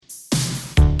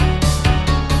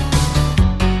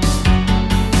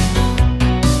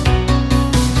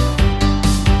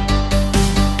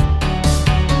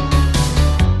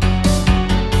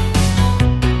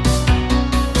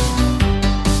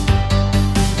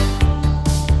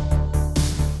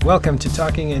Welcome to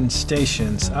Talking in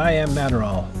Stations. I am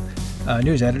Matterall,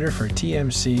 news editor for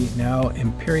TMC, now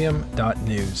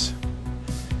Imperium.news.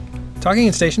 Talking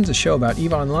in Stations is a show about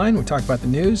EVE Online. We talk about the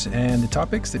news and the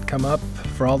topics that come up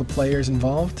for all the players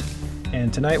involved.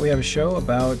 And tonight we have a show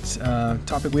about a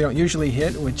topic we don't usually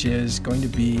hit, which is going to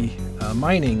be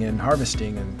mining and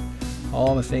harvesting and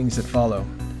all the things that follow.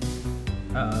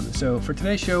 So for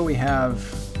today's show we have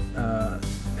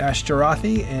Ash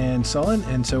Jarathi and Sullen,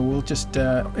 and so we'll just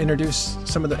introduce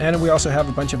some of the, and we also have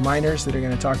a bunch of miners that are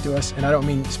going to talk to us, and I don't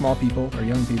mean small people or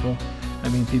young people, I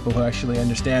mean people who actually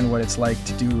understand what it's like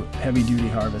to do heavy-duty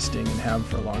harvesting and have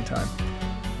for a long time.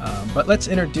 But let's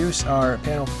introduce our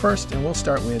panel first, and we'll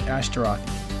start with Ash Jarathi.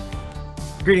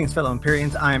 Greetings, fellow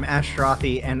Empyreans. I am Ash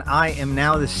Jarathi, and I am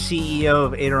now the CEO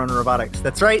of Aderon Robotics.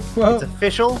 That's right, Whoa. It's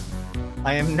official.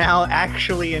 I am now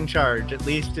actually in charge, at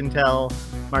least until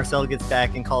Marcel gets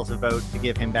back and calls a vote to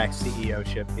give him back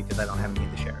CEO-ship because I don't have any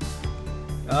of the shares.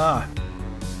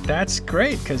 That's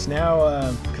great, because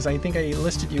now, because I think I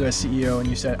listed you as CEO and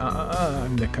you said,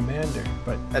 I'm the commander.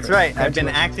 But that's right. I've been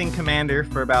acting commander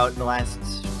for about the last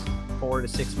 4 to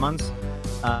 6 months.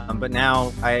 But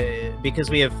now, because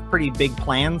we have pretty big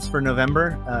plans for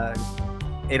November,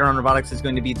 Aderon Robotics is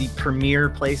going to be the premier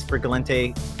place for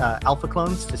Gallente alpha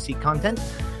clones to seek content.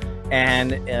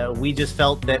 And we just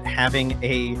felt that having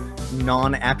a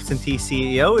non-absentee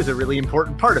CEO is a really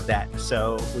important part of that.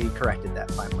 So we corrected that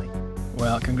finally.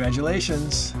 Well,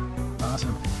 congratulations.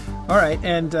 Awesome. All right.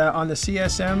 And on the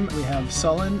CSM, we have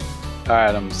Sullen. All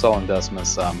right. I'm Sullen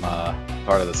Decimus. I'm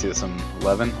part of the CSM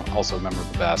 11, also a member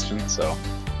of the Bastion. So,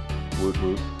 woot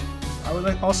woot. I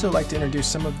would also like to introduce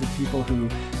some of the people who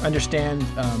understand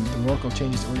the Oracle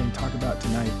changes that we're going to talk about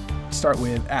tonight. Start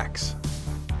with Axe.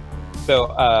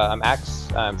 So I'm Axe.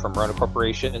 I'm from Rona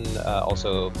Corporation,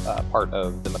 also part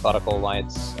of the Methodical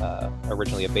Alliance,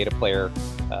 originally a beta player,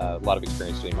 a lot of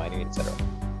experience doing mining, etc.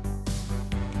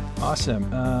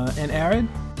 Awesome. And Arid?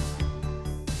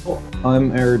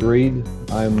 I'm Arid Reed.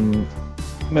 I'm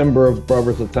a member of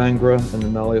Brothers of Tangra and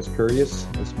Annalius Curious.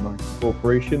 This is my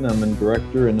corporation. I'm a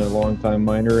director and a longtime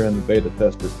miner and beta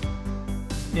tester.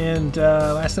 And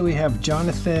lastly, we have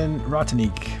Jonathan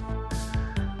Rotanique.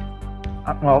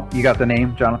 Well, you got the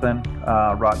name, Jonathan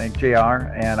Rotnick, JR,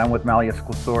 and I'm with Malleus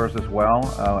Glossaurs as well,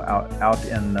 out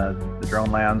in the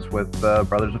drone lands with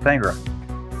Brothers of Tangra.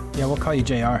 Yeah, we'll call you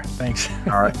JR. Thanks.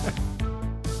 All right.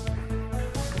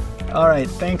 All right.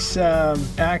 Thanks,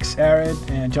 Axe, Arid,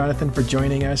 and Jonathan for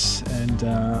joining us, and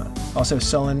also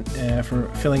Sullen for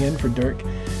filling in for Dirk,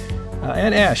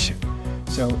 and Ash.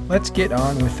 So let's get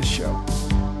on with the show.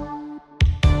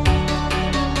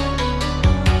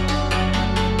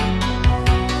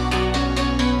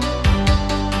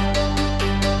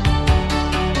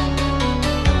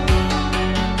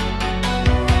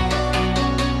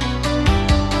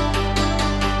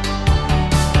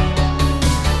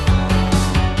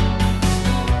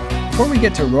 Before we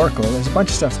get to Rorqual, there's a bunch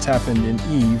of stuff that's happened in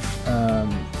EVE.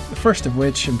 The first of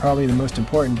which, and probably the most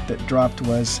important that dropped,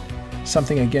 was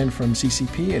something again from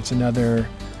CCP. It's another,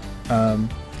 a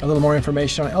little more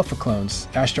information on alpha clones.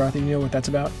 Ash Jarathi, you know what that's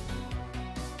about?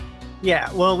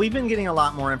 Yeah, well, we've been getting a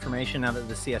lot more information now that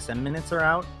the CSM minutes are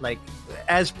out. Like,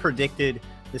 as predicted,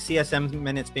 the CSM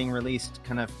minutes being released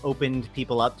kind of opened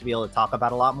people up to be able to talk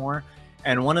about a lot more.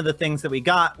 And one of the things that we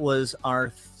got was our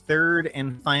third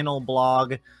and final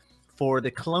blog for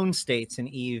the clone states in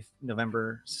EVE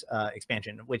November's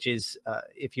expansion, which is,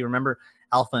 if you remember,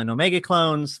 Alpha and Omega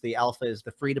clones. The Alpha is the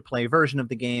free-to-play version of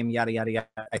the game, yada, yada, yada.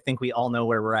 I think we all know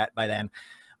where we're at by then.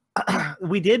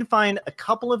 We did find a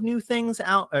couple of new things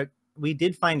out. We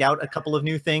did find out a couple of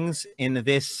new things in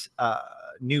this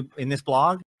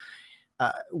blog,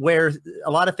 where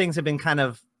a lot of things have been kind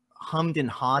of hummed and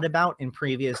hawed about in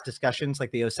previous discussions, like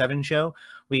the 07 show.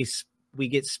 We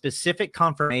get specific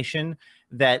confirmation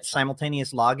that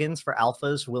simultaneous logins for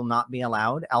alphas will not be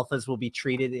allowed. Alphas will be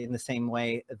treated in the same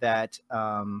way that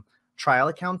trial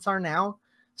accounts are now.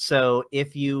 So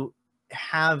when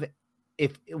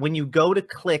you go to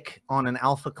click on an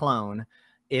alpha clone,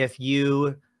 if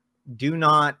you're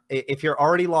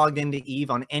already logged into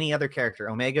EVE on any other character,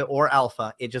 Omega or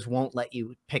Alpha, it just won't let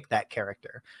you pick that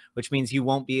character, which means you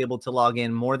won't be able to log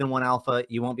in more than one Alpha.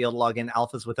 You won't be able to log in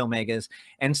Alphas with Omegas,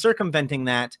 and circumventing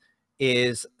that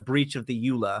is breach of the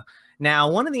EULA. Now,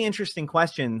 one of the interesting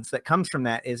questions that comes from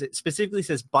that is it specifically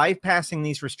says bypassing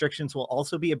these restrictions will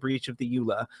also be a breach of the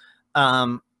EULA.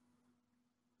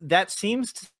 That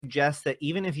seems to suggest that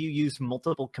even if you use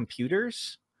multiple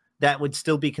computers, that would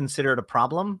still be considered a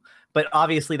problem, but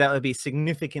obviously that would be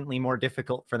significantly more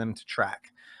difficult for them to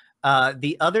track.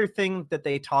 The other thing that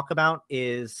they talk about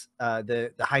is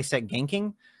the high sec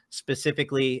ganking.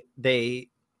 Specifically,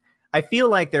 I feel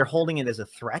like they're holding it as a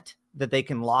threat that they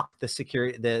can lock the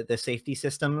security, the safety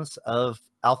systems of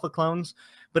alpha clones,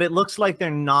 but it looks like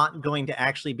they're not going to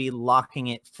actually be locking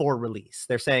it for release.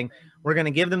 They're saying we're going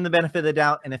to give them the benefit of the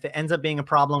doubt, and if it ends up being a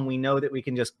problem, we know that we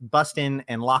can just bust in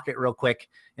and lock it real quick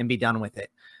and be done with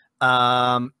it.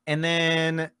 And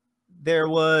then there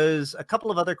was a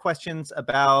couple of other questions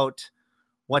about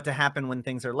what to happen when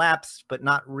things are lapsed, but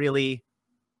not really.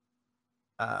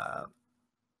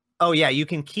 Oh yeah, you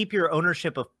can keep your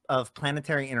ownership of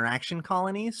planetary interaction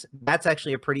colonies. That's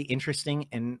actually a pretty interesting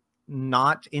and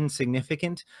not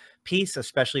insignificant piece,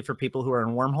 especially for people who are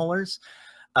in wormholers.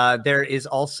 There is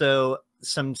also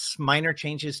some minor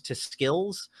changes to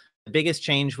skills. The biggest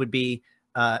change would be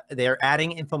they're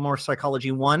adding Infomorph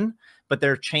Psychology 1, but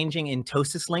they're changing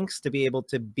Intosis links to be able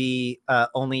to be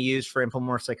only used for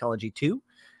Infomorph Psychology 2.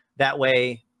 That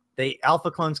way, the alpha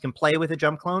clones can play with a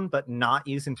jump clone, but not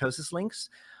use Intosis links.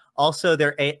 Also,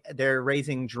 they're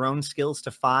raising drone skills to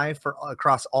 5 for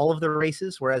across all of the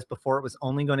races, whereas before it was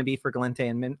only going to be for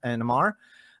Gallente and Amar.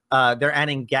 They're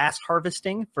adding gas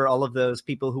harvesting for all of those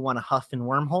people who want to huff in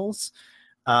wormholes.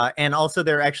 And also,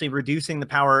 they're actually reducing the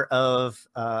power of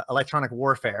electronic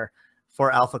warfare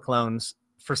for alpha clones.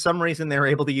 For some reason, they were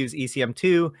able to use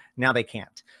ECM2. Now they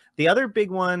can't. The other big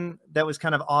one that was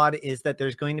kind of odd is that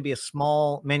there's going to be a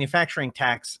small manufacturing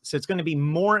tax. So it's going to be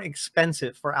more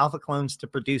expensive for alpha clones to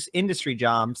produce industry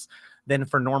jobs than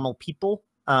for normal people,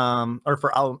 or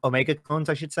for Omega clones,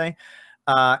 I should say.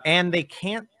 And they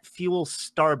can't fuel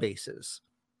star bases.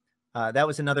 That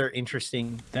was another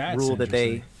interesting rule that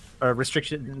they, or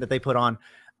restriction that they put on.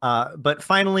 But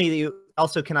finally, you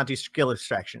also cannot do skill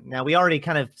extraction. Now, we already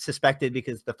kind of suspected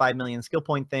because the 5 million skill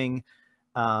point thing.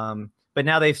 But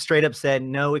now they've straight up said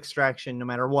no extraction, no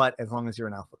matter what, as long as you're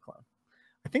an alpha clone.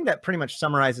 I think that pretty much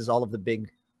summarizes all of the big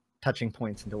touching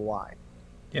points into why.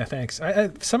 Yeah, thanks.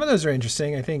 Some of those are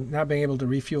interesting. I think not being able to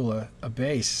refuel a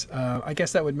base, I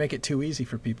guess that would make it too easy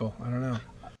for people. I don't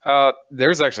know.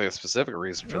 There's actually a specific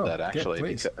reason for that, actually.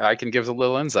 Because I can give a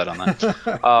little insight on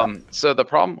that. So the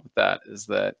problem with that is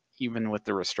that even with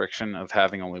the restriction of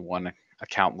having only one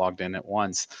account logged in at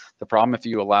once, the problem if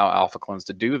you allow alpha clones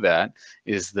to do that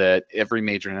is that every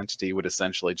major entity would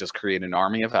essentially just create an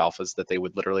army of alphas that they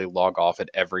would literally log off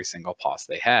at every single POS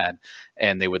they had,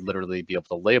 and they would literally be able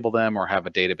to label them or have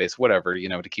a database, whatever,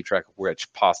 to keep track of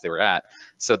which POS they were at.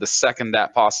 So the second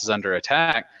that POS is under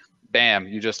attack, bam,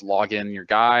 you just log in your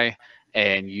guy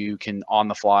and you can on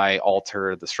the fly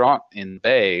alter the strong in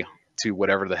bay to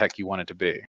whatever the heck you want it to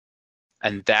be.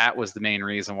 And that was the main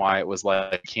reason why it was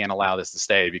like, can't allow this to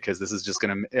stay, because this is just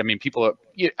going to, people,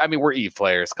 we're EVE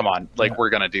players. Come on.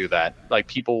 We're going to do that.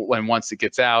 People, once it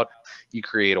gets out, you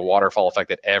create a waterfall effect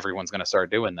that everyone's going to start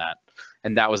doing that.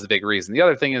 And that was the big reason. The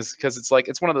other thing is because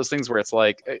it's one of those things where it's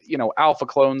alpha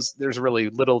clones, there's really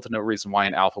little to no reason why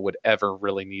an alpha would ever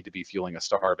really need to be fueling a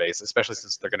star base, especially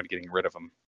since they're going to be getting rid of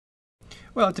them.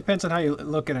 Well, it depends on how you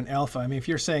look at an alpha. If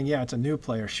you're saying, yeah, it's a new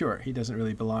player, sure, he doesn't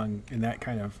really belong in that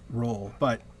kind of role.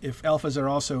 But if alphas are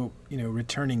also,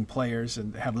 returning players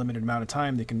and have limited amount of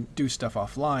time, they can do stuff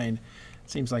offline. It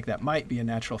seems like that might be a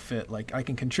natural fit. I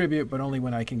can contribute, but only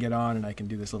when I can get on and I can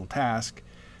do this little task,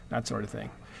 that sort of thing.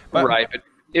 But, right. But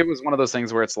it was one of those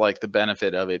things where it's the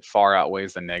benefit of it far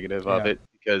outweighs the negative of it,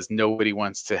 because nobody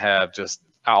wants to have just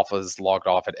alphas logged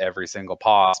off at every single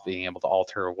POS, being able to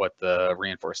alter what the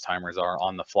reinforced timers are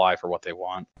on the fly for what they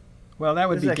want. Well, that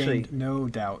would be gained, no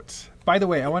doubt. By the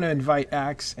way, I want to invite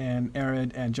Axe and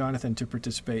Arid and Jonathan to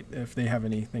participate if they have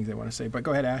any things they want to say. But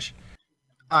go ahead, Ash.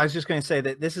 I was just going to say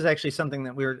that this is actually something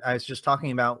that I was just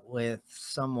talking about with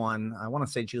someone. I want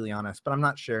to say Julianis, but I'm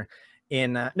not sure.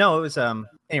 No, it was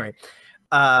anyway.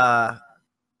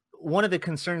 One of the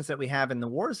concerns that we have in the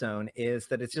Warzone is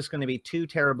that it's just going to be too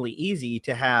terribly easy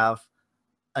to have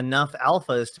enough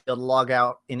alphas to be able to log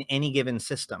out in any given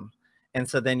system. And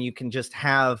so then you can just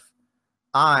have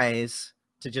eyes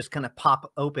to just kind of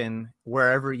pop open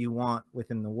wherever you want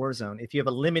within the Warzone. If you have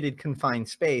a limited confined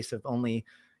space of only,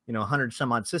 100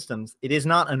 some odd systems, it is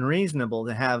not unreasonable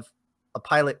to have a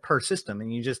pilot per system,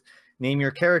 and you just name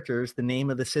your characters the name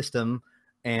of the system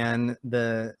and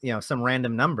the, some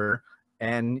random number,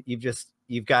 and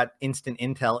you've got instant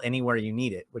intel anywhere you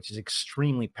need it, which is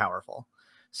extremely powerful.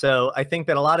 So I think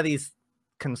that a lot of these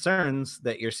concerns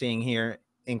that you're seeing here,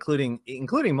 including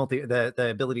the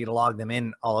ability to log them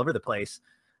in all over the place,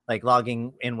 like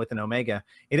logging in with an Omega,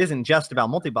 it isn't just about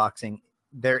multi-boxing.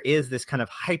 There is this kind of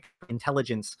hyper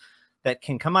intelligence that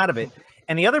can come out of it.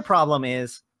 And the other problem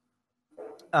is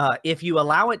if you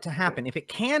allow it to happen, if it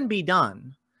can be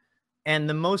done, and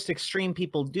the most extreme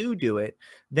people do it,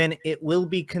 then it will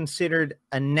be considered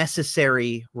a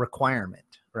necessary requirement,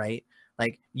 right?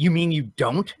 Like, you mean you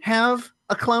don't have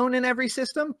a clone in every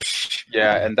system? Psh.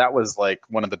 Yeah, and that was like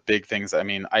one of the big things. I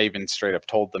mean, I even straight up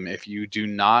told them, if you do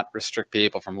not restrict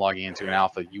people from logging into an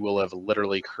alpha, you will have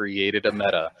literally created a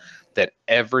meta that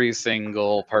every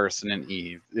single person in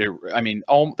EVE,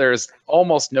 there's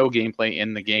almost no gameplay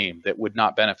in the game that would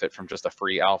not benefit from just a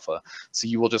free alpha. So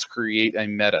you will just create a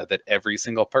meta that every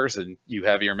single person, you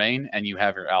have your main and you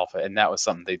have your alpha, and that was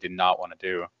something they did not want to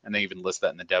do, and they even list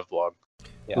that in the dev blog.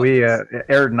 Yeah. We,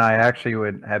 Eric and I actually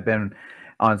would have been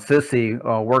on Sissy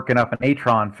working up an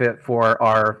Atron fit for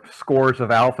our scores of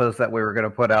alphas that we were going to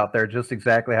put out there, just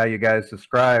exactly how you guys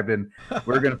described. And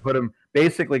we're going to put them,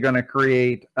 basically going to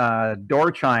create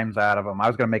door chimes out of them. I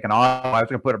was going to make I was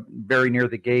going to put them very near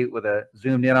the gate with a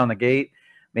zoomed in on the gate,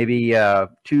 maybe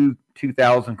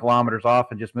 2,000 kilometers off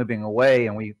and just moving away.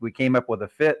 And we came up with a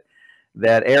fit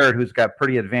that Eric, who's got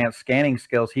pretty advanced scanning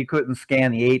skills, he couldn't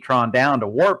scan the Atron down to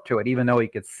warp to it, even though he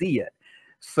could see it.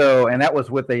 So, and that was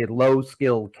with a low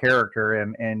skilled character,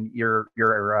 and your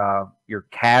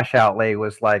cash outlay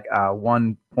was like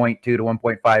 1.2 to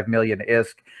 1.5 million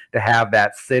ISK to have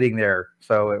that sitting there.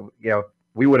 So,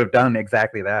 we would have done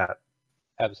exactly that.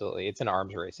 Absolutely. It's an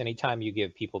arms race. Anytime you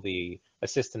give people a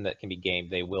system that can be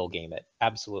gamed, they will game it.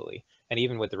 Absolutely. And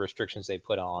even with the restrictions they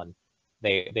put on,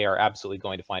 they are absolutely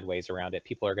going to find ways around it.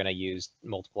 People are going to use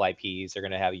multiple IPs. They're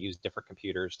going to use different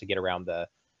computers to get around the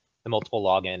multiple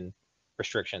login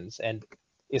restrictions. And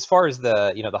as far as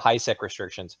the high sec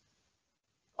restrictions,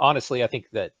 honestly, I think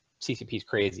that CCP is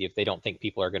crazy if they don't think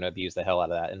people are going to abuse the hell out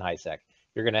of that in high sec.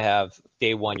 You're going to have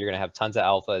day one, you're going to have tons of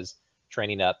alphas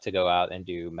training up to go out and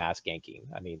do mass ganking.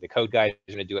 I mean, the code guys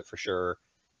are going to do it for sure.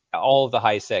 All of the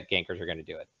high sec gankers are going to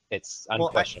do it. It's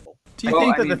unquestionable. Do you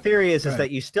think that the theory is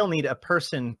that you still need a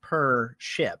person per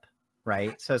ship,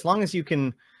 right? So as long as you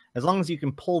can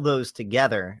pull those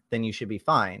together, then you should be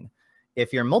fine.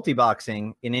 If you're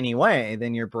multi-boxing in any way,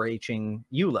 then you're breaching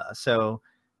EULA. So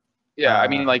yeah, I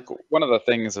mean, like, one of the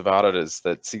things about it is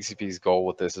that CCP's goal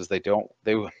with this is they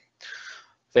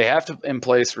have to in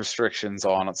place restrictions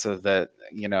on it so that,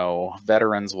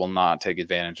 veterans will not take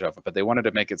advantage of it. But they wanted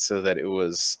to make it so that it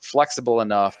was flexible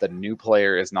enough that a new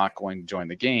player is not going to join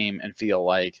the game and feel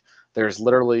like there's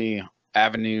literally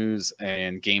avenues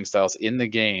and game styles in the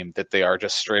game that they are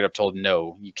just straight up told,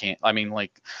 no, you can't. I mean,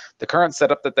 like, the current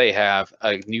setup that they have,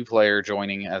 a new player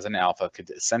joining as an alpha could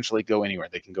essentially go anywhere.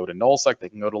 They can go to null sec, they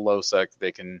can go to low sec,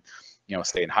 they can,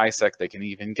 stay in high sec, they can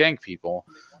even gank people.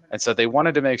 And so they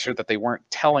wanted to make sure that they weren't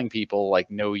telling people,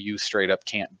 like, no, you straight up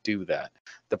can't do that.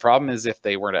 The problem is if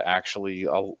they were to actually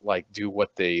do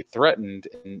what they threatened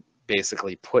and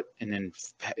basically put in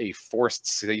a forced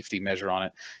safety measure on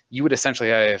it, you would essentially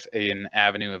have an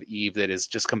avenue of EVE that is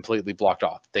just completely blocked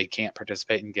off. They can't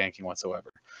participate in ganking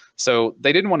whatsoever. So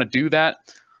they didn't want to do that.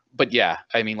 But yeah,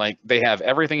 I mean, like, they have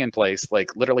everything in place.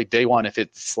 Like, literally day one, if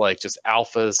it's like just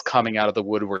alphas coming out of the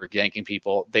woodwork ganking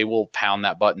people, they will pound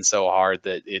that button so hard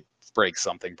that it breaks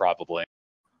something probably.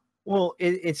 Well,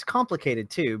 it's complicated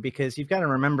too, because you've got to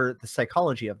remember the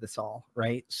psychology of this all,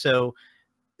 right? So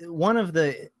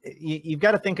you've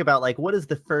got to think about, like, what is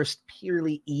the first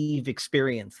purely EVE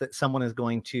experience that someone is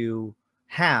going to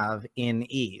have in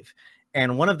EVE?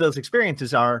 And one of those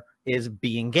experiences is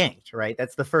being ganked, right?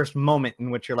 That's the first moment in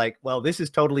which you're like, well, this is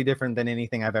totally different than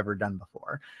anything I've ever done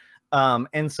before.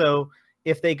 And so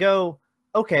if they go,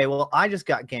 okay, well, I just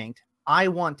got ganked, I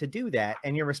want to do that,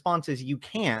 and your response is you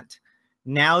can't,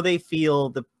 now they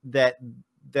feel that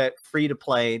free to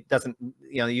play doesn't,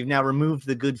 you've now removed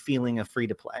the good feeling of free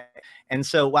to play. And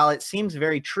so while it seems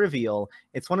very trivial,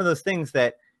 it's one of those things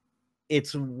that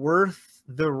it's worth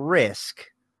the risk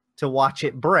to watch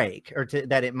it break, or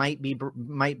that it might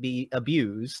be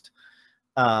abused,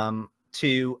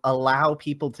 to allow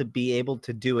people to be able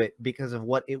to do it, because of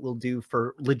what it will do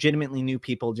for legitimately new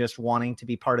people just wanting to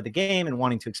be part of the game and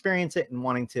wanting to experience it and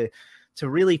wanting to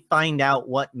really find out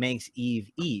what makes EVE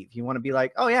EVE. You want to be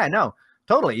like, oh yeah, no,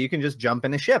 totally, you can just jump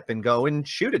in a ship and go and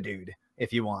shoot a dude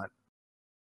if you want.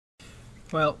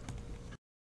 Well,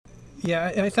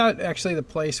 yeah, I thought actually the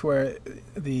place where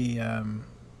the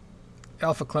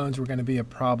alpha clones were going to be a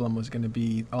problem was going to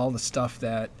be all the stuff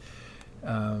that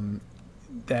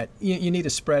that you need to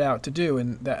spread out to do,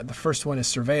 and that the first one is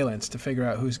surveillance, to figure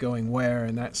out who's going where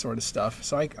and that sort of stuff.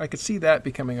 So I could see that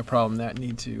becoming a problem that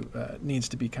needs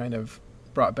to be kind of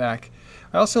brought back.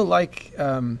 I also like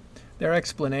their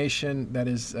explanation, that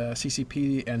is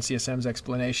CCP and CSM's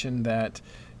explanation, that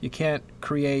you can't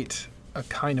create a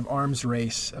kind of arms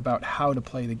race about how to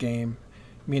play the game.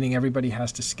 meaning everybody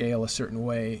has to scale a certain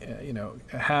way,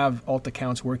 have alt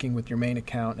accounts working with your main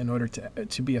account in order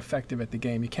to be effective at the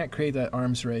game. You can't create that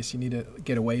arms race. You need to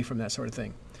get away from that sort of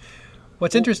thing.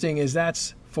 What's interesting is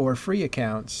that's for free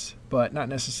accounts, but not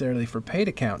necessarily for paid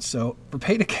accounts. So for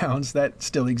paid accounts, that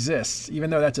still exists.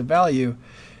 Even though that's a value,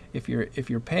 if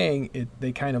you're paying it,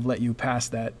 they kind of let you pass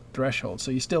that threshold. So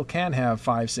you still can have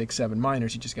 5, 6, 7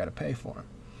 miners. You just got to pay for them.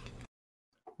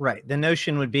 Right. The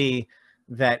notion would be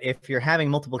that if you're having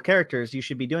multiple characters, you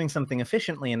should be doing something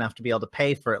efficiently enough to be able to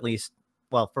pay for at least,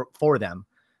 for them.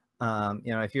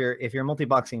 If you're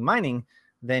multi-boxing mining,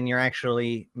 then you're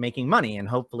actually making money, and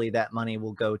hopefully that money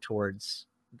will go towards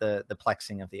the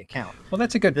plexing of the account. Well,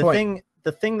 that's a good point.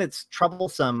 The thing that's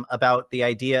troublesome about the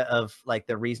idea of like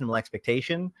the reasonable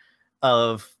expectation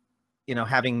of,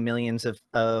 having millions of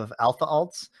alpha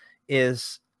alts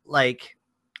is like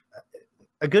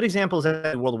a good example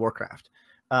is World of Warcraft.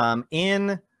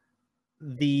 In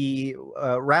the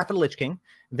Wrath of the Lich King,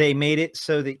 they made it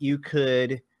so that you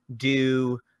could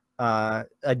do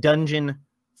a dungeon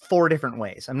 4 different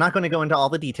ways. I'm not going to go into all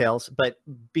the details, but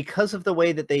because of the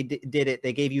way that they did it,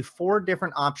 they gave you 4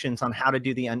 different options on how to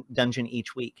do the dungeon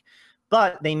each week.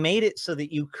 But they made it so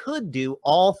that you could do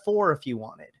all 4 if you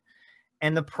wanted.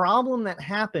 And the problem that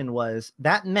happened was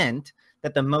that meant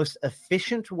that the most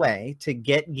efficient way to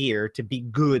get gear, to be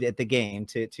good at the game,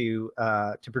 to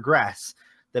progress,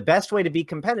 the best way to be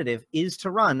competitive is to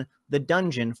run the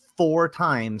dungeon 4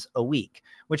 times a week,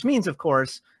 which means, of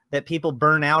course, that people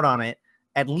burn out on it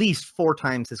at least 4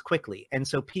 times as quickly. And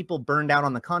so people burned out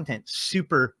on the content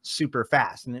super, super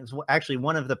fast. And it was actually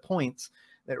one of the points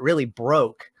that really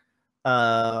broke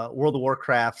World of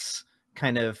Warcraft's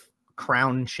kind of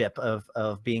crownship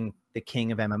of being the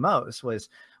king of MMOs was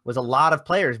a lot of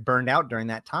players burned out during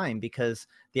that time because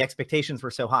the expectations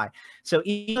were so high. So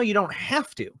even though you don't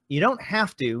have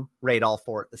to raid all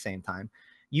 4 at the same time,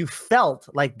 you felt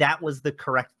like that was the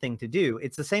correct thing to do.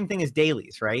 It's the same thing as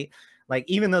dailies, right? Like,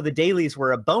 even though the dailies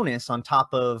were a bonus on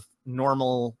top of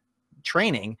normal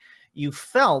training, you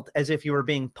felt as if you were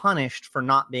being punished for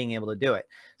not being able to do it.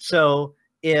 So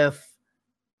if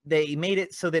they made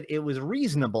it so that it was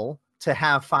reasonable to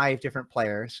have 5 different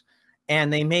players,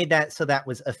 and they made that so that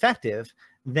was effective,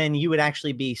 then you would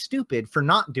actually be stupid for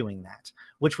not doing that,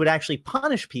 which would actually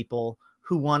punish people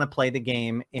who want to play the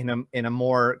game in a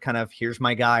more kind of, here's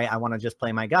my guy, I want to just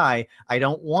play my guy. I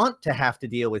don't want to have to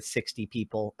deal with 60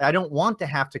 people. I don't want to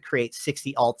have to create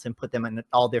 60 alts and put them in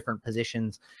all different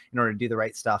positions in order to do the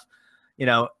right stuff.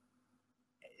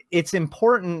 It's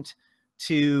important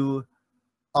to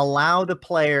allow the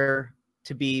player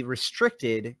to be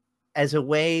restricted as a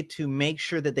way to make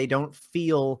sure that they don't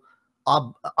feel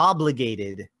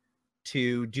obligated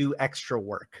to do extra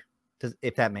work,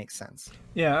 if that makes sense.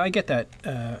 Yeah, I get that.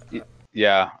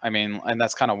 Yeah, I mean, and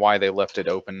that's kind of why they left it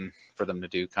open for them to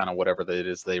do kind of whatever it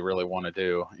is they really want to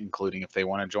do, including if they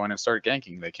want to join and start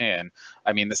ganking, they can.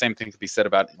 I mean, the same thing could be said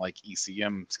about like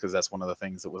ECMs, because that's one of the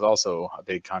things that was also a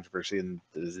big controversy, and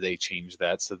they changed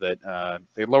that so that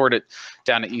they lowered it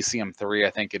down to ECM 3, I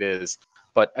think it is.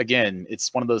 But again,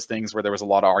 it's one of those things where there was a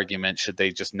lot of argument, should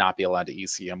they just not be allowed to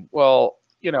ECM? Well,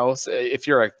 if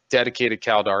you're a dedicated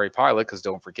Caldari pilot, because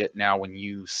don't forget now when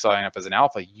you sign up as an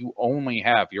alpha, you only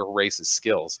have your race's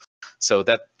skills. So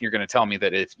that you're going to tell me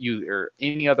that if you are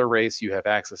any other race, you have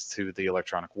access to the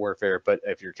electronic warfare. But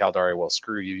if you're Caldari, well,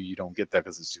 screw you, you don't get that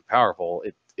because it's too powerful.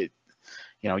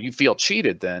 You feel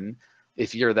cheated then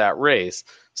if you're that race.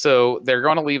 So they're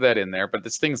going to leave that in there, but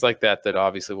it's things like that that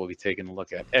obviously we'll be taking a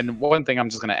look at. And one thing I'm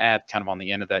just going to add kind of on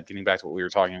the end of that, getting back to what we were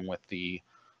talking with the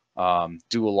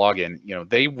dual login,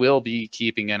 they will be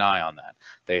keeping an eye on that.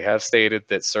 They have stated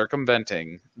that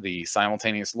circumventing the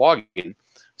simultaneous login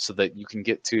so that you can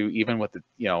get to, even with the,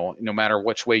 no matter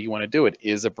which way you want to do it,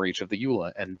 is a breach of the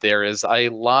EULA. And there is a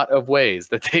lot of ways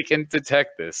that they can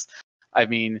detect this. I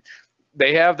mean,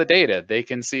 they have the data. They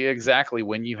can see exactly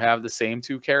when you have the same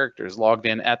 2 characters logged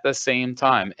in at the same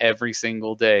time every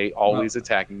single day, always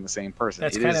attacking the same person.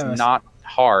 It is not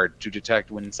hard to detect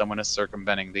when someone is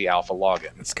circumventing the alpha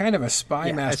login. It's kind of a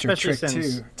spy master trick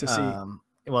too, to see.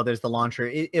 Well, there's the launcher.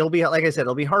 It'll be, like I said,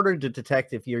 it'll be harder to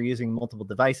detect if you're using multiple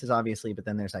devices, obviously, but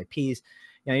then there's IPs.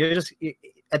 You're just,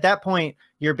 at that point,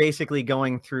 you're basically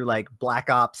going through like Black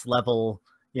Ops level,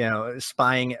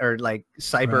 spying or like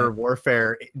cyber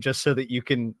warfare just so that you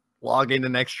can log in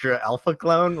an extra alpha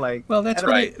clone. Like, well, that's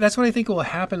what I think will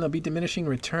happen. There'll be diminishing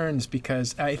returns,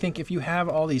 because I think if you have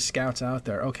all these scouts out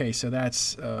there, okay, so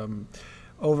that's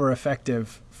over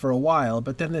effective for a while,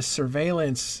 but then this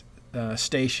surveillance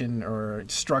station or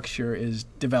structure is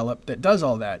developed that does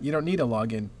all that. You don't need to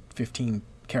log in 15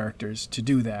 characters to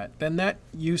do that, then that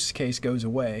use case goes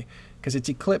away because it's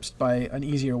eclipsed by an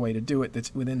easier way to do it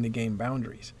that's within the game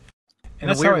boundaries. In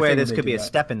a weird way, this could be a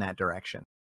step in that direction.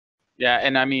 Yeah,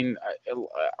 and I mean,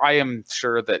 I am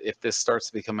sure that if this starts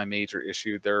to become a major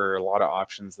issue, there are a lot of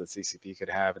options that CCP could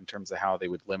have in terms of how they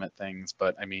would limit things.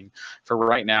 But I mean, for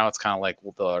right now, it's kind of like,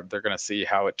 well, they're going to see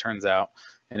how it turns out.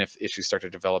 And if issues start to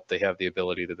develop, they have the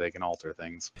ability that they can alter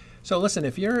things. So listen,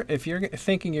 if you're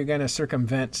thinking you're going to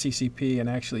circumvent CCP and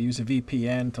actually use a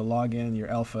VPN to log in your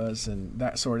alphas and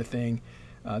that sort of thing,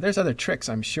 there's other tricks,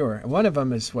 I'm sure. And one of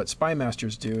them is what spy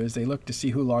masters do, is they look to see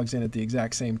who logs in at the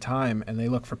exact same time, and they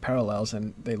look for parallels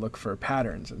and they look for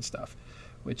patterns and stuff,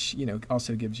 which,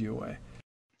 also gives you away.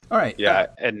 All right. Yeah,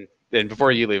 and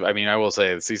before you leave, I mean, I will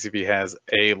say the CCP has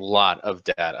a lot of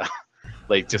data.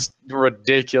 Like just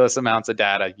ridiculous amounts of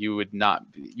data. You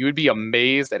would be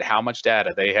amazed at how much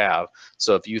data they have.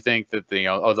 So if you think that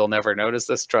they'll never notice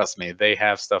this, trust me, they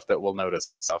have stuff that will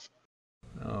notice stuff.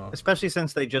 Oh. Especially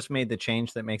since they just made the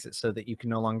change that makes it so that you can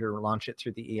no longer launch it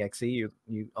through the exe. You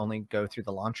only go through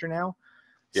the launcher now.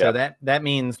 So that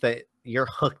means that you're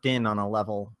hooked in on a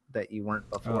level that you weren't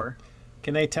before. Oh.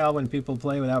 Can they tell when people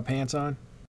play without pants on?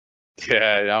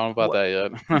 Yeah, I don't know about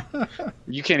that yet.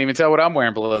 You can't even tell what I'm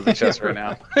wearing below the chest right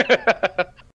now.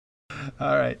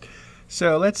 All right.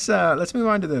 So let's move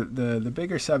on to the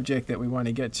bigger subject that we want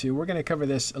to get to. We're going to cover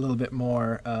this a little bit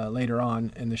more later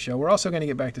on in the show. We're also going to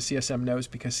get back to CSM notes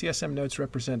because CSM notes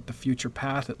represent the future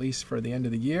path, at least for the end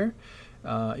of the year.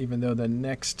 Even though the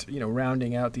next,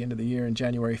 rounding out the end of the year in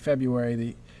January,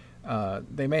 February,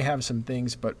 they may have some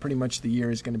things, but pretty much the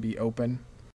year is going to be open.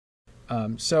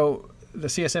 So the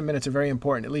CSM minutes are very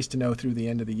important, at least to know through the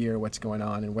end of the year what's going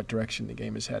on and what direction the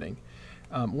game is heading.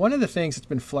 One of the things that's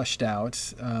been fleshed out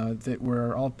that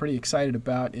we're all pretty excited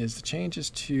about is the changes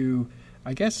to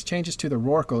the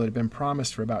Rorqual that had been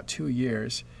promised for about 2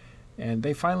 years. And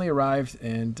they finally arrived.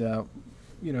 And,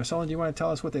 Solon, do you want to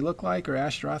tell us what they look like, or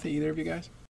Ashtarothi, either of you guys?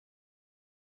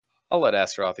 I'll let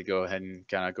Ashtarothi go ahead and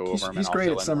kind of go over them. He's great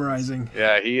at summarizing.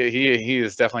 Yeah, he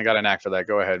has definitely got a knack for that.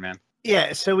 Go ahead, man.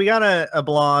 Yeah, so we got a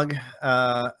blog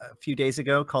a few days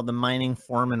ago called The Mining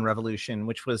Foreman Revolution,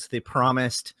 which was the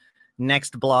promised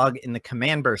next blog in the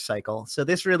command burst cycle. So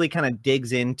this really kind of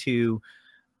digs into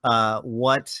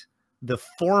what the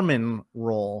foreman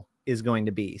role is going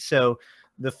to be. So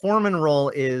the foreman role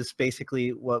is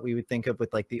basically what we would think of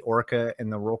with like the Orca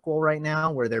and the Rorqual right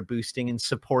now, where they're boosting and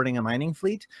supporting a mining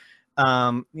fleet.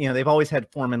 They've always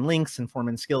had foreman links and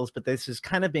foreman skills, but this is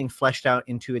kind of being fleshed out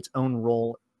into its own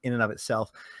role in and of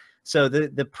itself. So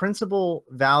the principal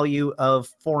value of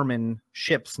foreman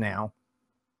ships now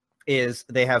is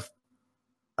they have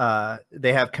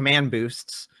command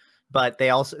boosts, but they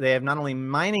have not only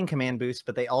mining command boosts,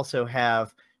 but they also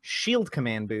have shield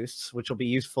command boosts, which will be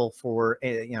useful for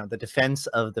the defense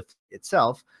of the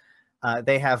itself.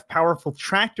 They have powerful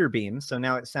tractor beams, so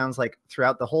now it sounds like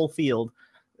throughout the whole field,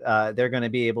 they're going to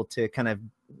be able to kind of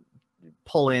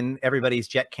pull in everybody's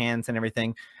jet cans and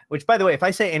everything. Which, by the way, if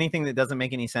I say anything that doesn't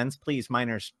make any sense, please,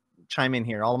 miners, chime in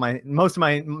here. Most of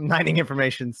my mining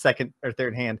information, second or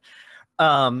third hand.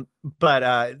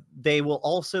 But they will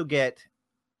also get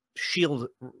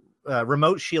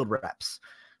remote shield reps.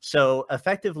 So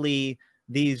effectively,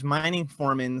 these mining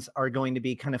foremans are going to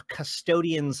be kind of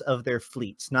custodians of their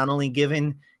fleets, not only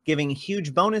giving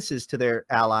huge bonuses to their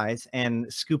allies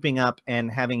and scooping up and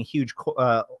having huge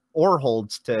ore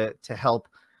holds to help,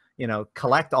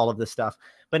 collect all of this stuff,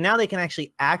 but now they can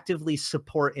actually actively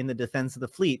support in the defense of the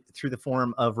fleet through the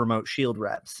form of remote shield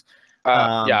reps.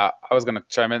 I was going to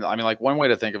chime in. I mean, like, one way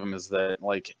to think of them is that,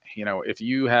 like, if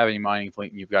you have a mining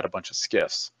fleet and you've got a bunch of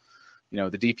skiffs, the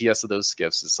DPS of those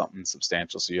skiffs is something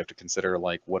substantial. So you have to consider,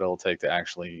 like, what it'll take to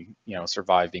actually,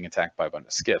 survive being attacked by a bunch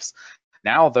of skiffs.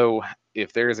 Now, though,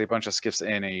 if there is a bunch of skiffs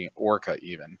in a Orca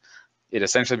even, it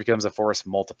essentially becomes a force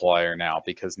multiplier now,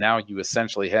 because now you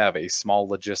essentially have a small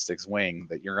logistics wing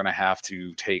that you're going to have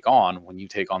to take on when you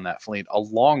take on that fleet,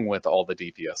 along with all the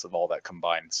DPS of all that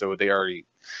combined. So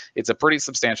it's a pretty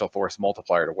substantial force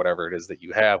multiplier to whatever it is that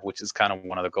you have, which is kind of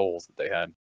one of the goals that they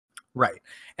had. Right.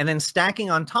 And then stacking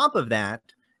on top of that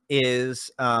is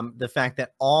the fact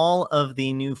that all of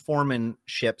the new foreman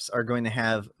ships are going to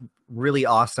have really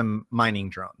awesome mining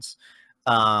drones.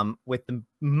 With the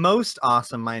most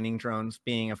awesome mining drones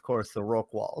being, of course, the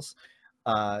Rorquals.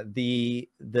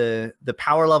 The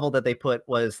power level that they put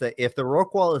was that if the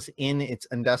Rorqual is in its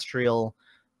industrial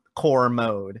core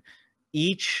mode,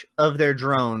 each of their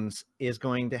drones is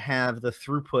going to have the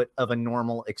throughput of a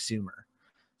normal exhumer.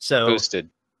 So boosted.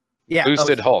 Yeah.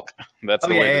 Boosted Hulk. That's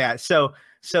the way. Yeah.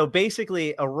 So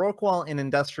basically a Rorqual in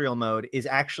industrial mode is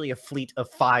actually a fleet of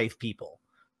 5 people.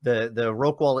 the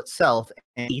Roke Wall itself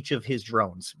and each of his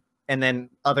drones. And then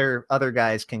other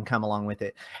guys can come along with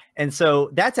it. And so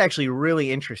that's actually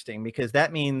really interesting, because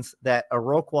that means that a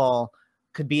Roke Wall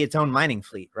could be its own mining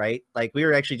fleet, right? Like we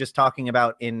were actually just talking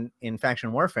about in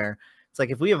faction warfare. It's like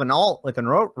if we have an alt with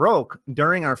a Roke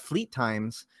during our fleet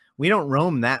times, we don't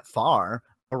roam that far.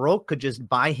 A Roke could just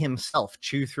by himself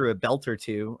chew through a belt or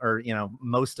two, or, you know,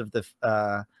 most of the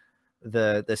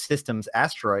system's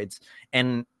asteroids,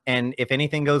 and if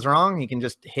anything goes wrong, he can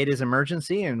just hit his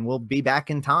emergency and we'll be back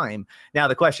in time. Now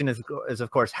the question is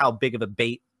of course how big of a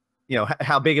bait, you know,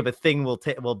 how big of a thing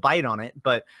will bite on it.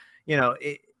 But you know,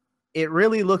 it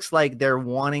really looks like they're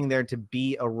wanting there to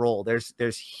be a role.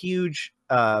 There's huge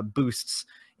boosts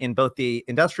in both the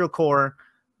industrial core,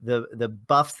 the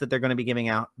buffs that they're going to be giving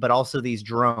out, but also these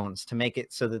drones to make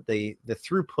it so that the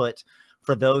throughput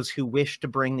for those who wish to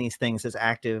bring these things as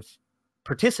active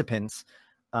participants,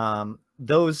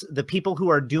 the people who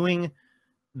are doing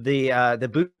the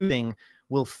boosting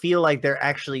will feel like they're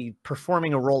actually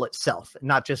performing a role itself,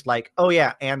 not just like, oh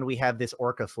yeah, and we have this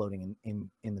orca floating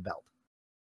in the belt.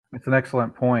 It's an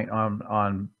excellent point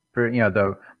on you know,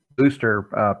 the booster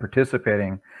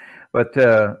participating, but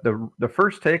the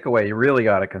first takeaway you really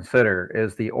got to consider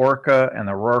is the orca and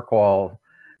the Roke Wall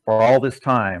for all this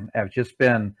time have just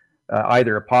been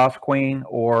either a POS queen,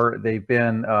 or they've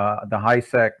been the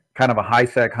high-sec, kind of a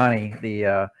high-sec honey,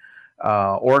 the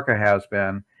orca has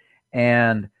been.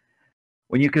 And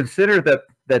when you consider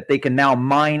that they can now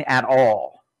mine at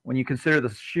all, when you consider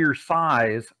the sheer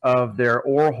size of their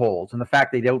ore holes and the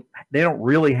fact they don't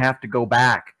really have to go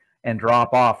back and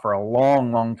drop off for a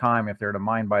long, long time if they're to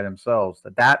mine by themselves,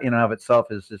 that in and of itself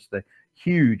is just a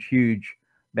huge, huge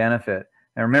benefit.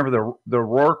 And remember, the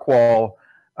Roke Wall,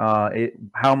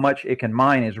 how much it can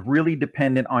mine is really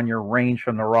dependent on your range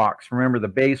from the rocks. Remember, the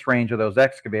base range of those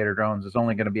excavator drones is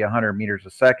only going to be 100 meters a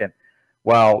second,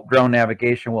 while drone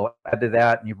navigation will add to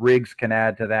that, and rigs can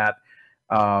add to that,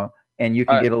 and you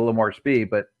can get a little more speed,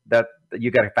 but that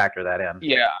you got to factor that in.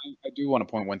 Yeah, I do want to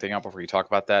point one thing out before you talk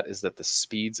about that, is that the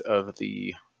speeds of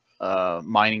the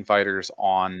mining fighters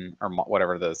on, or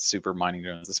whatever, the super mining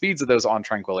drones, the speeds of those on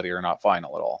Tranquility are not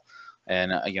final at all.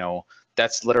 And, you know,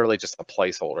 that's literally just a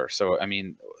placeholder. So, I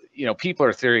mean, you know, people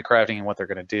are theory crafting what they're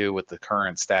going to do with the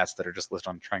current stats that are just listed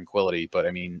on Tranquility. But,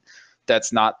 I mean,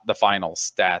 that's not the final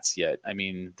stats yet. I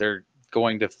mean, they're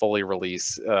going to fully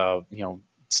release, you know,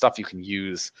 stuff you can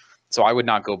use. So I would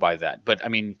not go by that. But, I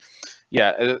mean,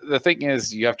 yeah, the thing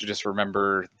is, you have to just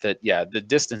remember that, yeah, the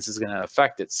distance is going to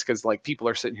affect it. Because, like, people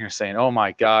are sitting here saying, oh,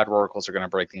 my God, Rorquals are going to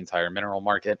break the entire mineral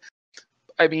market.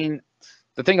 I mean,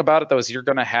 the thing about it, though, is you're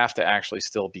going to have to actually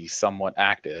still be somewhat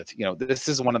active. You know, this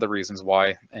is one of the reasons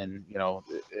why, and, you know,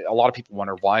 a lot of people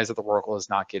wonder, why is it the Rorqual is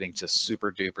not getting just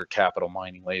super duper capital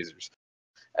mining lasers?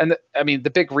 And, I mean, the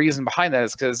big reason behind that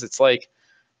is because it's like,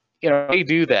 you know, they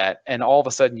do that, and all of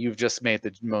a sudden you've just made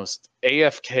the most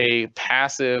AFK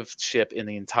passive ship in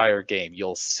the entire game.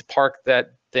 You'll park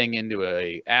that thing into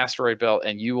a asteroid belt,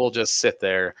 and you will just sit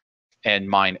there and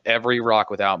mine every rock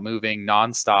without moving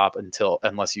nonstop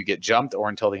unless you get jumped or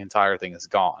until the entire thing is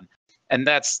gone. And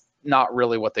that's not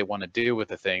really what they want to do with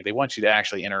the thing. They want you to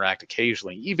actually interact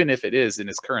occasionally, even if it is in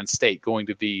its current state going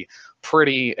to be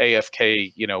pretty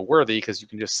AFK, you know, worthy, because you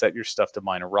can just set your stuff to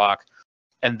mine a rock.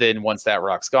 And then once that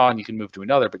rock's gone, you can move to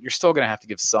another, but you're still going to have to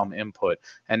give some input.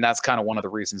 And that's kind of one of the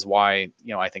reasons why,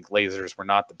 you know, I think lasers were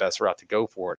not the best route to go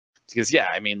for it. Because, yeah,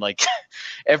 I mean, like,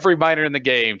 every miner in the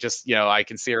game, just, you know, I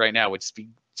can see it right now, would just be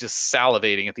just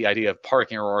salivating at the idea of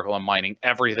parking a Rorqual and mining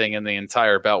everything in the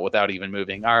entire belt without even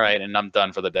moving. All right, and I'm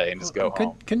done for the day, and just go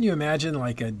home. Can you imagine,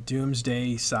 like, a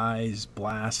doomsday-size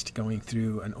blast going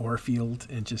through an ore field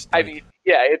and just... Like... I mean,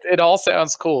 yeah, it all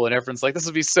sounds cool, and everyone's like, this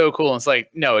would be so cool. And it's like,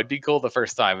 no, it'd be cool the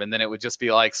first time, and then it would just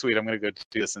be like, sweet, I'm going to go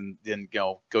do this and then, you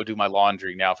know, go do my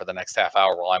laundry now for the next half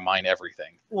hour while I mine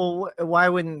everything. Well, why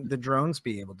wouldn't the drones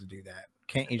be able to do that?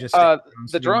 Can't you just...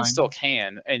 the drones still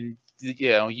can, and, you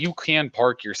know, you can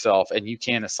park yourself and you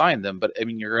can assign them, but, I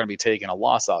mean, you're going to be taking a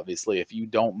loss, obviously, if you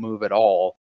don't move at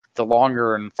all. The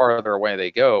longer and farther away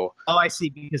they go. Oh, I see.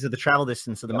 Because of the travel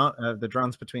distance of the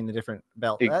drones between the different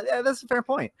belts. That's a fair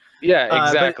point. Yeah,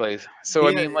 exactly. So,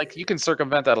 I mean, like, you can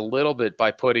circumvent that a little bit by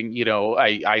putting, you know,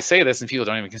 I say this and people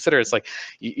don't even consider it. It's like,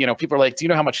 you know, people are like, do you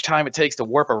know how much time it takes to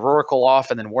warp a Rorqual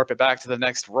off and then warp it back to the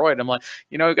next roid? I'm like,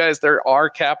 you know, guys, there are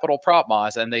capital prop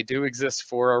mods and they do exist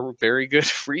for a very good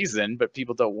reason, but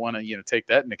people don't want to, you know, take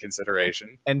that into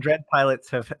consideration. And Dread pilots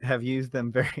have used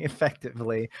them very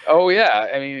effectively. Oh, yeah.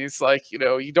 I mean, it's like, you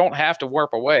know, you don't have to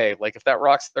warp away. Like, if that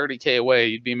rock's 30K away,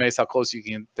 you'd be amazed how close you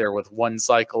can get there with one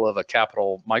cycle of a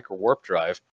capital micro warp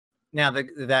drive. Now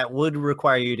that would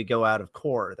require you to go out of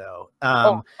core, though.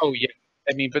 Oh yeah.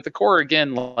 I mean, but the core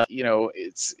again, like,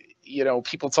 it's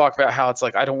people talk about how it's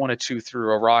like I don't want to chew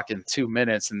through a rock in 2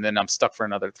 minutes and then I'm stuck for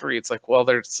another 3. It's like, well,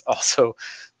 there's also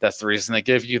that's the reason they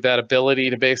give you that ability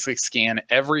to basically scan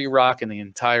every rock in the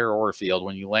entire ore field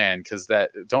when you land, because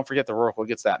don't forget the Rorqual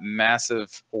gets that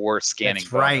massive ore scanning.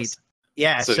 That's right. bonus.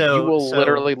 Yeah. So you will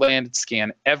literally land and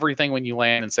scan everything when you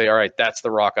land and say, all right, that's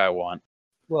the rock I want.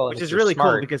 Well, which is really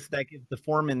cool because that gives the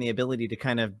foreman the ability to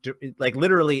kind of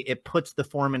literally it puts the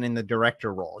foreman in the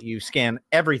director role. You scan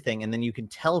everything and then you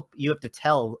have to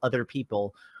tell other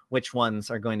people which ones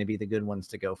are going to be the good ones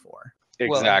to go for.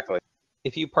 Exactly. Well,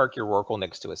 if you park your Rorqual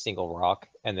next to a single rock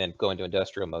and then go into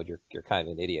industrial mode, you're kind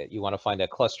of an idiot. You want to find a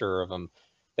cluster of them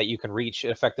that you can reach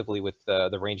effectively with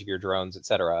the range of your drones,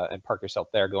 etc., and park yourself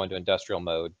there, go into industrial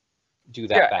mode, do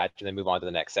that batch, and then move on to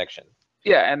the next section.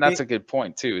 Yeah, and that's a good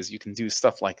point too. Is you can do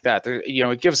stuff like that.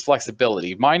 It gives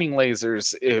flexibility. Mining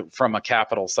lasers from a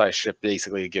capital size ship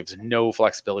basically gives no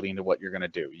flexibility into what you're going to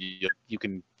do. You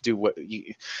can do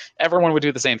everyone would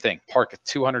do the same thing. Park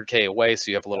 200k away, so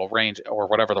you have a little range, or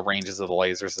whatever the ranges of the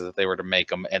lasers is if they were to make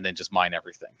them, and then just mine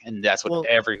everything. And that's what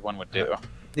everyone would do.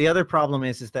 The other problem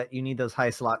is that you need those high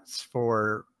slots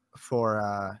for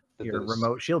your boost.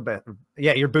 Remote shield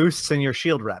your boosts and your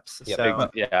shield reps.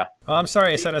 Yeah. Well, I'm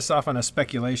sorry I set us off on a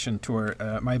speculation tour.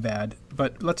 My bad.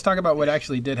 But let's talk about what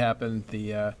actually did happen.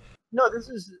 No,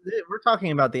 we're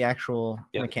talking about the actual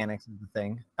mechanics of the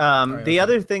thing.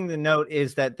 Other thing to note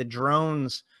is that the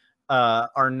drones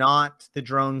are not the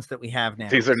drones that we have now.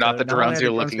 These are not the drones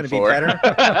you're looking for.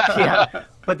 Yeah,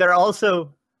 but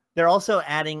they're also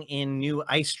adding in new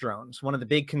ice drones. One of the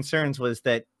big concerns was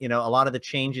that, a lot of the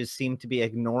changes seem to be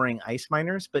ignoring ice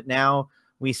miners, but now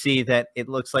we see that it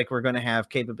looks like we're going to have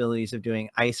capabilities of doing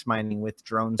ice mining with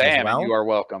drones as well. You are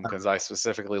welcome, because I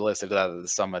specifically listed that at the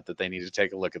summit that they need to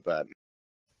take a look at that.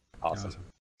 Awesome.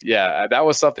 Yeah, that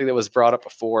was something that was brought up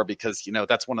before, because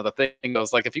that's one of the things. I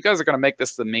was like, if you guys are going to make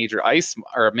this the major ice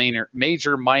or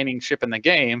major mining ship in the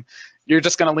game, you're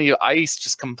just going to leave ice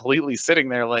just completely sitting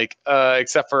there, like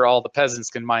except for all the peasants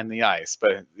can mine the ice,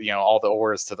 but all the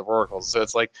ores to the Rorquals. So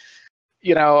it's like,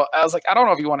 I was like, I don't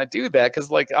know if you want to do that,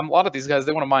 because like a lot of these guys,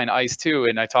 they want to mine ice too.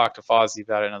 And I talked to Fozzie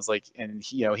about it, and I was like, and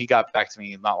he got back to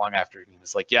me not long after, and he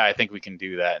was like, yeah, I think we can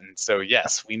do that. And so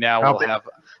yes, we now will have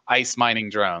ice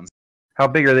mining drones. How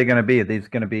big are they going to be? Are these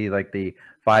going to be like the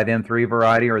 5N3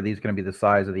 variety, or are these going to be the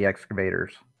size of the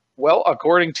excavators? Well,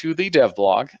 according to the dev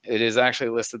blog, it is actually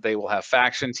listed they will have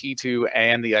faction T2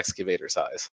 and the excavator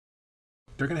size.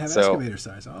 They're going to have excavator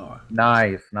size. Oh,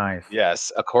 nice.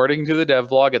 Yes, according to the dev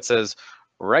blog, it says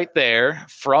right there,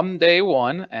 from day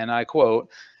one, and I quote,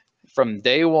 from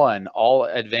day one, all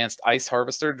advanced ice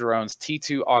harvester drones,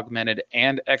 T2 augmented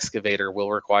and excavator,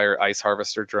 will require ice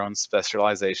harvester drone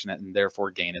specialization and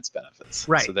therefore gain its benefits.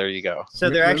 Right. So there you go. So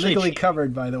they're actually legally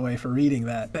covered, by the way, for reading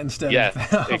that instead of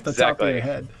off the top of your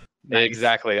head. Nice.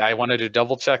 Exactly. I wanted to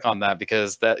double check on that,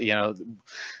 because that,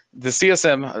 the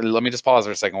CSM, let me just pause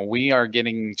for a second. We are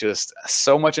getting just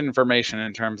so much information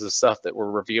in terms of stuff that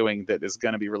we're reviewing that is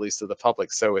going to be released to the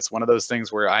public. So it's one of those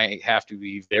things where I have to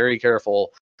be very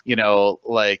careful,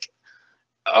 like,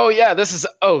 oh yeah, this is,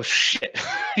 oh shit,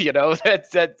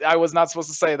 that I was not supposed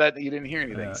to say that, you didn't hear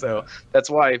anything. So that's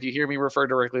why if you hear me refer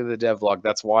directly to the devlog,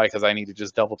 that's why, because I need to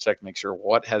just double check, make sure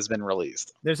what has been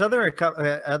released. There's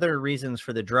other reasons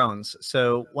for the drones.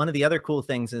 So one of the other cool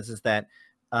things is that,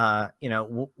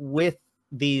 with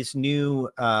these new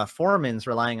foremans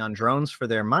relying on drones for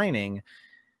their mining,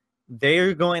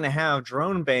 they're going to have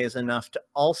drone bays enough to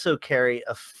also carry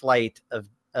a flight of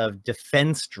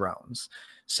defense drones.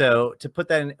 So to put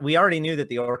that in, we already knew that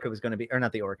the Orca was going to be, or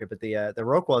not the Orca, but the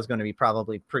Rorqual is going to be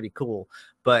probably pretty cool.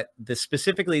 But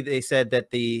specifically, they said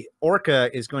that the Orca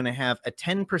is going to have a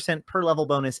 10% per level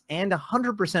bonus and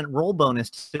 100% roll bonus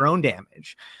to drone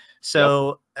damage.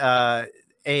 So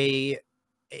a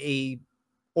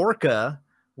Orca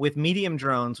with medium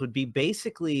drones would be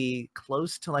basically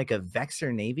close to like a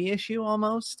Vexor Navy issue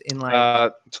almost, in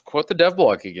like to quote the dev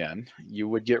blog again, you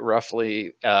would get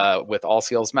roughly with all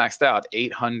seals maxed out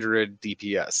 800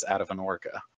 DPS out of an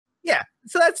Orca. Yeah,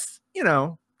 so that's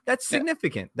that's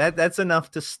significant. That's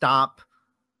enough to stop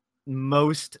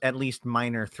most, at least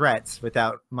minor threats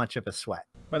without much of a sweat.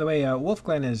 By the way,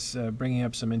 Wolfglen is bringing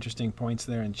up some interesting points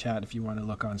there in chat if you want to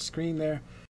look on screen there.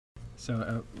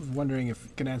 So wondering if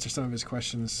you can answer some of his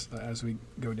questions as we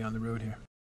go down the road here.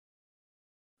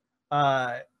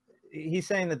 He's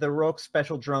saying that the Rogue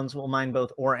special drones will mine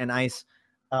both ore and ice,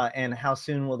 and how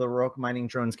soon will the Rogue mining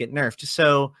drones get nerfed?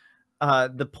 So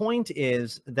the point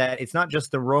is that it's not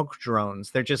just the Rogue drones.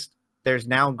 They're just there's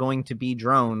now going to be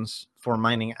drones for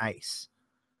mining ice,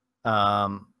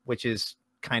 which is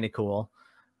kind of cool.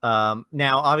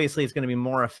 Now, obviously, it's going to be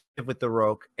more effective with the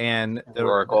Rogue and the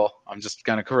Oracle. I'm just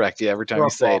going to correct you every time you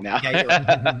say it now.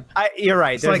 Yeah, you're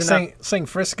right. It's like saying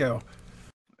Frisco.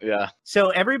 Yeah. So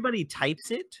everybody types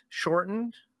it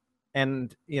shortened,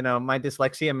 and my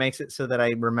dyslexia makes it so that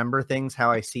I remember things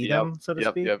how I see them, so to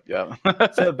speak. Yep.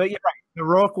 So, but you're right. The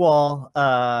Rorqual,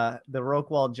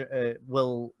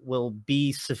 will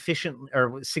be sufficient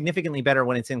or significantly better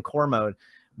when it's in core mode.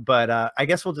 But I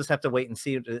guess we'll just have to wait and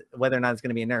see whether or not it's going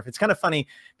to be a nerf. It's kind of funny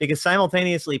because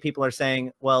simultaneously people are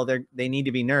saying, well, they need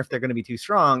to be nerfed. They're going to be too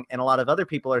strong. And a lot of other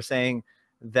people are saying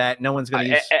that no one's going to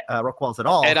use Rorquals at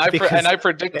all. And I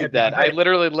predicted that. I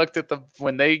literally looked at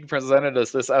when they presented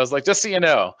us this. I was like, just so you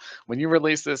know, when you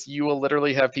release this, you will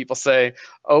literally have people say,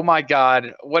 oh my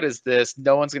God, what is this?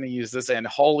 No one's going to use this. And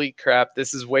holy crap,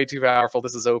 this is way too powerful.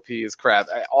 This is OP as crap.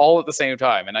 All at the same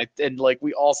time. And like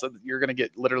we also, you're going to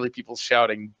get literally people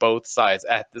shouting both sides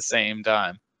at the same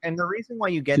time. And the reason why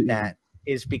you get that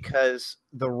is because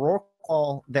the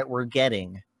Rorqual that we're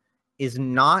getting is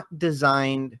not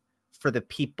designed for the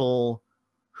people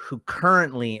who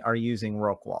currently are using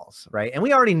Rorquals, right? And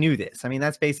we already knew this. I mean,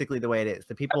 that's basically the way it is.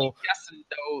 The people. Yes and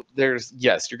no.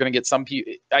 You're going to get some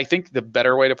people. I think the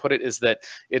better way to put it is that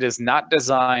it is not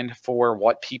designed for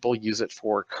what people use it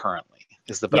for currently.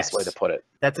 Is the best way to put it.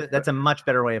 That's a much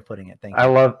better way of putting it. Thank you. I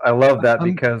love that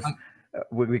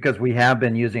because we have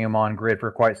been using them on grid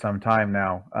for quite some time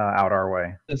now, out our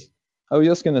way. I was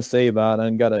just gonna say that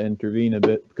and gotta intervene a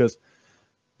bit because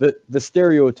the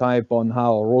stereotype on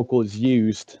how a Rorqual is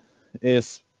used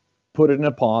is put it in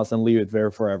a pause and leave it there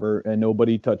forever and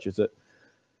nobody touches it.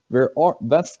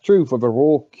 That's true for the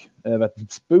Rogue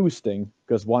that's boosting,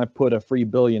 because why put a 3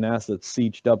 billion assets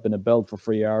sieged up in a belt for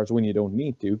 3 hours when you don't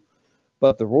need to?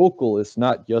 But the Rorqual is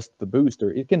not just the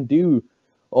booster. It can do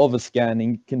all the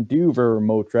scanning, it can do the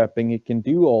remote trapping, it can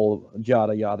do all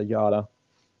yada yada yada.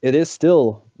 It is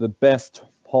still the best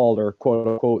hauler, quote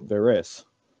unquote, there is.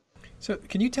 So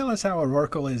can you tell us how a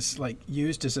Rorqual is like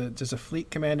used? Does a fleet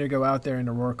commander go out there in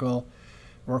a Rorqual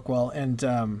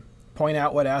and point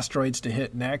out what asteroids to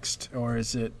hit next, or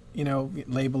is it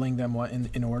labeling them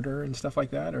in order and stuff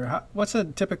like that, or what's a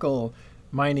typical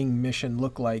mining mission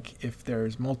look like if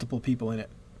there's multiple people in it?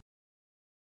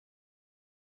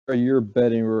 You're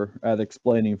better at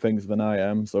explaining things than I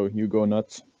am, so you go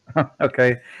nuts.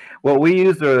 Okay, well, we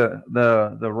use the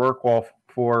Rorqual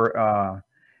for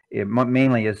it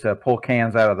mainly is to pull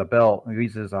cans out of the belt. We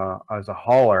use it as a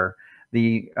hauler.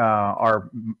 Our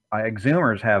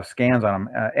exhumers have scans on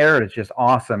them. Arid is just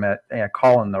awesome at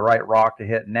calling the right rock to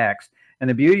hit next. And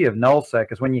the beauty of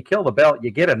nullsec is when you kill the belt,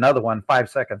 you get another one 5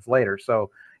 seconds later, so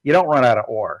you don't run out of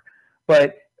ore.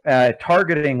 But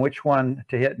targeting which one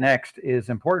to hit next is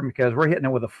important because we're hitting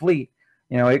it with a fleet.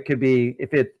 It could be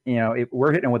if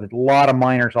we're hitting it with a lot of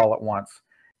miners all at once.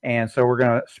 And so we're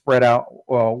going to spread out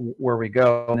where we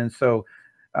go. And so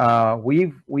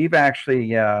we've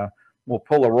actually we'll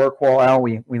pull a Rorqual out.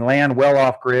 We land well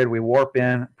off grid. We warp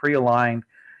in pre-aligned,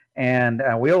 and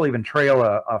we'll even trail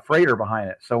a freighter behind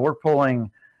it. So we're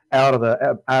pulling out of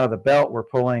the belt. We're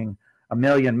pulling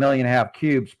 1.5 million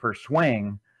cubes per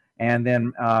swing, and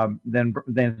then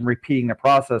repeating the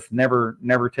process.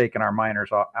 Never taking our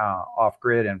miners off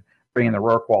grid and bringing the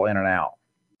Rorqual in and out.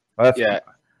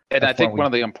 And I think one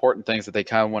of the important things that they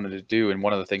kind of wanted to do, and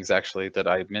one of the things actually that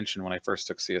I mentioned when I first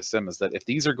took CSM, is that if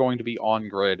these are going to be on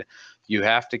grid, you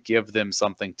have to give them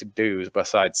something to do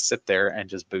besides sit there and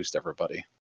just boost everybody.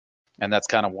 And that's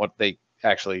kind of what they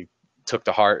actually took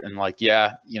to heart and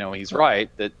he's right.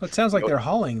 That it sounds like they're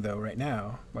hauling though right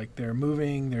now. Like they're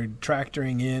moving, they're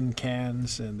tractoring in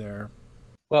cans, and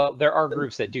Well, there are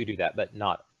groups that do that, but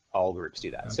not all groups do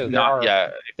that. So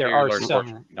there are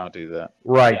some not do that.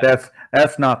 Right. Yeah.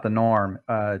 That's not the norm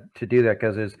to do that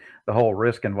because there's the whole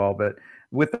risk involved. But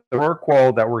with the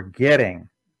Rorqual that we're getting,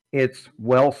 it's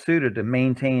well suited to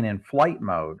maintain in flight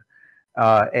mode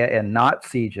and not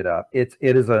siege it up. If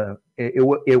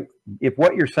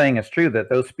what you're saying is true, that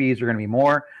those speeds are going to be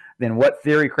more, then what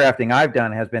theory crafting I've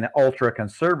done has been ultra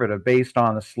conservative based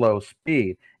on the slow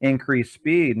speed. Increased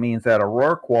speed means that a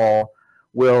Rorqual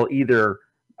will either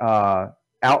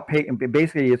outpace.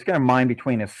 Basically, it's going to mine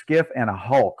between a skiff and a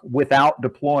Hulk without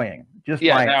deploying.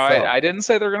 I didn't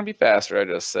say they're going to be faster. I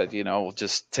just said,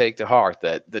 just take to heart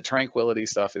that the tranquility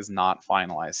stuff is not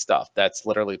finalized stuff. That's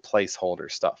literally placeholder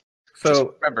stuff. So just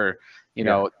remember,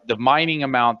 the mining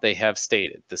amount they have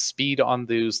stated, the speed on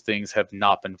those things have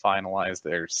not been finalized.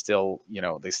 They're still,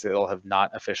 they still have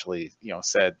not officially,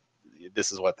 said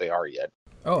this is what they are yet.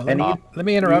 Oh, let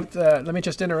me interrupt. Let me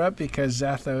just interrupt because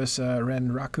Zathos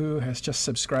Renraku has just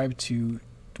subscribed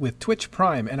with Twitch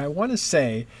Prime, and I want to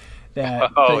say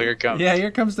that. Here it comes. Yeah,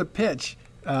 here comes the pitch.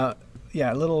 A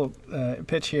little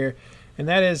pitch here, and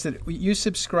that is that you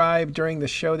subscribe during the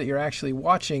show that you're actually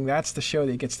watching. That's the show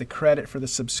that gets the credit for the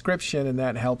subscription, and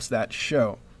that helps that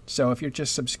show. So if you're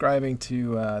just subscribing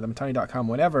to thematani.com,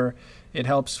 whatever, it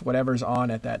helps whatever's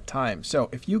on at that time. So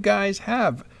if you guys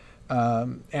have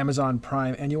Amazon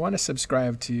Prime and you want to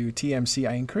subscribe to TMC,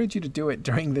 I encourage you to do it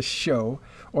during this show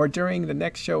or during the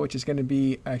next show, which is going to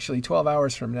be actually 12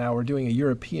 hours from now. We're doing a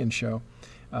European show,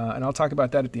 and I'll talk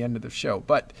about that at the end of the show.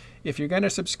 But if you're going to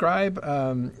subscribe,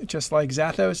 just like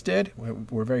Zathos did,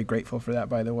 we're very grateful for that,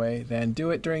 by the way, then do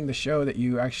it during the show that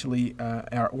you actually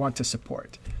want to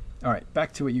support. All right,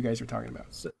 back to what you guys were talking about.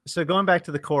 So going back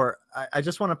to the core, I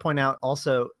just want to point out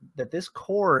also that this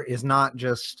core is not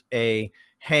just a,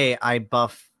 hey, I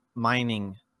buff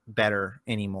mining better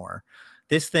anymore.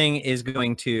 This thing is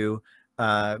going to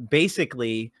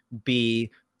basically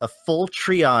be a full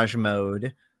triage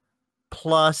mode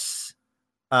plus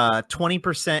 20%,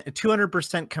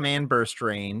 200% command burst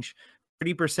range,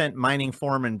 30% mining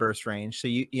foreman burst range. So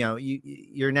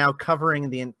you're now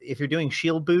covering if you're doing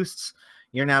shield boosts,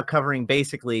 you're now covering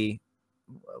basically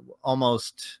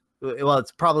almost, well,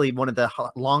 it's probably one of the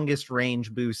longest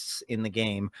range boosts in the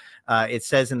game. It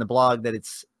says in the blog that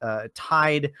it's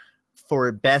tied for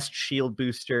best shield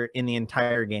booster in the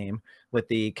entire game with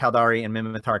the Caldari and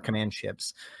Minmatar command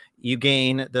ships. You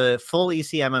gain the full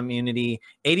ECM immunity,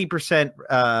 80%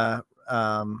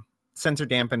 sensor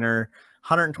dampener,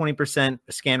 120%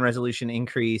 scan resolution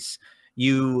increase.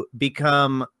 You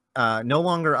become no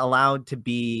longer allowed to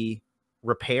be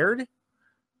repaired,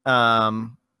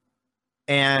 and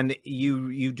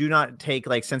you do not take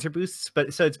like sensor boosts,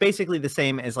 but so it's basically the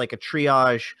same as like a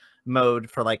triage mode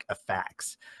for like a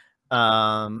fax,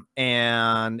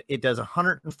 and it does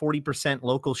 140%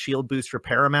 local shield boost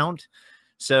repair amount.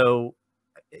 So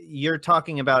you're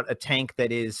talking about a tank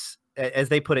that is, as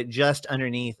they put it, just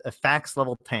underneath a fax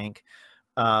level tank,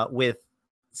 with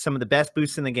some of the best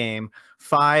boosts in the game,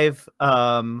 5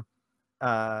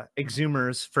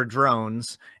 exhumers for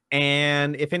drones,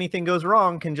 and if anything goes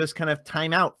wrong, can just kind of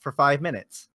time out for 5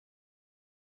 minutes.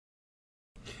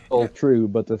 All true,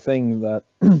 but the thing that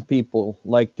people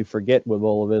like to forget with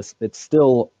all of this, it's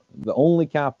still the only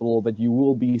capital that you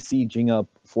will be sieging up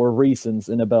for reasons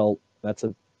in a belt. That's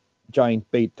a giant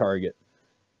bait target.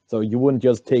 So you wouldn't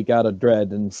just take out a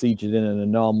dread and siege it in an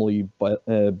anomaly belt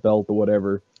or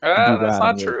whatever. That's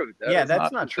not true.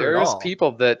 That's not true. There's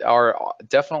people that are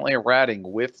definitely ratting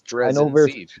with dreads in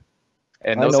siege,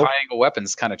 and those high angle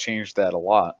weapons kind of changed that a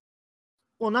lot.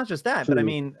 Well, not just that, but I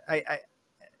mean,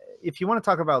 if you want to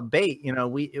talk about bait,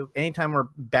 anytime we're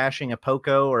bashing a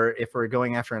Poco or if we're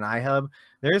going after an iHub,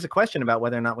 there is a question about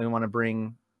whether or not we want to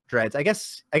bring dreads. I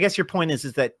guess your point is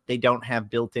that they don't have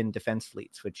built-in defense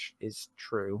fleets, which is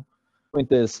true.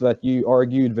 Point is that you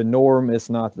argued the norm is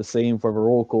not the same for the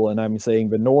Oracle, and I'm saying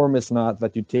the norm is not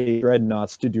that you take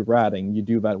dreadnoughts to do ratting. You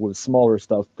do that with smaller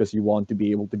stuff because you want to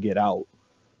be able to get out.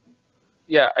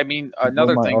 Yeah, I mean,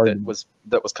 another thing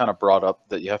that was kind of brought up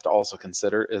that you have to also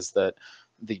consider is that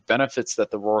the benefits that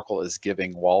the Oracle is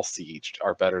giving while sieged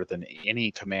are better than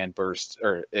any command burst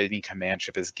or any command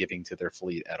ship is giving to their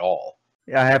fleet at all.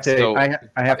 Yeah, I have to. I'm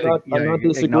not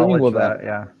disagreeing with that.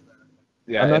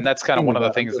 Yeah, and that's kind of one of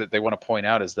the things that they want to point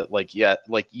out is that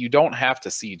you don't have to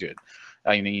siege it.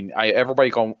 I mean,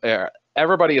 everybody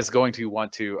is going to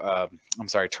want to,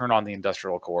 turn on the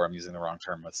industrial core. I'm using the wrong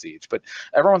term with siege, but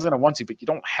everyone's going to want to, but you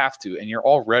don't have to. And you're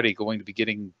already going to be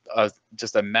getting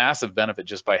just a massive benefit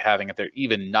just by having it there,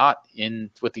 even not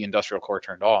with the industrial core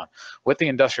turned on. With the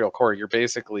industrial core, you're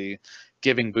basically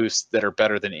giving boosts that are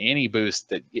better than any boost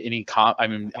that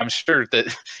I'm sure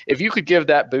that if you could give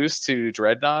that boost to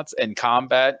dreadnoughts and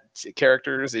combat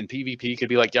characters in PvP could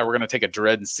be like, yeah, we're going to take a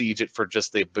dread and siege it for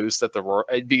just the boost that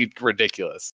it'd be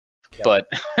ridiculous. Yeah.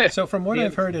 But so from what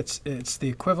I've heard, it's the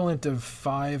equivalent of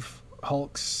 5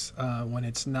 Hulks when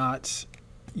it's not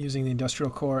using the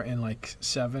industrial core, and like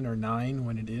 7 or 9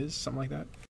 when it is, something like that.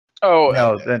 Oh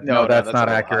no, that's not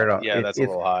accurate at all. Yeah, that's a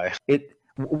little high.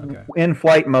 Okay. In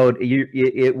flight mode,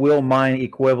 it will mine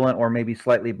equivalent or maybe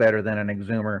slightly better than an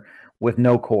exhumer with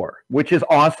no core, which is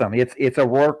awesome. It's a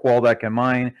Rorqual that can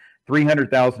mine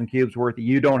 300,000 cubes worth.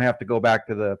 You don't have to go back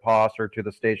to the POS or to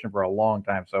the station for a long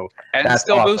time. So that's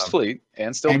still awesome. Boost fleet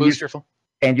and still boost your fleet.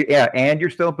 And you're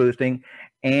still boosting,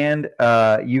 and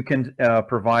you can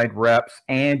provide reps,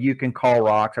 and you can call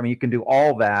rocks. I mean, you can do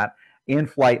all that in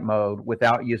flight mode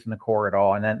without using the core at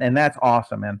all, and that's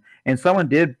awesome. And someone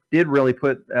did really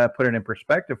put it in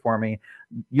perspective for me.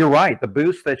 You're right. The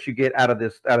boost that you get out of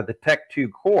the Tech 2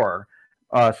 core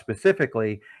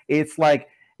specifically, it's like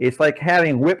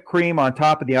having whipped cream on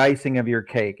top of the icing of your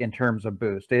cake in terms of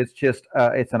boost. It's just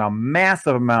it's a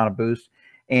massive amount of boost,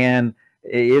 and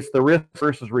it's the risk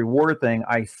versus reward thing.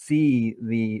 I see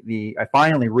I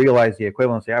finally realized the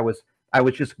equivalency. I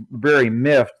was just very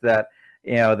miffed that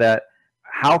that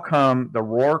how come the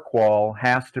Rorqual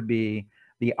has to be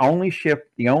the only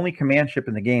command ship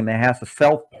in the game that has to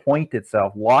self-point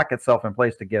itself, lock itself in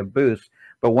place to give boost.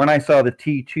 But when I saw the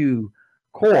T2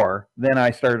 core, then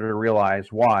I started to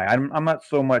realize why. I'm not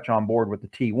so much on board with the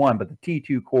T1, but the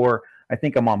T2 core, I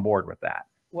think I'm on board with that.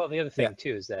 Well, the other thing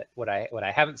too is that what I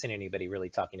haven't seen anybody really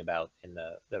talking about in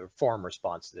the forum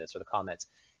response to this or the comments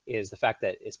is the fact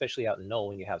that, especially out in Null,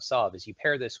 when you have Sov, is you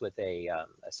pair this with a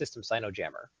system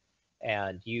Sinojammer,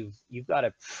 and you've got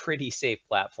a pretty safe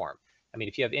platform. I mean,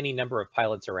 if you have any number of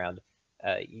pilots around,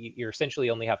 you essentially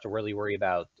only have to really worry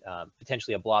about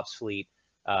potentially a Blops fleet,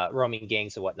 roaming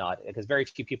gangs and whatnot, because very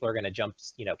few people are going to jump,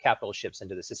 capital ships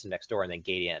into the system next door and then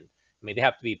gate in. I mean, they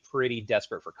have to be pretty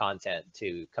desperate for content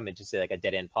to come into, say, like a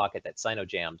dead end pocket that's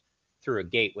Sino-jammed through a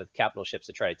gate with capital ships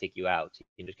to try to take you out. You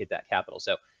can just get that capital.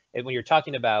 So when you're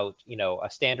talking about, a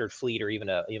standard fleet or even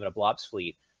a Blops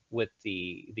fleet with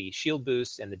the shield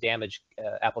boost and the damage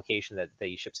application that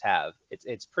the ships have,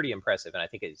 it's pretty impressive. And I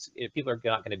think people are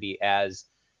not going to be as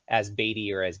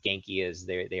baity or as ganky as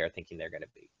they are thinking they're going to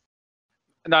be.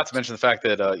 Not to mention the fact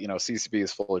that CCB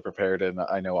is fully prepared, and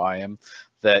I know I am.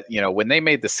 That when they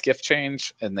made the skiff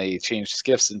change and they changed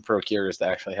skiffs and procurers to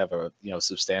actually have a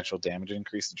substantial damage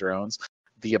increase to drones,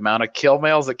 the amount of kill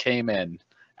mails that came in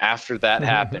after that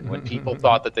happened, when people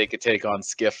thought that they could take on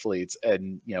skiff fleets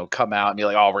and come out and be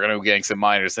like, oh, we're gonna go gang some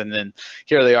miners, and then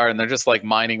here they are and they're just like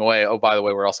mining away. Oh, by the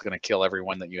way, we're also gonna kill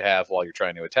everyone that you have while you're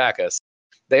trying to attack us.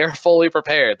 They are fully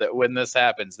prepared that when this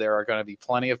happens, there are going to be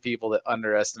plenty of people that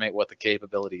underestimate what the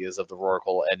capability is of the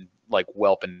Rorqual and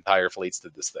whelp entire fleets to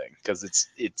this thing, because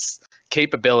its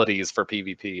capabilities for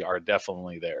PvP are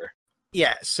definitely there.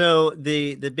 Yeah, so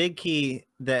the big key,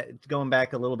 that going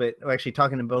back a little bit, actually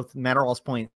talking to both Matterall's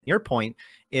point, your point,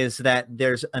 is that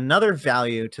there's another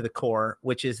value to the core,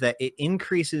 which is that it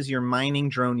increases your mining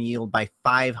drone yield by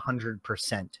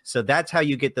 500%. So that's how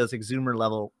you get those exumer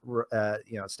level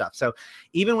stuff. So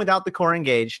even without the core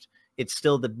engaged, it's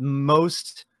still the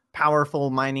most powerful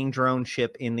mining drone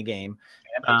ship in the game.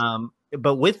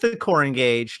 But with the core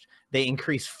engaged, they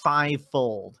increase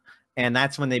 5-fold. And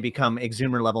that's when they become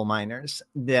exumer level miners.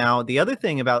 Now, the other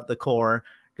thing about the core,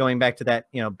 going back to that,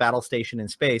 battle station in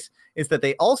space, is that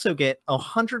they also get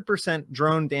 100%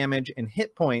 drone damage and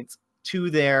hit points to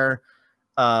their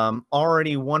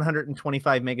already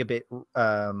 125 megabit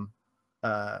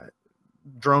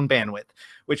drone bandwidth,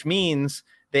 which means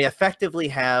they effectively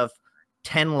have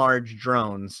 10 large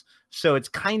drones. So it's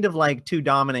kind of like 2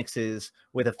 Dominixes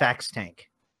with a fax tank.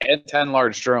 And 10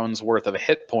 large drones worth of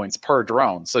hit points per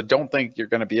drone. So don't think you're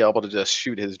going to be able to just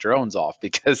shoot his drones off,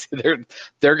 because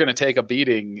they're going to take a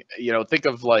beating. Think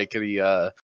of like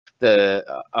the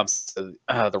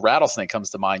rattlesnake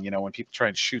comes to mind. When people try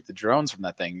and shoot the drones from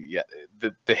that thing,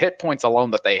 the hit points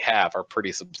alone that they have are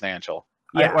pretty substantial.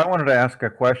 Yeah, I wanted to ask a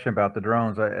question about the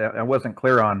drones. I wasn't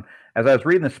clear on, as I was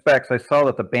reading the specs, I saw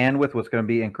that the bandwidth was going to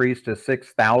be increased to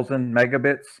 6,000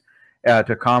 megabits.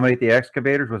 To accommodate the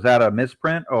excavators. Was that a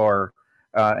misprint, or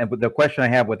and the question I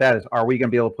have with that is, are we going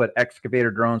to be able to put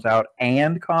excavator drones out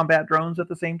and combat drones at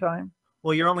the same time?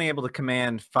 Well, you're only able to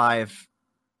command 5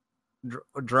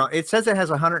 drone. It says it has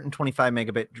 125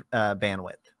 megabit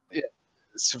bandwidth. Yeah.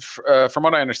 So from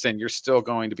what I understand, you're still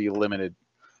going to be limited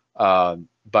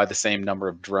by the same number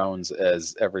of drones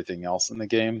as everything else in the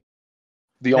game.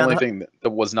 The only thing that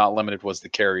was not limited was the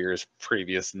carriers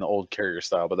previous in the old carrier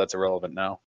style, but that's irrelevant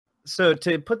now. So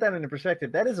to put that into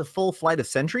perspective, that is a full flight of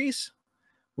sentries,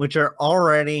 which are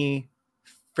already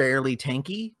fairly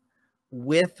tanky,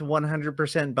 with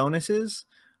 100% bonuses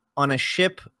on a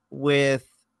ship with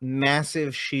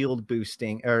massive shield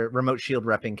boosting or remote shield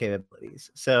repping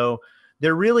capabilities. So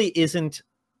there really isn't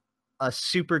a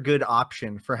super good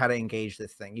option for how to engage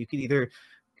this thing. You could either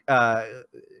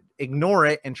ignore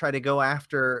it and try to go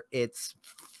after its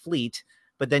fleet,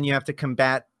 but then you have to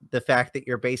combat the fact that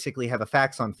you're basically have a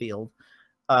fax on field.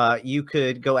 You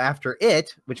could go after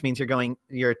it, which means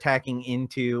you're attacking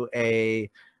into a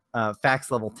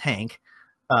fax level tank,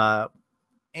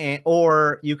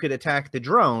 or you could attack the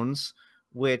drones,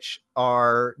 which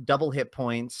are double hit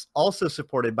points, also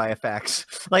supported by a fax.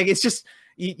 It's just,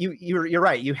 you're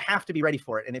right. You have to be ready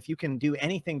for it. And if you can do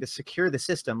anything to secure the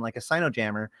system, like a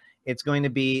Sinojammer, it's going to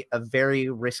be a very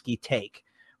risky take,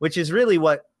 which is really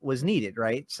what was needed,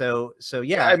 right? So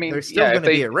yeah, I mean, there's still going to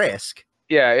be a risk.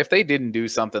 Yeah, if they didn't do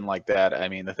something like that, I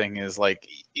mean, the thing is, like,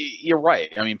 you're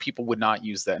right. I mean, people would not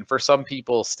use that, and for some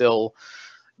people, still,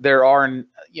 there are,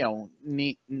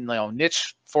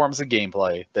 niche forms of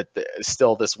gameplay that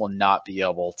still this will not be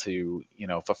able to,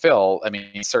 fulfill. I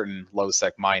mean, certain low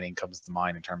sec mining comes to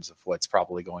mind in terms of what's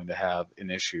probably going to have an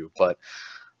issue, but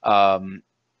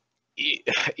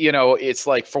it's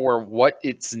like, for what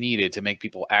it's needed to make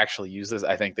people actually use this,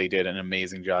 I think they did an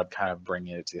amazing job kind of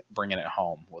bringing it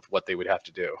home with what they would have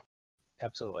to do.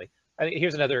 Absolutely. I think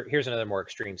here's another more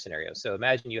extreme scenario. So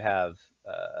imagine you have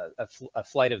a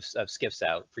flight of skiffs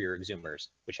out for your exhumers,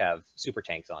 which have super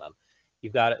tanks on them.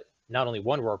 You've got not only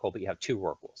one Rorqual, but you have two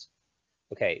Rorquals.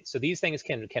 Okay, so these things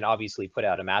can obviously put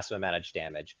out a massive amount of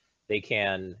damage. They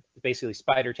can basically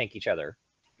spider tank each other.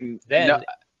 Then. No.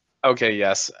 Okay,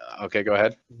 yes. Okay, go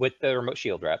ahead. With the remote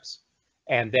shield reps.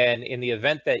 And then in the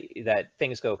event that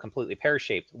things go completely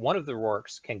pear-shaped, one of the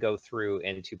Rorks can go through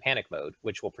into panic mode,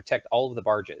 which will protect all of the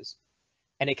barges.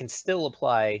 And it can still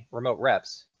apply remote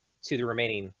reps to the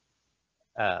remaining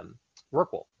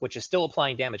Rorqual, which is still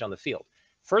applying damage on the field.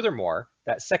 Furthermore,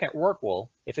 that second Rorqual,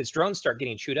 if its drones start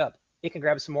getting chewed up, it can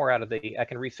grab some more out of I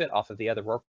can refit off of the other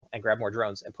Rorqual and grab more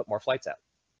drones and put more flights out.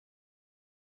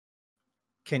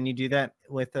 Can you do that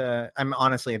with I'm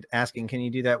honestly asking, can you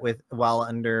do that while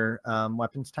under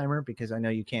weapons timer? Because I know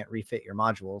you can't refit your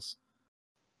modules.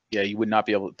 Yeah, you would not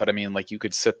be able to, but I mean, like, you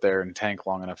could sit there and tank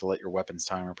long enough to let your weapons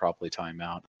timer probably time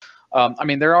out. I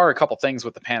mean, there are a couple things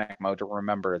with the panic mode to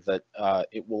remember, that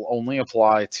it will only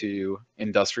apply to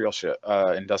industrial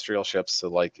ships. So,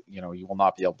 like, you will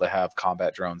not be able to have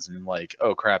combat drones and, like,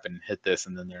 oh crap, and hit this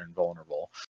and then they're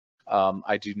invulnerable.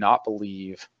 I do not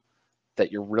believe that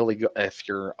you're really good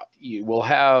you will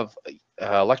have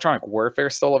electronic warfare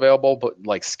still available, but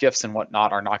like skiffs and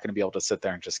whatnot are not going to be able to sit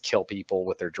there and just kill people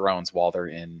with their drones while they're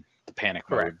in the panic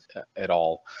mode at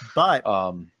all. But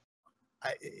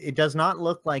it does not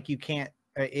look like you can't.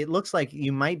 It looks like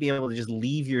you might be able to just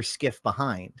leave your skiff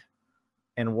behind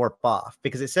and warp off,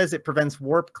 because it says it prevents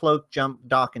warp, cloak, jump,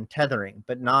 dock, and tethering,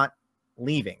 but not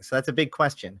leaving. So that's a big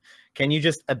question. Can you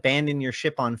just abandon your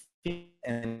ship on field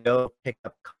and go pick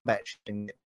up combat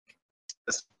ship?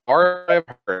 As far as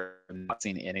I've heard, I'm not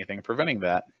seen anything preventing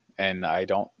that, and I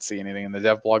don't see anything in the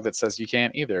dev blog that says you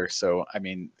can't either. So, I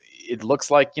mean, it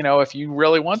looks like, if you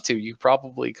really want to, you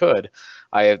probably could.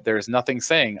 There's nothing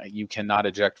saying you cannot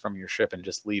eject from your ship and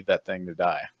just leave that thing to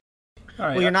die.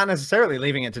 Right, well, you're not necessarily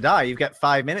leaving it to die. You've got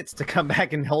 5 minutes to come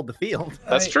back and hold the field.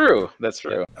 That's true.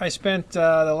 I spent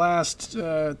the last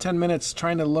 10 minutes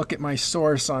trying to look at my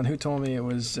source on who told me it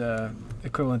was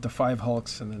equivalent to 5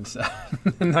 Hulks, and then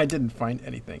and I didn't find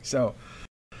anything. So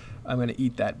I'm going to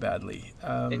eat that badly.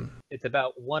 It's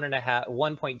about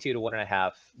 1.2 to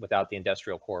 1.5 without the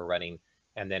industrial core running.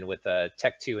 And then with the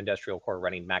Tech 2 industrial core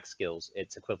running max skills,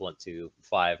 it's equivalent to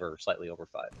 5 or slightly over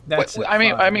 5.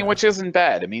 I mean, which isn't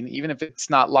bad. I mean, even if it's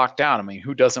not locked down, I mean,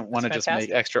 who doesn't want to just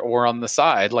make extra ore on the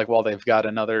side, like while they've got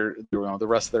another, the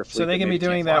rest of their fleet? So they can be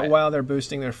doing that while they're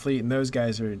boosting their fleet, and those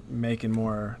guys are making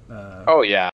more. Oh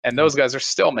yeah, and those guys are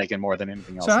still making more than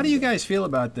anything else. So how do you guys feel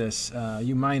about this,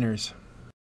 you miners?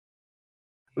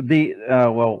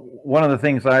 One of the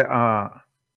things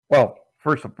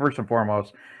first and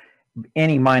foremost,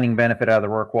 any mining benefit out of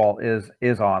the Rorqual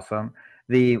is awesome.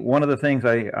 One of the things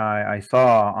I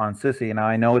saw on Sissy, and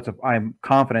I know I'm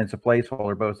confident it's a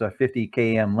placeholder, but it's a 50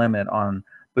 km limit on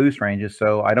boost ranges,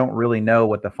 so I don't really know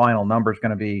what the final number is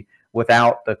going to be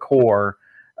without the core.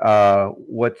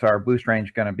 What's our boost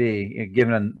range going to be?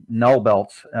 Given null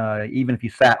belts, even if you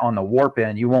sat on the warp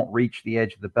end, you won't reach the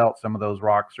edge of the belt. Some of those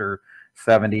rocks are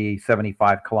 70,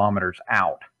 75 kilometers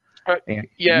out. I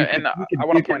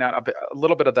want to point out a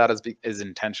little bit of that is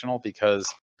intentional,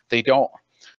 because they don't.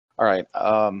 All right,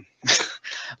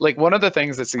 like, one of the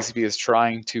things that CCP is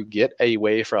trying to get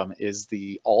away from is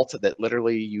the alt that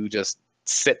literally you just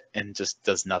sit and just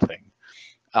does nothing.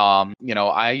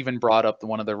 I even brought up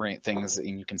one of the things,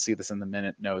 and you can see this in the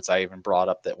minute notes. I even brought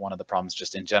up that one of the problems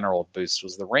just in general boost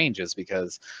was the ranges,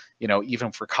 because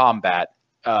even for combat,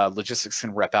 logistics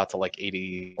can rep out to like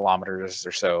 80 kilometers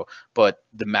or so, but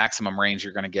the maximum range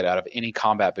you're going to get out of any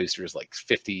combat booster is like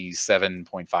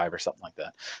 57.5 or something like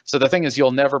that. So the thing is,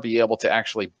 you'll never be able to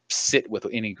actually sit with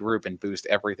any group and boost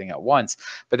everything at once.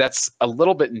 But that's a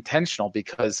little bit intentional,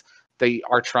 because they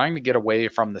are trying to get away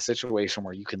from the situation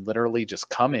where you can literally just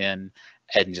come in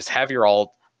and just have your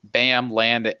alt, bam,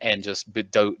 land, and just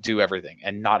do everything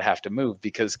and not have to move.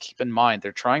 Because keep in mind,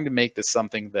 they're trying to make this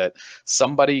something that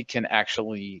somebody can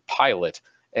actually pilot.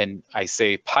 And I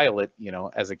say pilot,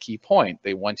 as a key point.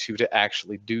 They want you to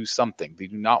actually do something. They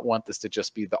do not want this to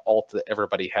just be the alt that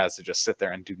everybody has to just sit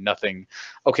there and do nothing.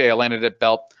 Okay, I landed at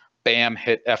belt, bam,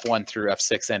 hit F1 through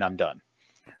F6, and I'm done.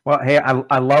 Well, hey,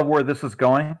 I love where this is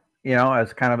going.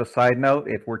 As kind of a side note,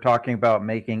 if we're talking about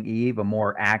making EVE a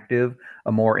more active,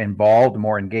 a more involved,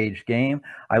 more engaged game,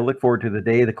 I look forward to the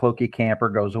day the Cloaky Camper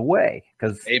goes away.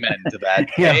 Because amen to that.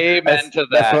 Amen to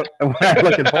that. That's what I'm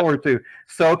looking forward to.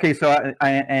 So okay, so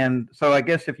I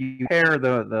guess if you pair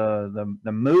the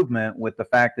movement with the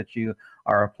fact that you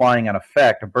are applying an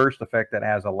effect, a burst effect that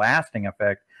has a lasting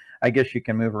effect, I guess you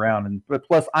can move around. But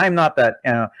plus, I'm not that.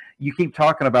 You keep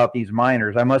talking about these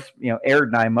miners. I must, Aird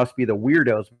and I must be the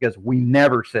weirdos because we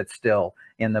never sit still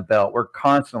in the belt. We're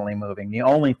constantly moving. The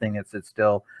only thing that sits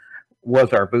still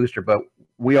was our booster, but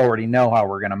we already know how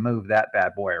we're going to move that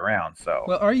bad boy around. So,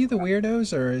 well, are you the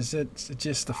weirdos, or is it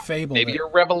just a fable? Maybe you're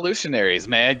revolutionaries,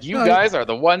 man. You guys are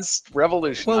the ones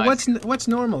revolutionizing. Well, what's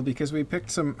normal? Because we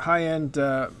picked some high-end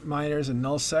miners in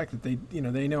nullsec that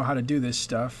they know how to do this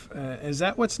stuff. Is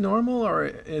that what's normal, or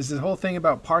is the whole thing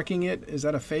about parking it? Is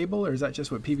that a fable, or is that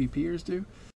just what PvPers do?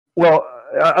 Well,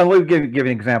 I'll give you an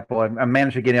example. I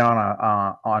managed to get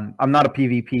on. I'm not a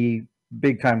PvP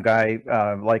big time guy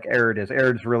like Aird is.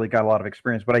 Aird's really got a lot of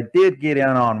experience, but I did get in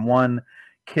on one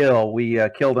kill. We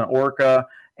killed an Orca,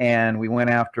 and we went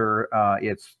after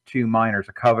its two miners,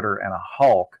 a Coveter and a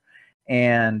Hulk.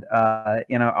 And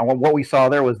what we saw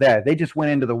there was that they just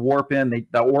went into the warp in.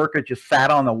 The Orca just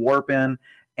sat on the warp in,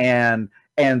 so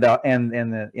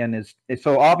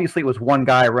obviously it was one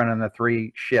guy running the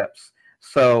three ships.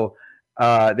 So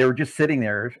they were just sitting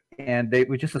there, and it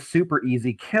was just a super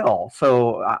easy kill.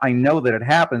 So I know that it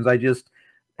happens. I just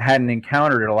hadn't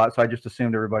encountered it a lot, so I just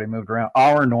assumed everybody moved around.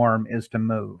 Our norm is to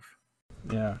move.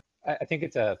 Yeah. I think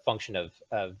it's a function of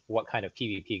what kind of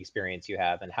PvP experience you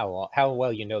have and how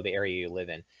well you know the area you live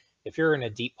in. If you're in a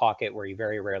deep pocket where you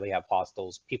very rarely have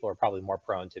hostiles, people are probably more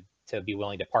prone to be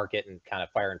willing to park it and kind of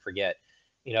fire and forget.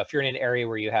 If you're in an area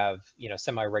where you have,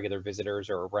 semi-regular visitors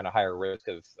or run a higher risk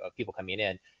of people coming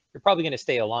in, you're probably going to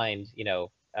stay aligned, to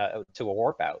a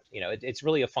warp out. It's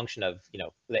really a function of,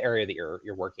 the area that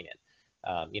you're working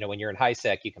in. When you're in high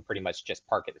sec, you can pretty much just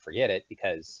park it and forget it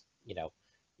because,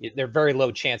 there's very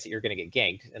low chance that you're going to get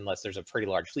ganked unless there's a pretty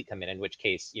large fleet come in which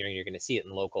case, you're going to see it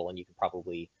in local and you can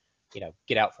probably,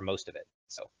 get out for most of it.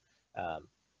 So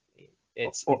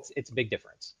it's a big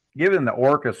difference. Given the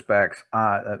Orca specs,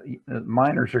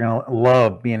 miners are going to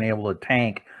love being able to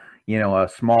tank, a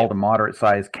small to moderate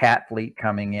sized cat fleet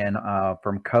coming in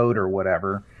from code or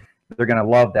whatever. They're going to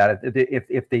love that.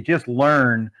 If they just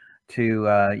learn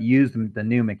to use the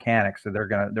new mechanics, so they're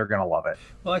gonna love it.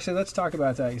 Well, actually, let's talk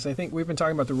about that because I think we've been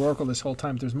talking about the Rorqual this whole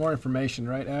time. There's more information,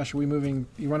 right, Ash? Are we moving?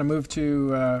 You want to move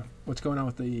to what's going on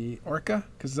with the Orca?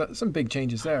 Because some big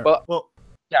changes there. Well,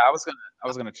 yeah, I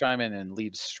was gonna chime in and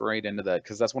lead straight into that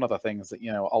because that's one of the things that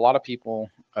a lot of people,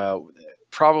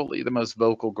 probably the most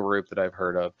vocal group that I've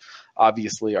heard of,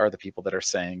 obviously, are the people that are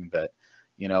saying that.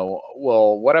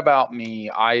 Well, what about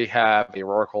me? I have a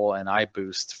Rorqual and I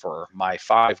boost for my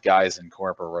 5 guys in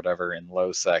Corp or whatever in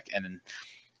low sec. And,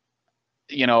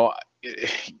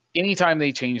 anytime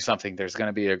they change something, there's going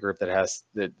to be a group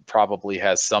that probably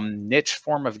has some niche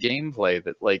form of gameplay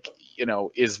that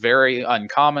is very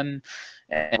uncommon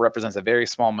and represents a very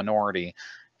small minority.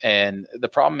 And the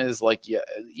problem is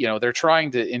they're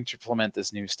trying to implement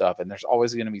this new stuff, and there's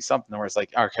always going to be something where it's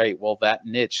like, okay, well, that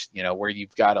niche, where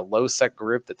you've got a low sec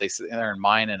group that they sit there and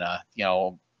mine in a,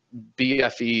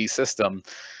 BFE system,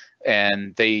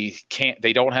 and they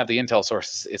don't have the intel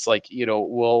sources. It's like,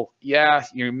 well, yeah,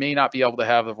 you may not be able to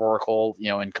have the Rorqual,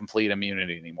 in complete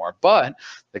immunity anymore. But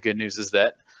the good news is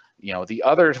that, the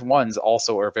other ones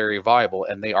also are very viable,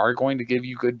 and they are going to give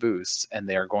you good boosts, and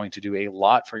they are going to do a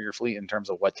lot for your fleet in terms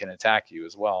of what can attack you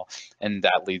as well. And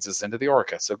that leads us into the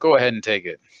Orca. So go ahead and take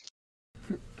it.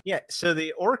 Yeah, so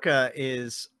the Orca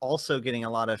is also getting a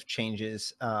lot of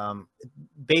changes,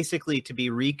 basically to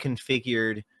be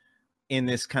reconfigured in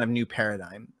this kind of new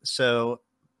paradigm. So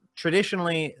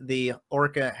traditionally, the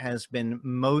Orca has been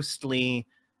mostly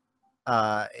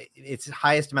its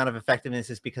highest amount of effectiveness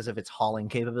is because of its hauling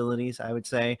capabilities, I would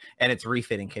say, and its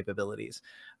refitting capabilities.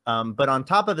 But on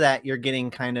top of that, you're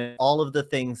getting kind of all of the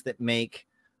things that make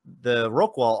the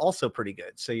Rorqual also pretty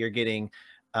good. So you're getting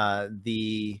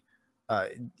the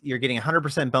you're getting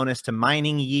 100% bonus to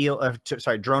mining yield,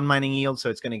 drone mining yield. So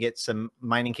it's going to get some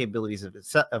mining capabilities of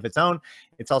its own.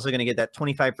 It's also going to get that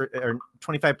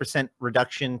 25%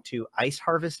 reduction to ice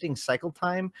harvesting cycle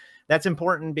time. That's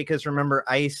important because remember,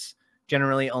 ice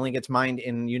generally only gets mined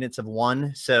in units of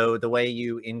 1. So the way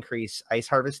you increase ice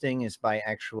harvesting is by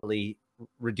actually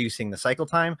reducing the cycle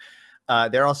time.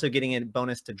 They're also getting a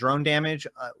bonus to drone damage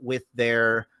with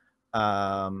their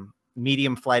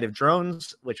medium flight of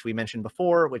drones, which we mentioned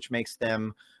before, which makes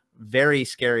them very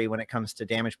scary when it comes to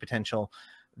damage potential.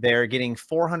 They're getting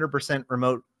 400%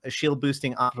 remote shield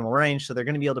boosting optimal range, so they're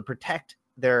going to be able to protect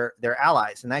their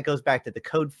allies. And that goes back to the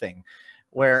code thing,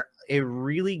 where a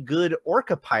really good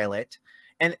Orca pilot,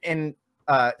 and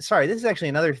sorry, this is actually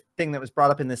another thing that was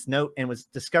brought up in this note and was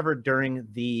discovered during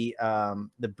the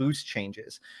boost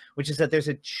changes, which is that there's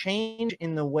a change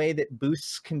in the way that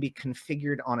boosts can be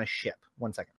configured on a ship.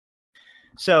 One second.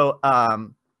 So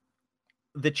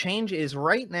the change is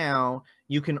right now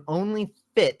you can only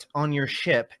fit on your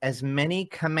ship as many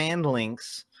command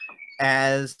links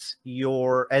as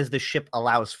the ship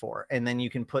allows for, and then you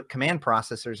can put command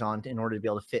processors on in order to be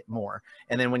able to fit more.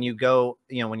 And then when you go,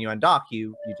 when you undock,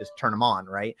 you just turn them on,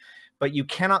 right? But you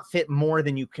cannot fit more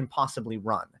than you can possibly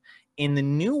run. In the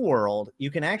new world, you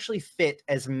can actually fit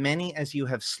as many as you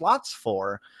have slots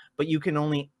for, but you can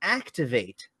only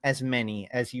activate as many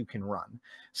as you can run.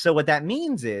 So what that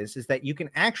means is that you can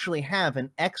actually have an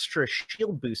extra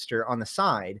shield booster on the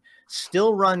side,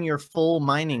 still run your full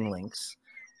mining links,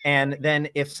 and then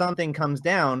if something comes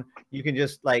down, you can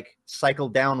just like cycle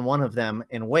down one of them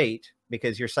and wait,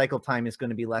 because your cycle time is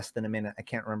going to be less than a minute. I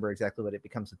can't remember exactly what it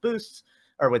becomes with boosts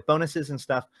or with bonuses and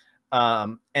stuff.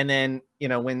 And then,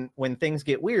 when things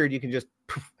get weird, you can just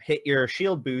hit your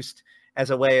shield boost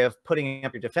as a way of putting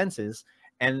up your defenses.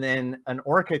 And then an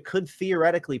Orca could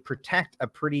theoretically protect a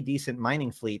pretty decent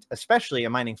mining fleet, especially a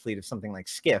mining fleet of something like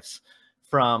skiffs,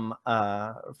 from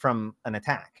an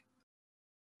attack.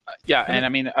 Yeah, and I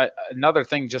mean, another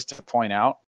thing just to point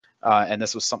out, and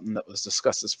this was something that was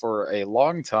discussed is for a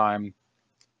long time,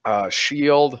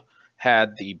 Shield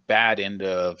had the bad end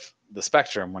of the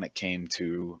spectrum when it came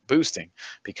to boosting,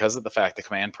 because of the fact the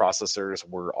command processors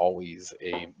were always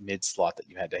a mid slot that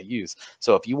you had to use.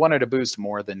 So if you wanted to boost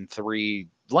more than 3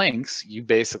 links, you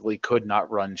basically could not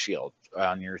run Shield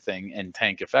on your thing and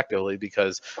tank effectively,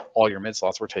 because all your mid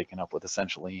slots were taken up with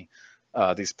essentially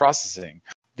these processing.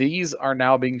 These are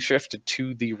now being shifted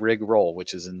to the rig role,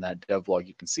 which is in that devlog.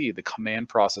 You can see the command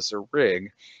processor rig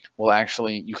will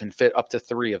actually, you can fit up to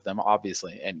 3 of them,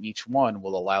 obviously, and each one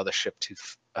will allow the ship to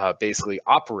basically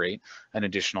operate an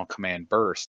additional command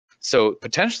burst. So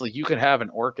potentially you could have an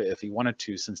Orca, if you wanted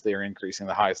to, since they are increasing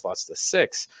the high slots to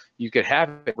 6, you could have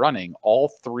it running all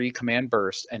 3 command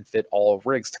bursts and fit all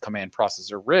rigs to command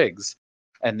processor rigs,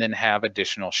 and then have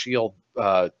additional shield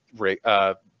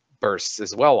bursts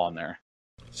as well on there.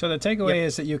 So the takeaway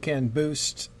is that you can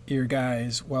boost your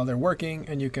guys while they're working,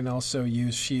 and you can also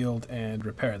use shield and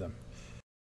repair them.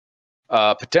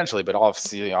 Potentially, but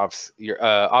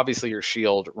obviously your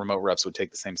shield remote reps would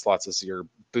take the same slots as your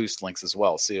boost links as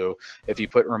well. So if you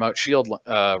put remote shield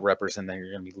reppers in there,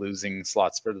 you're going to be losing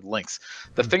slots for the links.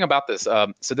 The thing about this,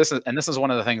 so this is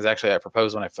one of the things actually I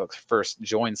proposed when I first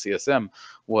joined CSM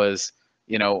was,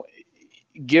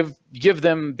 give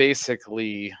them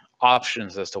basically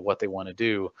options as to what they want to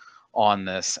do on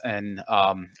this. And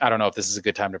I don't know if this is a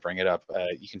good time to bring it up.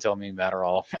 You can tell me, Matt, or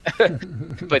all.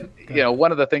 But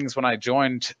one of the things when I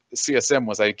joined CSM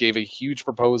was I gave a huge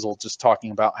proposal just talking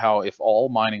about how if all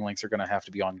mining links are going to have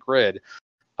to be on grid,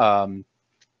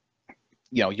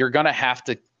 you're going to have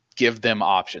to give them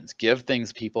options, give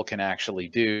things people can actually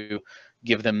do,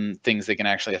 give them things that can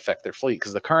actually affect their fleet.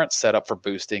 Because the current setup for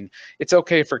boosting, it's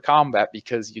okay for combat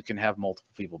because you can have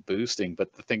multiple people boosting.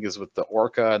 But the thing is, with the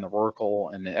Orca and the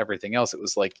Rorqual and everything else, it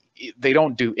was like they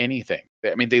don't do anything.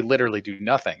 I mean, they literally do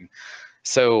nothing.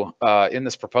 So in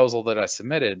this proposal that I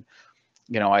submitted,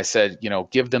 I said,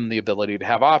 give them the ability to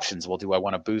have options. Well, do I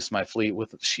want to boost my fleet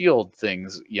with shield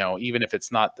things? Even if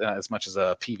it's not as much as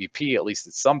a PvP, at least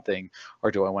it's something.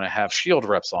 Or do I want to have shield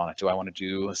reps on it? Do I want to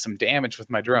do some damage with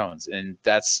my drones? And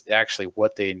that's actually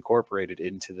what they incorporated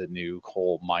into the new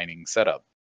whole mining setup.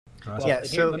 Awesome. Yeah.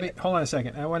 So hold on a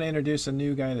second. I want to introduce a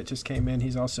new guy that just came in.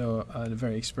 He's also a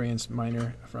very experienced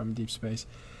miner from Deep Space,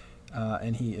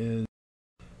 and he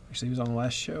was on the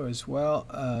last show as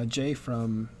well. Jay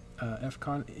from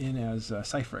FCon in as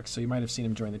Cypherx, so you might have seen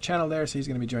him join the channel there, so he's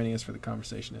going to be joining us for the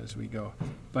conversation as we go.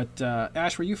 But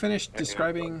Ash, were you finished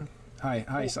describing? Hi,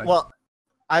 Cypherx. Well,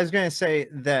 I was going to say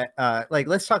that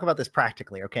let's talk about this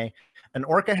practically, okay? An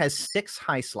Orca has 6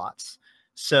 high slots.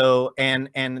 So, and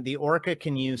the Orca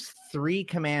can use 3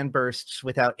 command bursts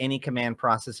without any command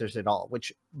processors at all,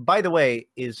 which, by the way,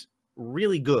 is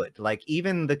really good. Like,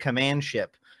 even the command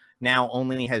ship now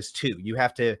only has 2. You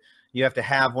have to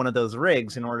have one of those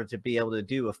rigs in order to be able to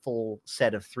do a full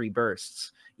set of 3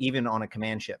 bursts, even on a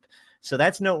command ship. So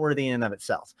that's noteworthy in and of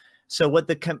itself. So what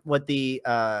the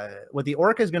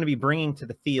Orca is going to be bringing to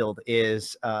the field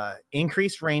is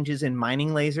increased ranges in mining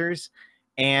lasers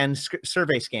and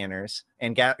survey scanners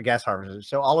and gas harvesters.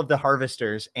 So all of the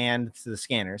harvesters and the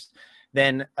scanners.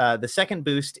 Then the second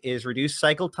boost is reduced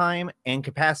cycle time and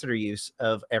capacitor use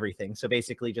of everything. So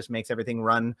basically just makes everything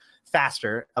run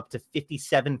faster, up to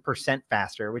 57%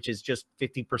 faster, which is just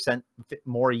 50%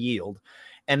 more yield.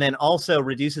 And then also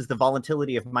reduces the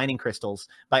volatility of mining crystals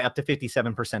by up to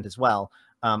 57% as well.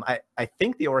 I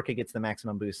think the Orca gets the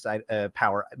maximum boost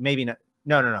power. Maybe not.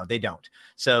 No, they don't.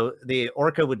 So the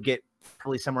Orca would get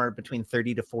probably somewhere between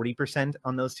 30 to 40%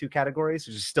 on those 2 categories,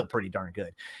 which is still pretty darn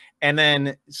good. And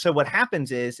then, so what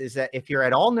happens is that if you're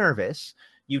at all nervous,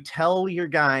 you tell your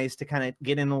guys to kind of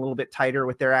get in a little bit tighter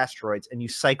with their asteroids, and you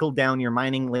cycle down your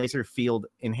mining laser field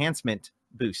enhancement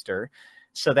booster.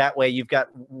 So that way you've got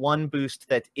 1 boost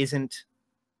that isn't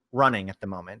running at the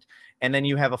moment. And then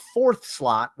you have a 4th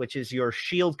slot, which is your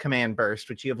shield command burst,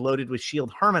 which you have loaded with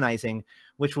shield harmonizing,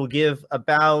 which will give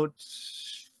about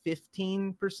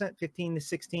 15%, 15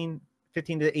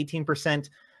 to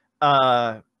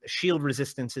 18% shield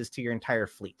resistances to your entire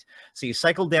fleet. So you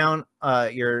cycle down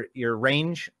your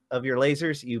range of your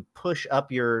lasers, you push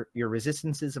up your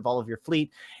resistances of all of your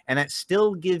fleet, and that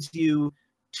still gives you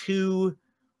 2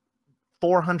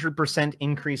 400%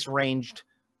 increased ranged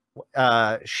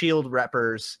shield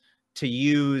reppers to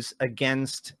use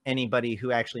against anybody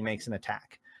who actually makes an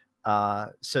attack.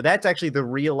 So that's actually the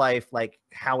real life, like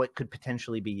how it could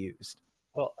potentially be used.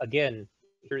 Well, again,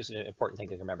 here's an important thing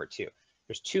to remember too.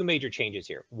 There's 2 major changes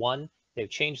here. One, they've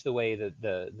changed the way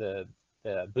the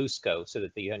boosts go so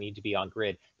that you don't need to be on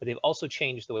grid, but they've also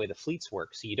changed the way the fleets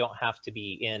work. So you don't have to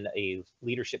be in a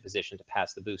leadership position to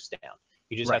pass the boost down.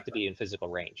 You just have to be in physical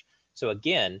range. So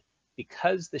again,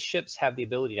 because the ships have the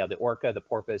ability now, the Orca, the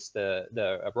Porpoise, the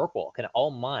Rorqual can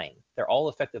all mine. They're all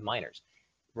effective miners.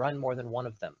 Run more than 1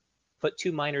 of them. Put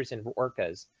 2 miners in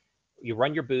Orcas. You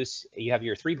run your boosts. You have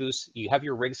your 3 boosts. You have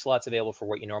your rig slots available for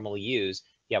what you normally use.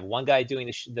 You have one guy doing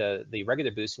the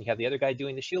regular boost, and you have the other guy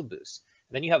doing the shield boost.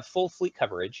 And then you have full fleet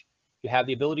coverage. You have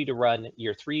the ability to run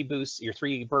your 3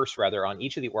 bursts rather on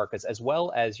each of the Orcas, as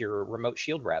well as your remote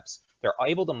shield reps. They're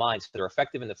able to mine, so they're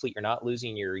effective in the fleet. You're not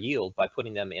losing your yield by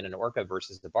putting them in an Orca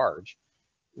versus the barge,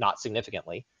 not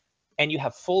significantly. And you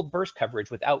have full burst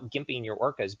coverage without gimping your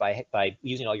Orcas by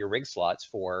using all your rig slots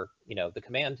for the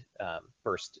command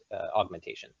burst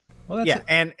augmentation. Well,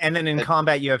 and then in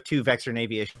combat you have 2 Vexor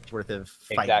Navy worth of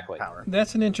fighting power.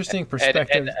 That's an interesting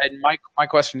perspective. And my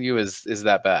question to you is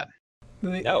that bad?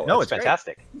 No, it's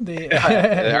fantastic. All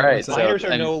right, miners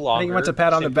are no longer. I think he wants a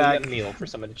pat on the back. A meal for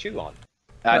someone to chew on.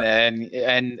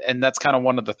 And that's kind of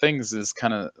one of the things is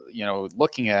kind of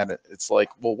looking at it. It's like,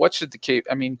 well, what should the cape?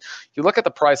 I mean, you look at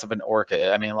the price of an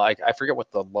Orca. I mean, like I forget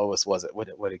what the lowest was. Would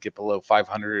it get below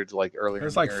 500 like earlier? It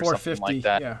was like 450, like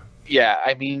that. Yeah. Yeah,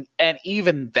 I mean, and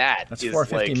even that's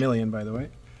 450 million, by the way.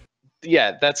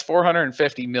 Yeah, that's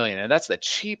 450 million, and that's the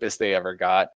cheapest they ever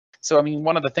got. So, I mean,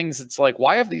 one of the things, it's like,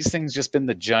 why have these things just been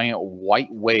the giant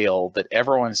white whale that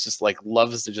everyone's just like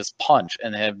loves to just punch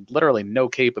and have literally no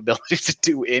capability to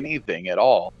do anything at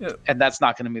all? Yeah. And that's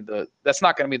not going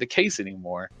to be the case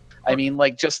anymore. I mean,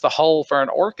 like just the hull for an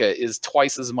Orca is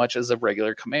twice as much as a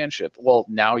regular command ship. Well,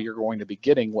 now you're going to be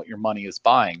getting what your money is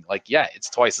buying. Like, yeah, it's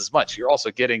twice as much. You're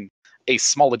also getting a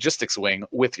small logistics wing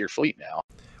with your fleet now.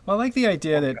 Well, I like the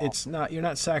idea that you're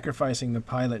not sacrificing the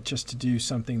pilot just to do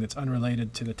something that's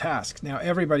unrelated to the task. Now,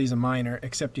 everybody's a miner,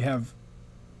 except you have,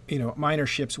 miner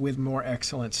ships with more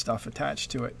excellent stuff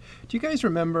attached to it. Do you guys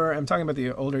remember, I'm talking about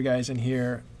the older guys in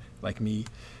here, like me,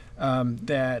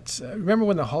 remember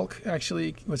when the Hulk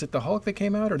actually, was it the Hulk that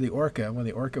came out or the Orca, when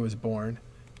the Orca was born?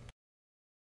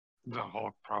 The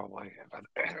Hulk, probably, if I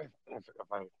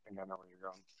think I know where you're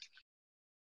going.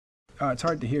 It's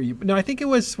hard to hear you. No, I think it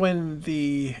was when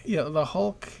the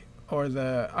Hulk or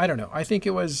I don't know. I think it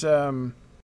was, I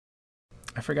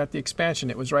forgot the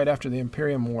expansion. It was right after the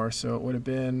Imperium War, so it would have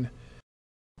been,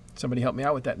 somebody help me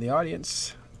out with that in the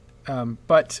audience.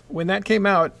 But when that came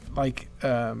out, like,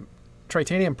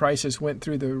 Tritanium prices went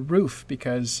through the roof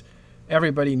because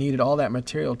everybody needed all that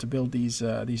material to build these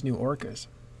new Orcas.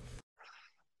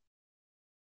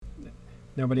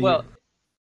 Nobody. Well,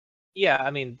 yeah,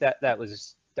 I mean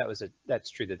that's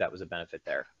true that was a benefit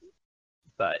there,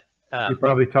 but You're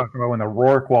probably talking about when the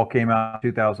Rorqual came out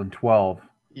in 2012.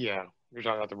 Yeah, you're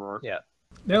talking about the Rourke. Yeah.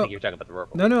 No, I think you're talking about the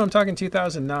Rorqual. No, I'm talking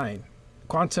 2009.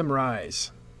 Quantum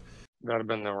Rise. That'd have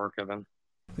been the Orca then.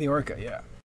 The Orca, yeah.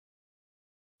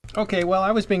 Okay, well,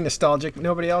 I was being nostalgic.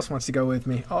 Nobody else wants to go with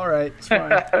me. All right, it's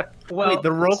fine. Wait, the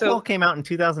Rorqual came out in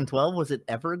 2012. Was it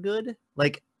ever good?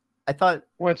 Like, I thought.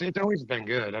 Well, it's always been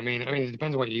good. I mean, it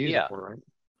depends what you use it for, right?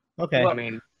 Okay. Well, I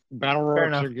mean, battle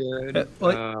Rorks are good.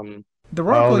 The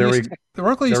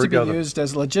Rorqual used to be used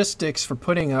as logistics for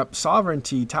putting up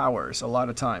sovereignty towers a lot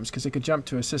of times because it could jump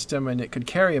to a system and it could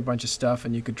carry a bunch of stuff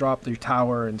and you could drop your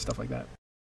tower and stuff like that.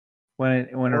 When it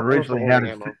originally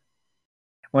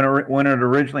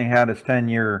had its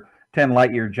 10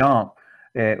 light year jump,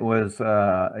 it was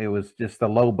just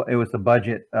the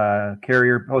budget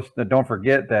carrier. Don't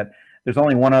forget that there's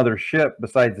only one other ship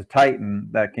besides the Titan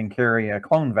that can carry a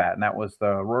clone vat, and that was the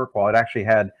Rorqual. It actually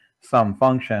had some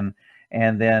function,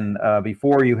 and then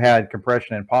before you had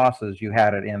compression and pauses, you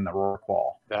had it in the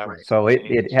Rorqual. So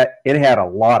it had a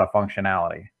lot of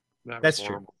functionality. That's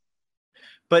true.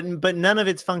 But none of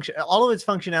its function, all of its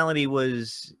functionality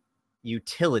was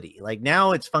utility. Like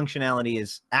now its functionality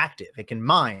is active. It can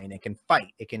mine, it can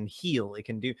fight, it can heal, it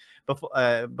can do.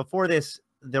 Before this,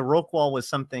 the Rorqual was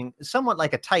something somewhat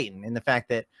like a Titan in the fact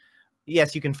that,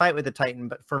 yes, you can fight with the Titan,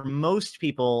 but for most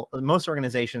people, most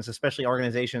organizations, especially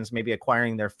organizations maybe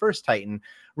acquiring their first Titan,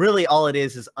 really all it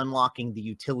is unlocking the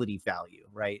utility value,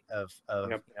 right? Of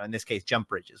in this case, jump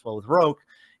bridges. Well, with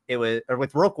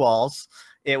with Rorquals,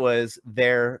 it was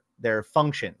their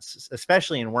functions,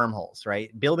 especially in wormholes,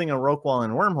 right? Building a Rorqual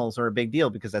in wormholes are a big deal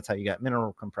because that's how you got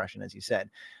mineral compression, as you said.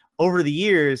 Over the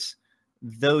years,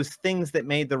 those things that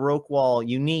made the Rorqual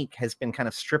unique has been kind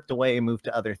of stripped away and moved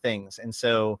to other things. And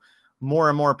so more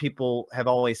and more people have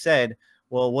always said,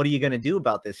 well, what are you going to do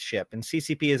about this ship? And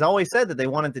CCP has always said that they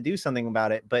wanted to do something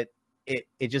about it, but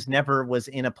it just never was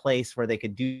in a place where they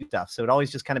could do stuff. So it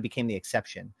always just kind of became the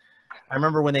exception. I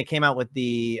remember when they came out with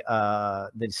the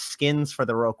skins for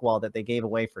the Rorqual that they gave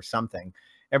away for something.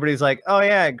 Everybody's like, "Oh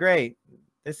yeah, great,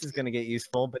 this is going to get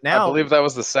useful." But now, I believe that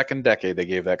was the second decade they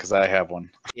gave that because I have one.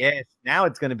 Yes, now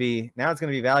it's going to be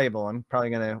valuable. I'm probably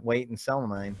going to wait and sell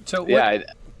mine. So go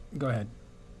ahead.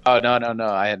 Oh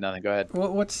no! I had nothing. Go ahead.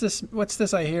 What's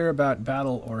this I hear about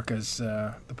battle orcas?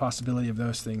 The possibility of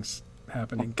those things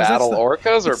happening. Battle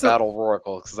orcas or battle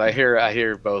Rorquals? Because I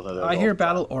hear both of those. I hear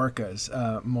battle orcas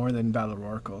more than battle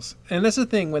Rorquals. And that's the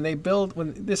thing, when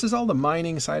this is all the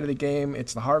mining side of the game,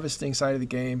 it's the harvesting side of the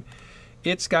game.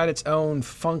 It's got its own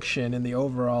function in the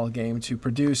overall game to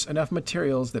produce enough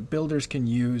materials that builders can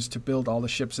use to build all the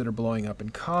ships that are blowing up in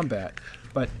combat.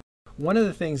 But one of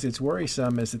the things that's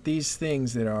worrisome is that these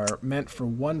things that are meant for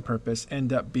one purpose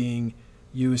end up being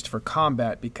used for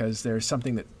combat because there's some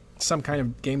kind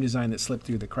of game design that slipped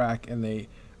through the crack and they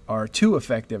are too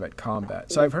effective at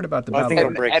combat. So I've heard about the battle. I think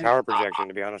it'll break tower projection,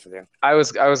 to be honest with you. I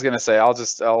was going to say, I'll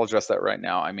address that right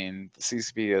now. I mean, the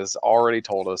CCP has already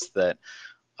told us that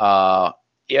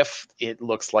if it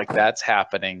looks like that's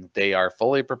happening, they are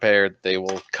fully prepared. They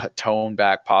will tone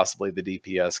back possibly the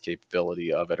DPS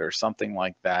capability of it or something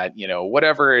like that.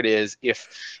 Whatever it is, if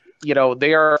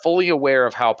they are fully aware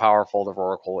of how powerful the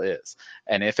Rorqual is.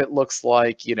 And if it looks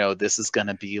like, this is going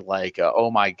to be like, oh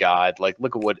my God, like,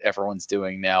 look at what everyone's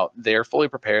doing now. They're fully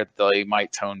prepared. They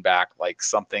might tone back like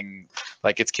something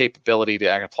like its capability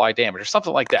to apply damage or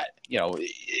something like that.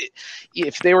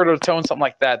 If they were to tone something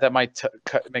like that, that might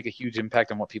make a huge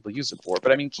impact on what people use it for.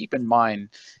 But I mean, keep in mind,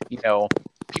 people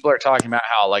are talking about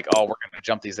how like, oh, we're going to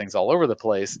jump these things all over the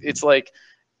place. It's like,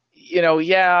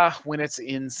 when it's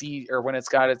in C or when it's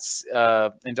got its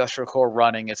industrial core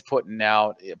running, it's putting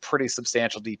out a pretty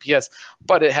substantial DPS,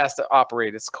 but it has to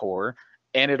operate its core,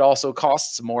 and it also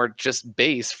costs more just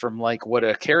base from like what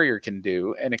a carrier can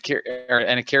do, and a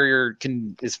carrier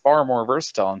is far more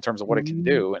versatile in terms of what it can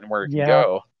do and where it can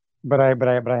go. But I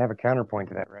have a counterpoint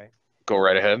to that, right? Go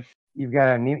right ahead. You've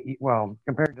got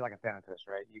compared to like a Thanatos,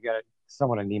 right? You got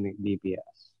somewhat anemic DPS,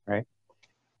 right?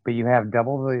 But you have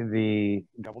double the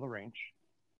range.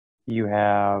 You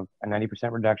have a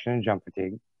 90% reduction in jump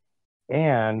fatigue,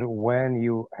 and when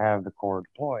you have the core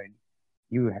deployed,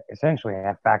 you essentially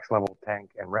have fax level tank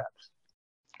and reps.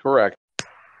 Correct.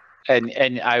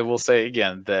 And I will say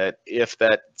again that if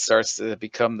that starts to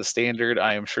become the standard,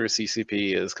 I am sure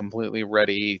CCP is completely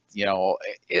ready.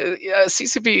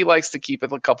 CCP likes to keep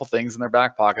a couple things in their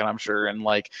back pocket, I'm sure. And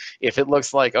like, if it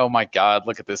looks like, oh my God,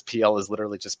 look at this, PL is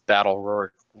literally just battle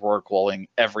Rorqualing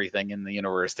everything in the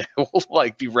universe, they will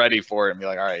like be ready for it and be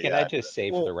like, all right. Can I just say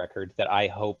for the record that I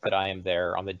hope that I am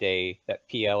there on the day that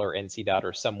PL or NC Dot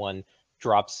or someone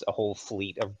drops a whole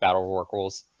fleet of battle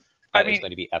Rorquals. That is going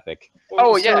to be epic.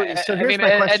 Oh yeah. So here's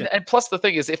my question. And plus the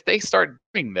thing is, if they start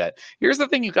doing that, here's the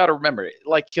thing you got to remember,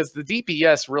 like, because the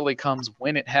DPS really comes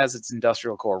when it has its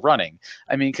industrial core running.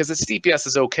 I mean, because its DPS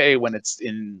is okay when it's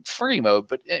in free mode,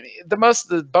 but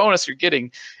the bonus you're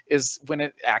getting is when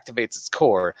it activates its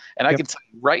core. And I can tell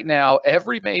you right now,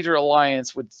 every major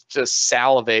alliance would just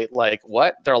salivate, like,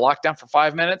 what? They're locked down for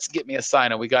 5 minutes? Get me a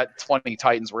sign, and we got 20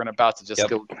 Titans. We're about to just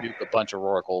go nuke a bunch of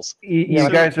oracles. You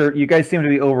guys seem to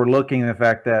be overlooking the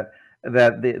fact that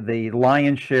the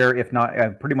lion's share, if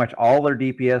not pretty much all their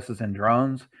DPS is in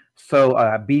drones. So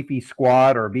a beefy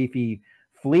squad or a beefy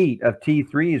fleet of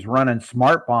T3s running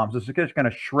smart bombs is just going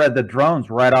to shred the drones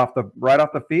right off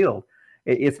the field.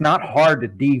 It's not hard to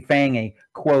defang a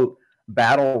quote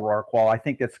battle Rorqual. I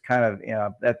think that's kind of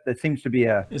that seems to be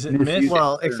a. Is it myth?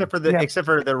 Well, except for the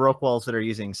Rorquals that are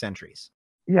using sentries.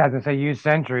 Yeah, to say use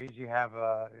sentries, you have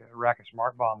a rack of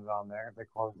smart bombs on there. If they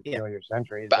close to kill your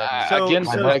sentries.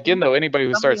 Again, though, anybody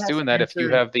who starts doing that, if you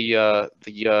have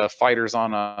the fighters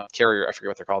on a carrier, I forget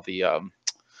what they're called, the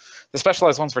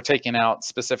specialized ones for taking out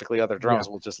specifically other drones,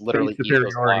 will just literally eat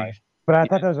those alive. But I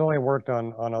thought those only worked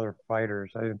on other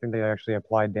fighters. I didn't think they actually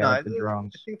applied damage to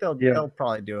drones. I think they'll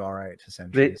probably do all right to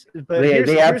sentries.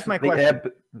 Here's my question.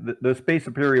 The space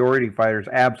superiority fighters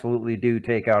absolutely do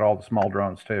take out all the small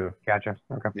drones too. Gotcha.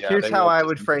 Okay. Yeah, here's how I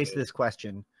would phrase this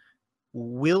question: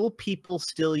 will people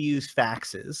still use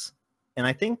faxes? And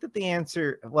I think that the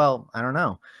answer, well, I don't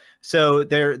know. So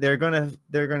they're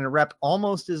gonna rep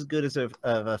almost as good as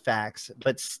a fax,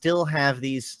 but still have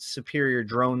these superior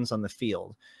drones on the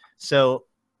field. So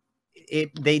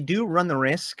they do run the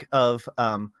risk of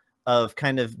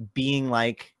kind of being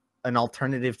like an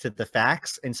alternative to the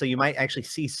fax, and so you might actually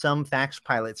see some fax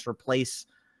pilots replace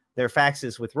their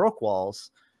faxes with Rorquals.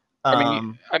 I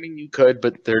mean, you could,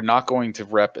 but they're not going to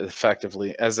rep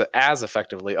effectively as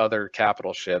effectively other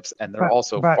capital ships, and they're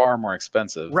also far more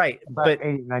expensive. Right, but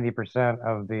 80-90%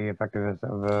 of the effectiveness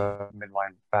of the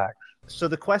midline fax. So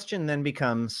the question then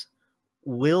becomes: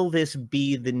 will this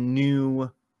be the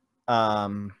new?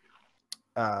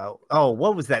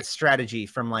 What was that strategy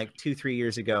from like 2-3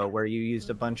 years ago where you used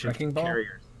a bunch of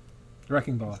carriers?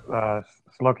 Wrecking Ball.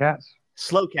 Slow cats.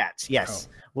 Slow cats, yes.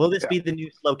 Will this be the new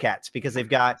slow cats because they've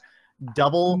got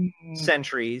double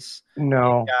sentries?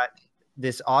 No. They've got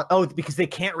this because they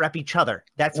can't rep each other.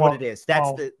 That's what it is.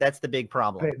 That's the big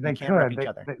problem. They can't rep each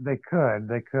other. They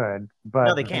could, but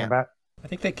no, they can't. I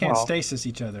think they can't stasis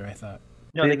each other. I thought.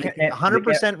 No, they can't.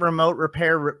 100% remote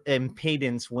repair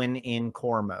impedance when in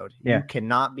core mode. Yeah. You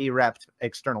cannot be repped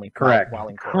externally. Correct. While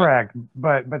in core Correct.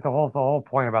 But the whole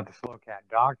point about the slow cat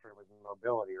doctrine was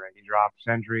mobility, right? You drop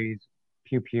sentries,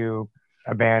 pew,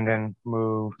 abandon,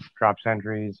 move, drop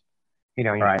sentries. You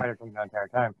fight everything the entire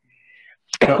time.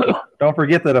 So, don't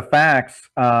forget that a fax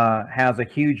has a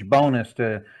huge bonus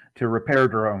to repair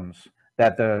drones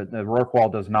that the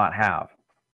Rorqual does not have.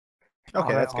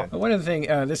 Okay, that's good. One other thing,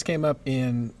 this came up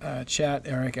in chat.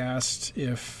 Eric asked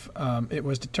if it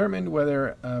was determined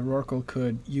whether Rorqual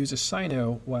could use a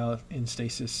Cyno while in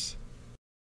stasis.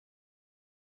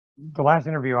 The last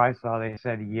interview I saw, they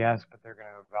said yes, but they're going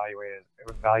to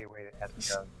evaluate it as it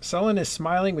goes. Sullen is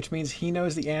smiling, which means he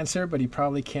knows the answer, but he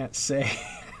probably can't say.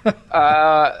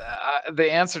 The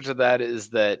answer to that is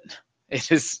that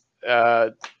it is.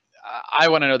 I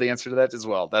want to know the answer to that as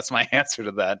well. That's my answer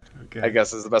to that. Okay. I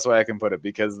guess is the best way I can put it,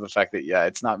 because of the fact that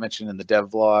it's not mentioned in the dev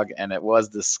blog and it was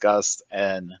discussed,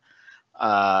 and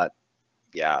I'm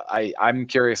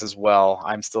curious as well.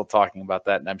 I'm still talking about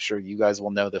that, and I'm sure you guys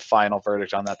will know the final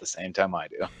verdict on that the same time I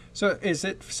do. So is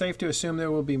it safe to assume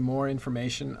there will be more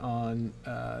information on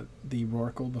the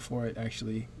Rorqual before it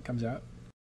actually comes out?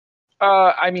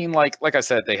 I mean, like I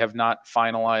said, they have not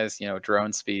finalized,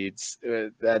 drone speeds.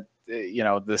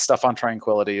 The stuff on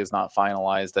Tranquility is not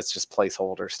finalized. That's just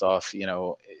placeholder stuff.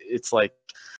 It's like,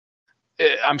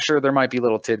 I'm sure there might be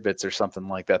little tidbits or something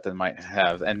like that that might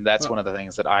have, and that's one of the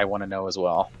things that I want to know as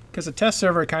well. Because the test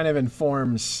server kind of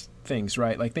informs things,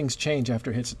 right? Like things change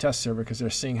after it hits a test server because they're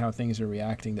seeing how things are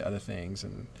reacting to other things.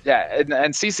 And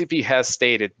CCP has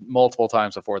stated multiple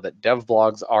times before that dev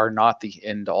blogs are not the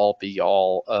end-all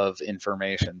be-all of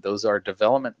information. Those are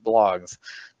development blogs,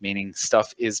 meaning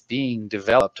stuff is being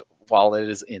developed while it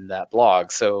is in that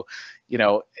blog. So,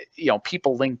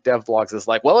 people link dev blogs as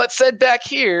like, well, it said back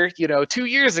here, 2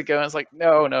 years ago. And it's like,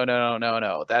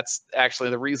 no. That's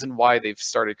actually the reason why they've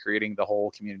started creating the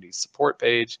whole community support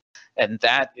page. And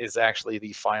that is actually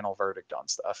the final verdict on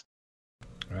stuff.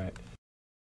 Right.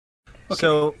 Okay.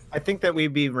 So I think that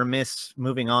we'd be remiss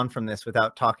moving on from this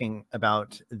without talking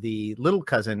about the little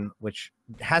cousin, which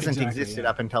hasn't existed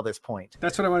up until this point.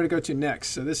 That's what I wanted to go to next.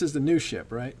 So this is the new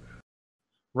ship, right?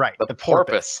 Right. The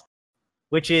porpoise.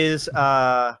 Which is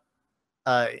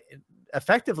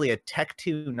effectively a Tech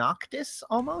 2 Noctis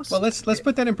almost. Well, let's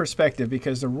put that in perspective,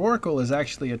 because the rorqual is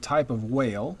actually a type of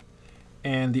whale,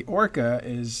 and the orca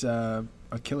is a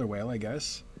killer whale, I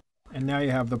guess. And now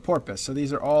you have the porpoise. So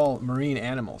these are all marine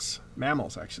animals,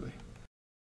 mammals, actually.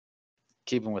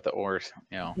 Keeping with the oars,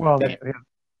 Well, yeah,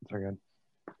 very good.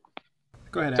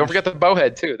 Go ahead. Don't Ash. forget the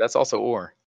bowhead too. That's also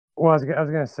oar. Well, I was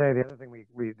going to say the other thing we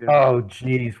did. Oh,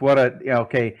 geez, what a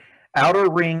okay. Outer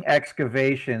Ring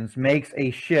Excavations makes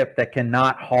a ship that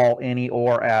cannot haul any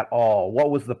ore at all.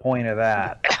 What was the point of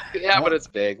that? Yeah, but it's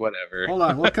big. Whatever. Hold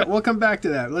on, we'll come back to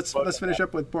that. Let's finish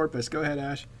up with porpoise. Go ahead,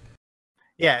 Ash.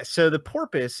 Yeah, so the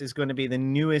porpoise is going to be the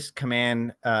newest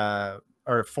command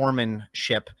or foreman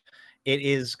ship. It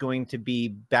is going to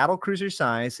be battlecruiser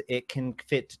size. It can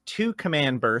fit 2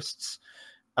 command bursts.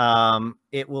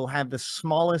 It will have the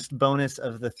smallest bonus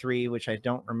of the 3, which I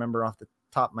don't remember off the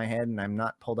top of my head, and I'm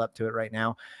not pulled up to it right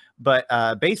now. But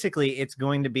basically, it's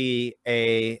going to be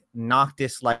a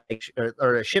Noctis like,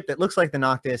 or a ship that looks like the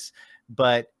Noctis,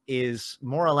 but is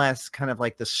more or less kind of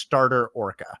like the starter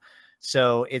Orca.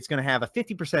 So it's going to have a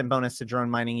 50% bonus to drone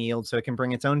mining yield, so it can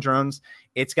bring its own drones.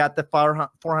 It's got the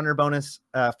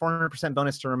 400%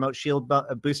 bonus to remote shield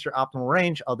booster optimal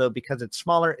range, although because it's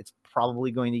smaller, it's probably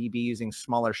going to be using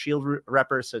smaller shield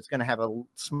reppers, so it's going to have a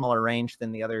smaller range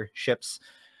than the other ships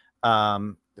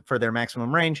for their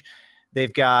maximum range.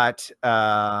 They've got,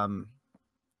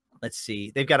 let's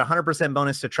see, they've got 100%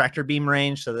 bonus to tractor beam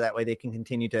range, so that way they can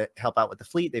continue to help out with the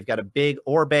fleet. They've got a big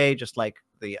ore bay, just like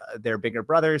their bigger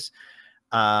brothers,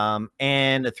 and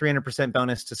a 300%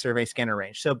 bonus to survey scanner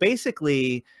range. So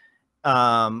basically,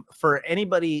 for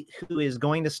anybody who is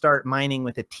going to start mining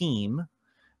with a team,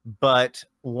 but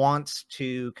wants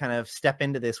to kind of step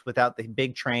into this without the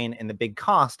big train and the big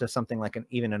cost of something like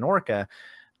even an Orca,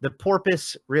 the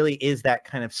porpoise really is that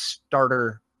kind of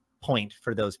starter point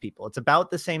for those people. It's about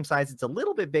the same size. It's a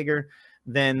little bit bigger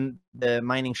than the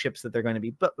mining ships that they're going to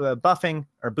be buffing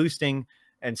or boosting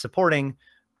and supporting,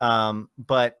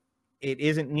 but it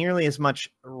isn't nearly as much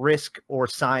risk or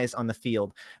size on the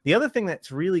field. The other thing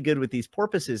that's really good with these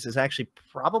porpoises is actually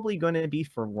probably going to be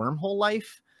for wormhole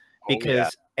life,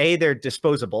 because A, they're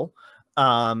disposable,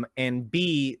 and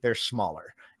B, they're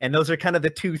smaller. And those are kind of the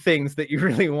 2 things that you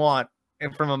really want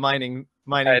from a mining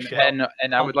ship.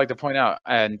 And I would like to point out,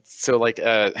 and so like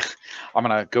I'm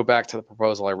gonna go back to the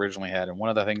proposal I originally had, and one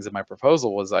of the things in my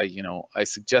proposal was I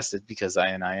suggested, because I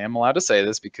am allowed to say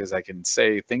this because I can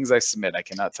say things I submit. I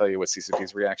cannot tell you what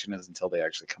CCP's reaction is until they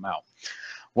actually come out.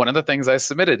 One of the things I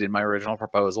submitted in my original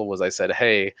proposal was I said,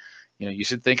 hey, you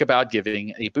should think about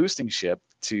giving a boosting ship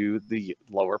to the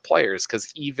lower players,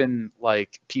 because even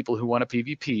like people who want a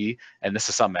PvP, and this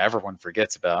is something everyone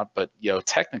forgets about, but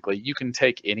technically you can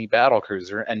take any battle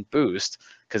cruiser and boost,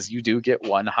 because you do get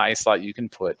one high slot you can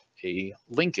put a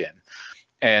link in.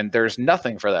 And there's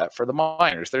nothing for that for the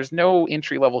miners. There's no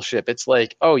entry level ship. It's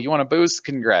like, oh, you want to boost?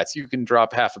 Congrats. You can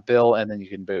drop half a bill and then you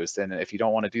can boost. And if you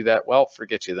don't want to do that, well,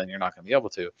 forget you. Then you're not going to be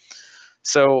able to.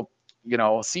 So,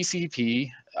 CCP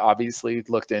obviously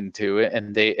looked into it,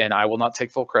 and I will not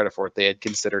take full credit for it. They had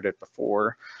considered it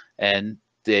before, and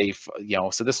they,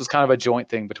 so this was kind of a joint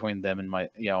thing between them and my,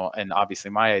 and obviously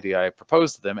my idea I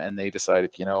proposed to them, and they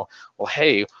decided, well,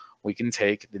 hey, we can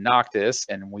take the Noctis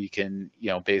and we can,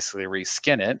 basically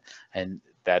reskin it, and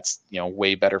that's,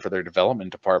 way better for their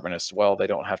development department as well. They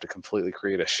don't have to completely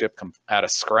create a ship out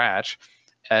of scratch.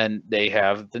 And they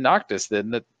have the Noctis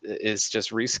then that is just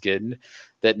reskinned,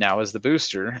 that now is the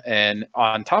booster. And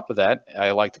on top of that, I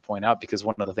like to point out, because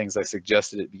one of the things I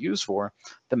suggested it be used for,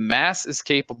 the mass is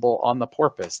capable on the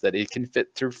porpoise that it can fit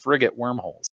through frigate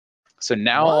wormholes. So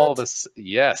now all this,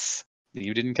 yes,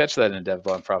 you didn't catch that in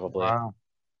DevBug probably. Wow.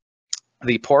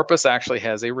 The porpoise actually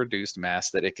has a reduced mass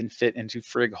that it can fit into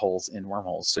frig holes in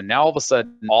wormholes. So now all of a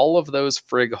sudden, all of those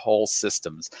frig hole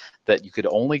systems that you could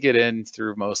only get in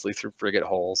through mostly through frigate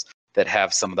holes, that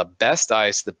have some of the best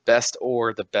ice, the best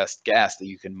ore, the best gas that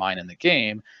you can mine in the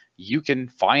game, you can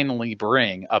finally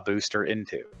bring a booster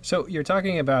into. So you're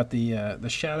talking about the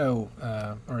shadow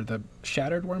or the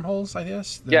shattered wormholes, I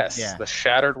guess? The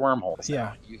shattered wormholes.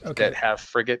 Yeah. That have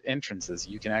frigate entrances.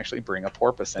 You can actually bring a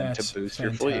porpoise in to boost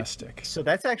your fleet. So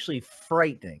that's actually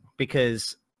frightening,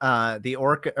 because the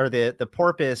Orca or the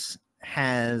porpoise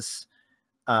has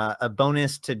a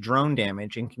bonus to drone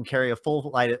damage and can carry a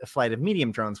full flight of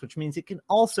medium drones, which means it can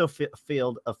also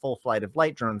field a full flight of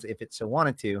light drones if it so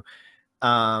wanted to.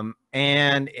 And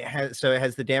it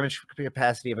has the damage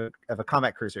capacity of a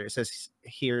combat cruiser. It says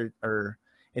here, or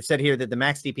it said here, that the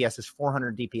max DPS is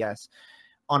 400 DPS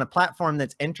on a platform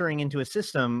that's entering into a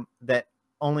system that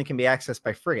only can be accessed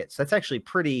by frigates. That's actually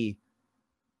pretty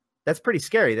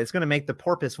scary. That's going to make the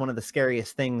Porpoise one of the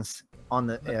scariest things on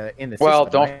the in the well,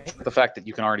 system, don't right? forget the fact that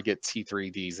you can already get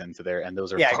T3Ds into there, and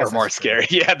those are Yeah, I far guess more that's true. scary.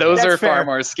 Yeah, those That's are far fair.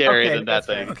 more scary Okay, than that that's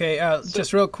fair. thing. Okay,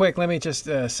 just real quick, let me just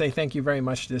say thank you very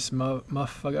much to this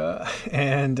Muffaga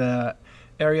and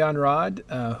Ariane Rod,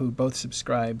 who both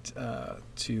subscribed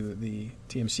to the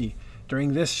TMC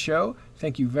during this show.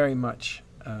 Thank you very much.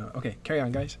 Okay, carry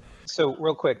on, guys. So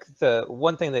real quick, the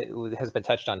one thing that has been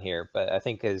touched on here, but I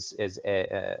think has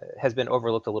been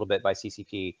overlooked a little bit by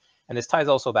CCP, and this ties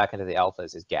also back into the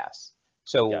alphas, is gas.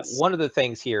 So Yes. one of the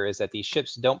things here is that these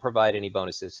ships don't provide any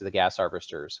bonuses to the gas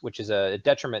harvesters, which is a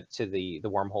detriment to the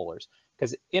wormholers.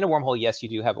 Because in a wormhole, yes, you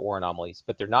do have ore anomalies,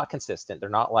 but they're not consistent. They're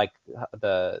not like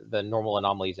the normal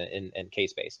anomalies in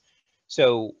K-space.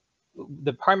 So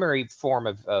the primary form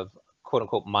of quote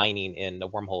unquote mining in a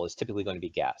wormhole is typically going to be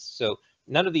gas. So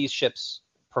none of these ships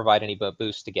provide any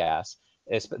boost to gas.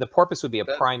 The Porpoise would be a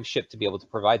prime ship to be able to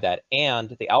provide that, and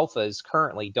the alphas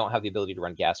currently don't have the ability to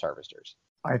run gas harvesters.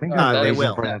 I think they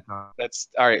will. That's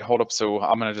all right. Hold up. So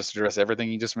I'm going to just address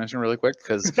everything you just mentioned really quick.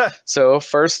 Because so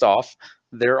first off,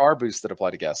 there are boosts that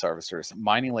apply to gas harvesters.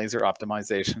 Mining laser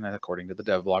optimization, according to the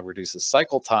devlog, reduces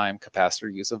cycle time,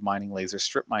 capacitor use of mining laser,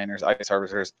 strip miners, ice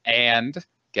harvesters, and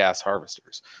gas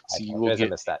harvesters. So you will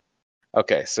get that.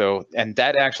 Okay, so and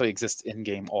that actually exists in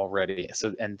game already.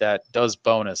 So and that does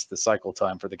bonus the cycle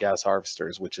time for the gas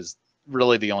harvesters, which is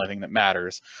really the only thing that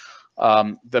matters.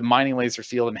 The mining laser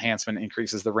field enhancement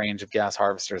increases the range of gas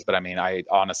harvesters, but I mean, I've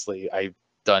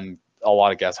done a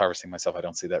lot of gas harvesting myself. I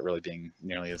don't see that really being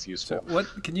nearly as useful. So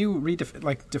what can you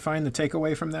define the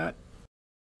takeaway from that?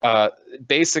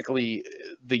 Basically,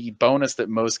 the bonus that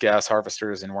most gas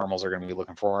harvesters and wormholes are going to be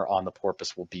looking for on the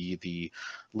Porpoise will be the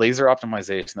laser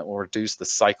optimization that will reduce the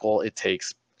cycle it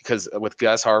takes. Because with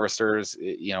gas harvesters,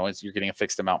 you're getting a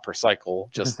fixed amount per cycle,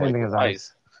 just like with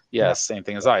ice. Yes, same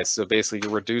thing as ice. So basically,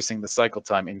 you're reducing the cycle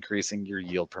time, increasing your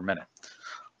yield per minute.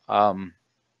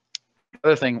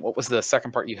 Other thing, what was the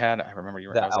second part you had? I remember you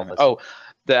were saying. Oh,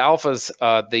 the alphas.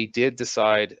 They did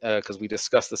decide, because we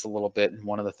discussed this a little bit, and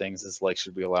one of the things is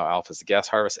should we allow alphas to gas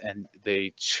harvest? And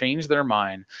they changed their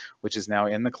mind, which is now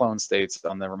in the clone states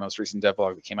on the most recent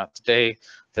devlog that came out today,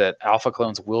 that alpha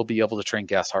clones will be able to train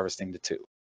gas harvesting to 2.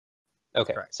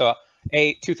 Okay, correct. So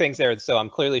two things there. So I'm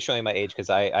clearly showing my age because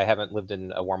I haven't lived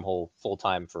in a wormhole full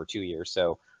time for 2 years.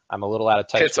 So I'm a little out of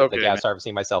touch with the gas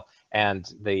harvesting myself. And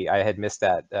I had missed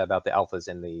that about the alphas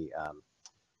in the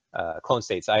clone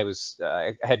states. I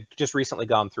had just recently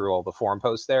gone through all the forum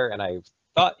posts there, and I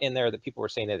thought in there that people were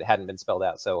saying that it hadn't been spelled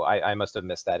out. So I must have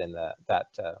missed that in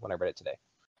when I read it today.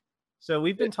 So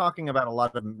we've been talking about a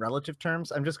lot of relative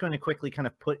terms. I'm just going to quickly kind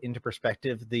of put into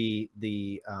perspective the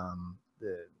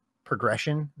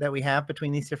progression that we have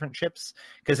between these different ships,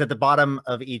 because at the bottom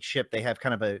of each ship they have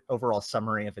kind of an overall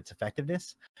summary of its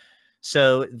effectiveness.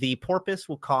 So the Porpoise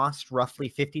will cost roughly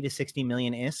 50 to 60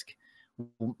 million ISK,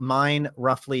 mine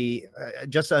roughly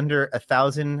just under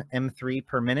 1,000 M3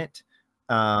 per minute,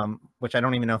 which I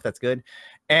don't even know if that's good,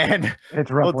 and it's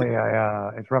roughly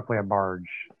a barge.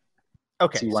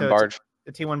 Okay, T1 barge.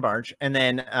 A T1 barge, and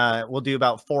then we'll do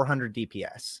about 400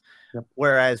 DPS. Yep.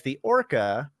 Whereas the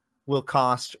Orca will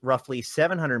cost roughly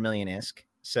 700 million ISK,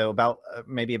 so about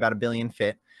maybe about a billion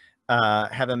fit,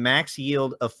 have a max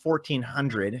yield of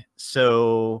 1,400,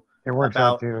 so it works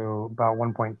out to about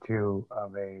 1.2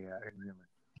 of a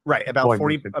right, about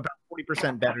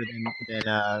 40% better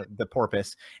than the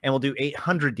Porpoise, and we'll do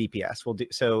 800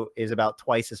 DPS. Is about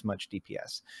twice as much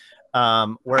DPS.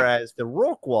 Whereas the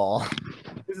Rorqual,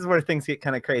 this is where things get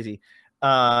kind of crazy.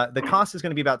 The cost is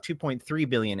going to be about 2.3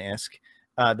 billion ISK.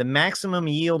 The maximum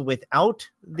yield without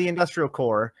the industrial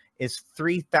core is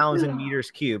 3,000 meters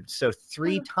cubed, so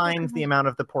 3 times the amount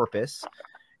of the Porpoise.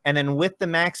 And then with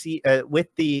the with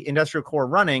the industrial core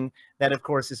running, that of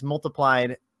course is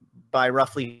multiplied by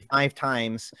roughly 5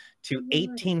 times to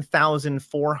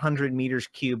 18,400 meters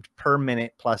cubed per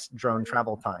minute plus drone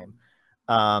travel time.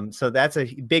 So that's a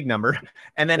big number.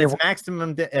 And then its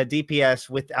maximum DPS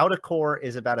without a core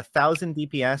is about 1,000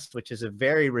 DPS, which is a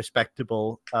very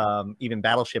respectable, even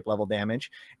battleship level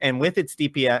damage. And with its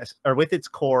DPS or with its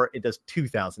core, it does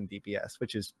 2,000 DPS,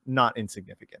 which is not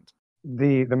insignificant.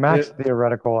 The max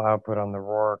theoretical output on the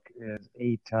Rourke is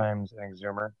 8 times an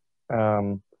Exumer.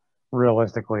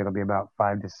 Realistically, it'll be about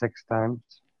 5 to 6 times.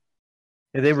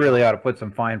 Yeah, they really ought to put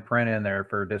some fine print in there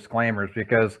for disclaimers,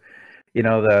 because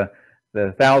the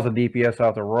 1,000 DPS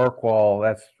off the Rorqual,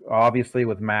 that's obviously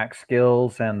with max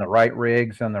skills and the right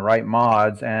rigs and the right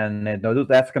mods, and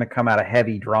that's going to come out of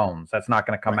heavy drones. That's not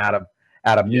going to come out of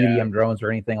medium drones or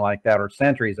anything like that, or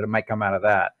sentries. It might come out of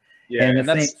that. Yeah,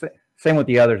 and same with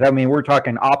the others. I mean, we're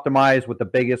talking optimized with the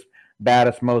biggest,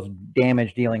 baddest, most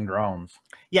damage-dealing drones.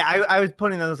 Yeah, I was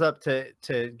putting those up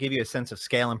to give you a sense of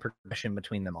scale and progression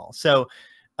between them all. So,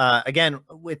 again,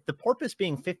 with the Porpoise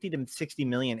being 50 to 60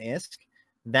 million ISK,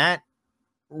 that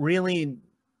really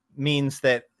means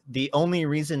that the only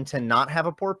reason to not have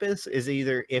a Porpoise is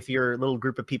either if your little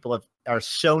group of people are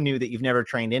so new that you've never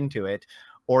trained into it,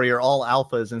 or you're all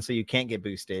alphas and so you can't get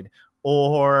boosted,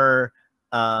 or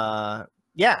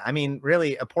yeah, I mean,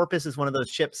 really, a Porpoise is one of those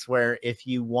ships where if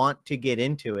you want to get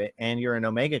into it and you're an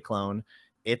Omega clone,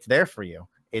 it's there for you.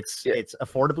 It's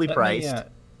affordably priced.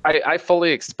 I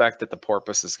fully expect that the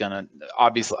Porpoise is going to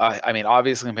obviously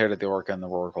compared to the Orca and the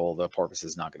Rorqual, the Porpoise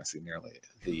is not going to see nearly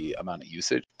the amount of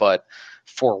usage. But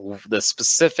for the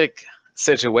specific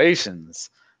situations,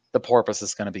 the Porpoise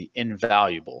is going to be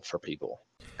invaluable for people.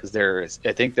 Because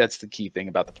I think that's the key thing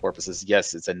about the Porpoise is,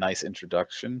 yes, it's a nice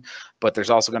introduction, but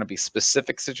there's also going to be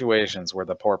specific situations where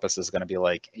the Porpoise is going to be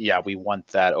like, yeah, we want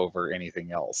that over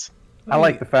anything else. I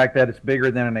like the fact that it's bigger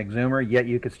than an Exhumer, yet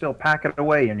you could still pack it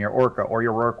away in your Orca or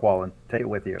your Rorqual and take it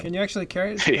with you. Can you actually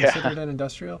carry it? Is it considered an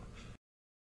industrial?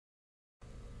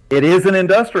 It is an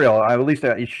industrial. At least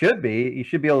it should be. You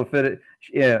should be able to fit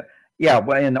it. Yeah,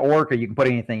 but in the Orca, you can put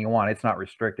anything you want. It's not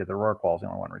restricted. The Rorqual is the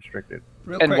only one restricted.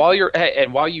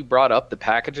 While you brought up the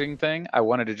packaging thing, I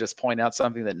wanted to just point out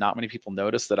something that not many people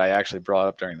noticed that I actually brought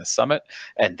up during the summit,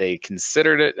 and they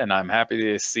considered it, and I'm happy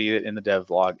to see it in the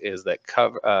dev log, is that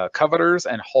Covetors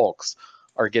and Hulks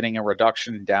are getting a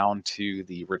reduction down to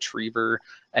the Retriever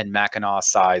and Mackinac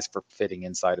size for fitting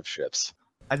inside of ships.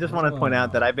 I just want to point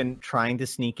out that I've been trying to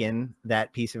sneak in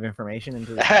that piece of information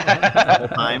into the whole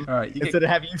time. All right, instead of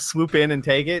have you swoop in and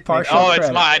take it.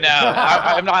 It's mine now.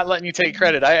 I'm not letting you take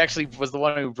credit. I actually was the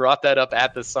one who brought that up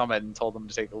at the summit and told them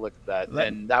to take a look at that.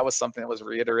 And that was something that was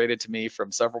reiterated to me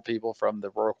from several people from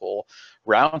the Rorqual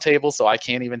roundtable, so I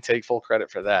can't even take full credit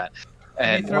for that.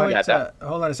 And hold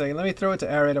on a second. Let me throw it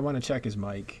to Arid. I want to check his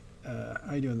mic.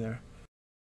 How you doing there?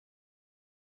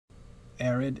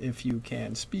 Arid, if you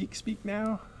can speak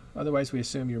now. Otherwise, we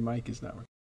assume your mic is not working.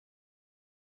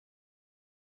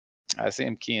 I see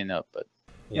him keying up, but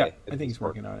yeah, I think he's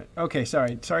working on it. Okay,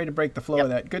 sorry to break the flow of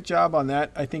that. Good job on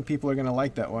that. I think people are going to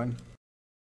like that one.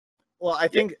 Well, I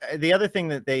think the other thing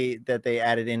that they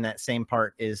added in that same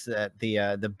part is that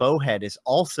the bowhead is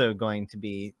also going to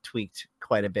be tweaked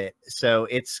quite a bit. So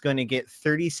it's going to get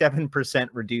 37%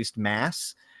 reduced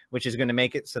mass, which is going to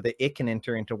make it so that it can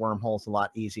enter into wormholes a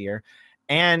lot easier.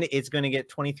 And it's going to get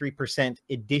 23%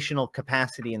 additional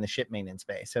capacity in the ship maintenance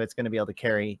bay. So it's going to be able to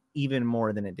carry even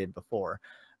more than it did before.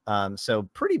 So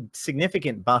pretty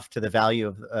significant buff to the value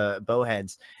of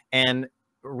bowheads, and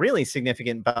really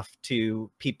significant buff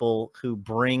to people who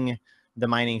bring the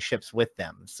mining ships with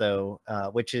them. So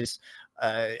which is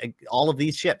all of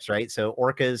these ships, right? So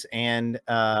Orcas and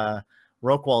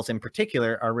Rorquals in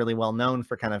particular are really well known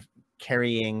for kind of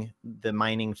carrying the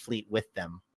mining fleet with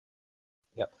them.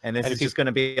 Yep. And this is just going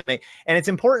to be, and it's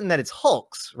important that it's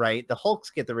Hulks, right? The Hulks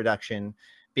get the reduction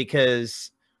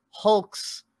because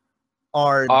Hulks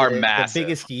are the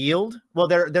biggest yield. Well,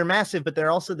 they're massive, but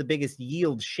they're also the biggest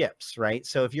yield ships, right?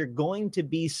 So if you're going to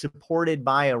be supported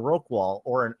by a Rorqual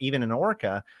or even an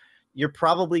Orca, you're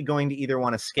probably going to either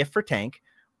want a skiff for tank,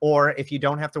 or if you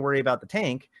don't have to worry about the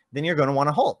tank, then you're going to want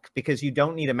a Hulk, because you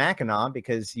don't need a Mackinac,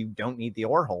 because you don't need the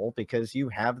ore hole, because you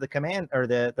have the command or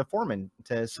the foreman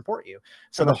to support you.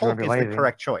 So the Hulk is the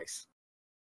correct choice.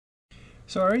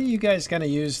 So are you guys going to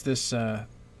use this? What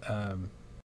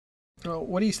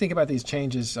do you think about these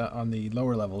changes on the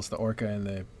lower levels, the Orca and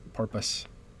the Porpoise?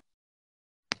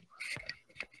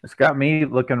 It's got me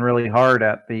looking really hard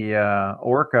at the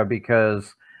Orca,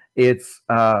 because it's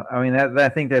I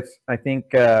think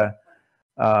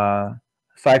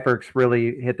Cypherx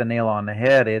really hit the nail on the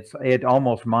head. It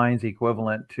almost mines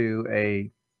equivalent to a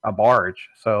barge.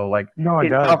 So like, no, it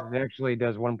does. It actually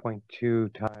does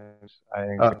 1.2 times. I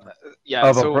think.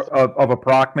 Of a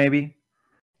proc maybe.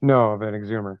 No, of an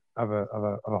Exhumer, of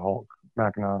a Hulk,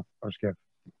 Mackinac, or Skiff.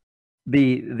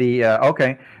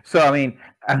 Okay. So I mean,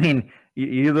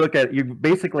 you look at, you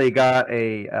basically got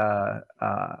a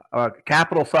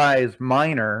capital size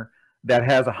miner that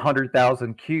has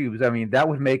 100,000 cubes. I mean, that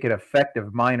would make it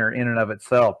effective miner in and of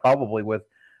itself, probably with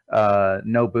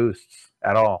no boosts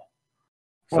at all.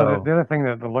 Well, so the other thing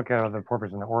to look at of the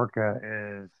Porpoise and the Orca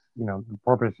is, the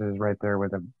Porpoise is right there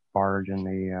with a barge, and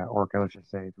the Orca, let's just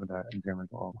say, with the Exhumer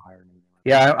a little higher.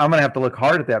 Yeah, I'm gonna have to look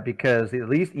hard at that, because at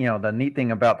least the neat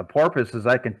thing about the Porpoise is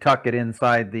I can tuck it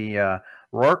inside the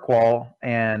Rorqual,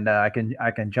 and I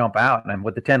can jump out, and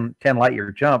with the 10 light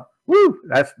year jump, woo,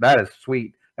 that is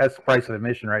sweet. That's the price of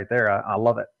admission right there. I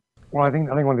love it. Well, I think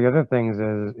one of the other things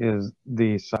is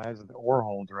the size of the ore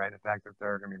holds, right? The fact that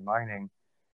they're going to be mining,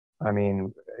 I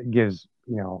mean, it gives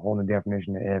a whole new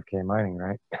definition to AFK mining,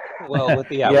 right? Well, with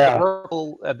the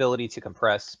Oracle ability to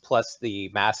compress, plus the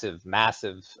massive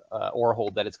ore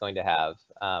hold that it's going to have,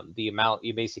 the amount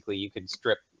you could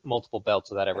strip multiple belts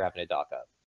without ever having to dock up.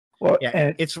 Well,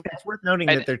 yeah, it's worth noting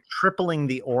that they're tripling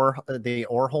the ore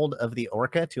hold of the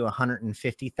Orca to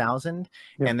 150,000,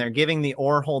 and they're giving the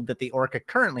ore hold that the Orca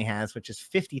currently has, which is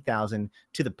 50,000,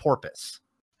 to the Porpoise.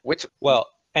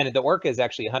 And the Orca is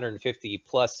actually 150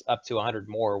 plus up to 100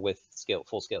 more with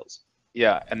full skills.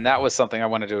 Yeah, and that was something I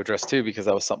wanted to address too, because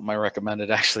that was something I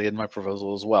recommended actually in my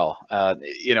proposal as well.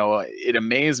 It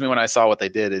amazed me when I saw what they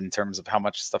did in terms of how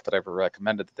much stuff that I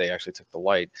recommended that they actually took the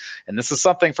light. And this is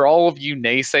something for all of you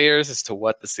naysayers as to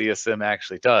what the CSM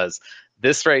actually does.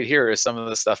 This right here is some of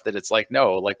the stuff that it's like,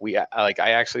 no, like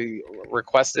I actually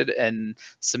requested and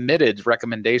submitted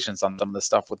recommendations on some of the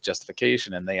stuff with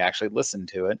justification, and they actually listened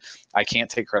to it. I can't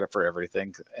take credit for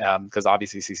everything because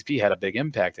obviously CCP had a big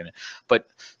impact in it. But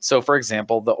so, for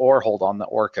example, the ore hold on the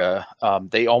Orca,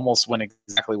 they almost went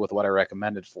exactly with what I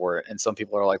recommended for it. And some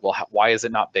people are like, well, why is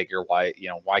it not bigger? Why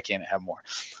can't it have more?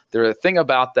 The thing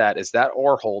about that is that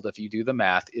ore hold, if you do the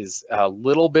math, is a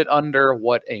little bit under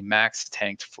what a max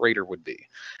tanked freighter would be.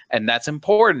 And that's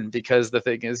important because the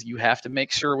thing is, you have to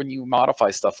make sure when you modify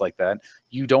stuff like that,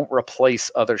 you don't replace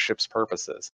other ships'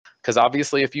 purposes. Because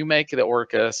obviously, if you make the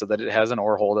Orca so that it has an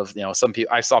ore hold of, some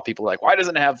people, I saw people like, why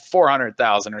doesn't it have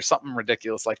 400,000 or something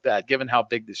ridiculous like that, given how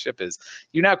big the ship is?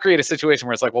 You now create a situation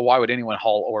where it's like, well, why would anyone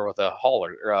haul ore with a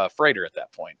hauler or a freighter at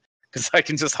that point? Because I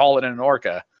can just haul it in an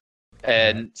Orca.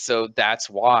 And so that's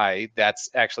why that's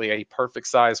actually a perfect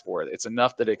size for it. It's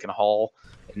enough that it can haul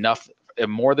enough,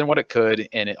 more than what it could,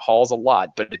 and it hauls a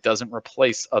lot, but it doesn't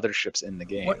replace other ships in the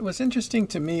game. What was interesting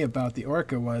to me about the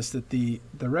Orca was that the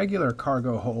regular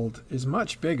cargo hold is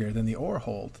much bigger than the ore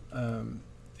hold.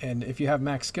 And if you have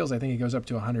max skills, I think it goes up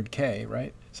to 100K,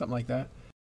 right? Something like that.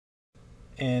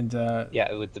 And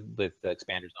with the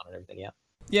expanders on it and everything, yeah.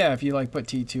 Yeah, if you put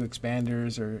T2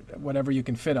 expanders or whatever you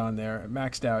can fit on there,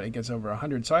 maxed out, it gets over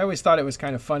 100. So I always thought it was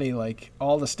kind of funny, like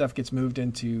all the stuff gets moved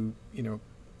into,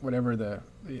 whatever the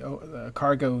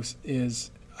cargo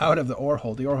is out of the ore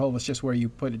hold. The ore hold was just where you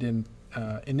put it in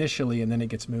initially, and then it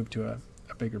gets moved to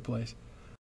a bigger place.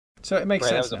 So it makes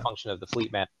sense. That was a function of the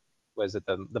fleet man. Was that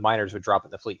the miners would drop it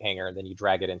in the fleet hangar, and then you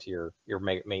drag it into your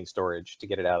main storage to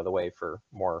get it out of the way for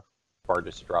more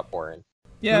barges to drop ore in.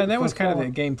 Yeah, and that was kind of the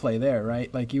gameplay there,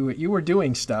 right? Like you were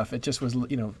doing stuff. It just was,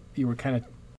 you were kind of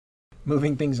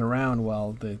moving things around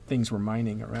while the things were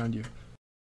mining around you.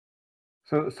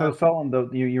 So Solon,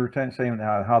 you were saying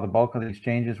how the bulk of these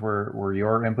changes were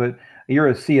your input. You're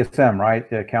a CSM, right?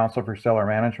 The Council for Stellar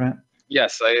Management.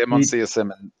 Yes, I am on CSM.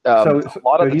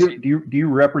 And, do you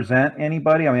represent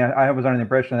anybody? I mean, I was under the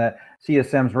impression that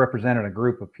CSMs represented a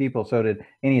group of people. So did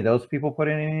any of those people put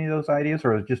in any of those ideas,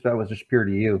 or that was just pure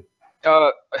to you?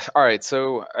 All right.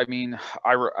 So, I mean,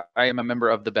 I am a member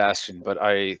of the Bastion, but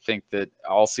I think that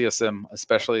all CSM,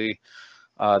 especially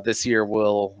this year,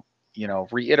 will,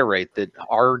 reiterate that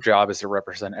our job is to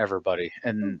represent everybody.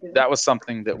 And that was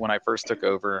something that when I first took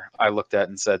over, I looked at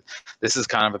and said, this is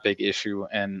kind of a big issue,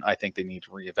 and I think they need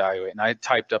to reevaluate. And I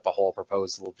typed up a whole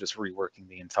proposal of just reworking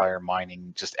the entire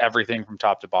mining, just everything from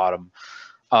top to bottom.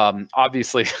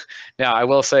 Obviously, now I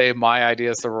will say my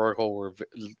ideas to Oracle were,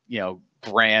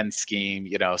 grand scheme,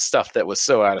 stuff that was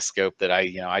so out of scope that I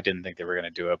didn't think they were going to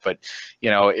do it. But,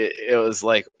 it was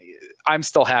like, I'm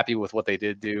still happy with what they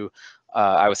did do.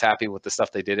 I was happy with the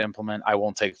stuff they did implement. I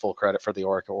won't take full credit for the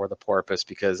Orca or the Porpoise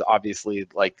because obviously,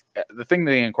 like the thing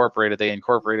they incorporated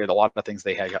a lot of things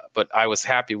they had. But I was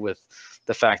happy with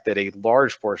the fact that a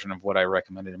large portion of what I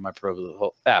recommended in my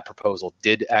proposal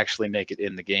did actually make it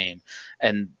in the game.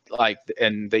 And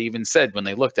they even said when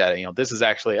they looked at it, this is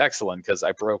actually excellent because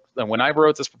when I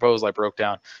wrote this proposal, I broke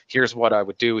down, here's what I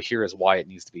would do, here is why it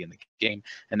needs to be in the game,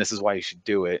 and this is why you should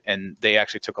do it. And they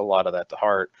actually took a lot of that to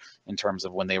heart in terms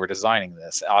of when they were designing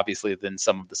this. Obviously, then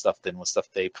some of the stuff was stuff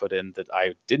they put in that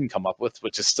I didn't come up with,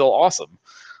 which is still awesome.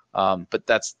 But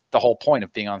that's the whole point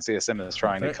of being on CSM, is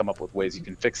trying to come up with ways you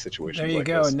can fix situations. There you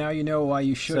go. This. And now you know why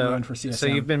you should run for CSM. So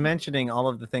you've been mentioning all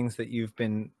of the things that you've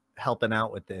been helping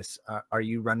out with this. Are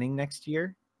you running next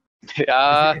year?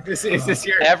 Is this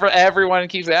year? Everyone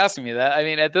keeps asking me that. I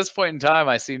mean, at this point in time,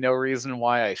 I see no reason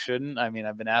why I shouldn't. I mean,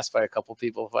 I've been asked by a couple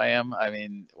people if I am. I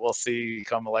mean, we'll see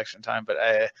come election time. But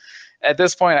at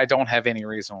this point, I don't have any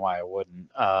reason why I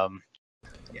wouldn't.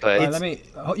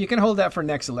 But you can hold that for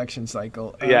next election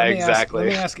cycle. Exactly.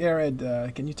 Let me ask Arid,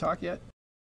 can you talk yet?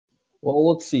 Well,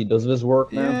 let's see. Does this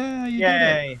work now?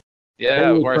 Yeah. Yay.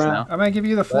 Yeah, of course now. I might give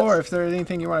you the floor if there's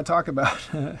anything you want to talk about.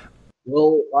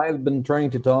 Well, I've been trying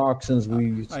to talk since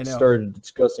we started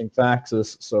discussing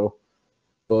faxes, so,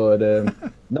 but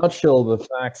nutshell, the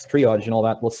fax triage and all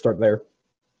that, let's start there.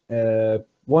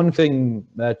 One thing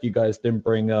that you guys didn't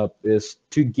bring up is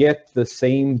to get the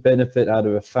same benefit out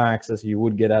of a fax as you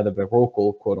would get out of a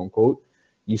Rocal, quote unquote,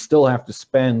 you still have to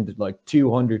spend like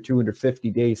 200, 250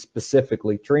 days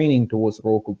specifically training towards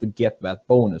Rocal to get that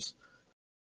bonus.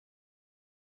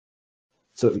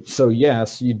 So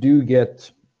yes, you do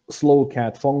get slow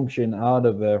cat function out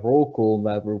of a Rocal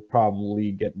that will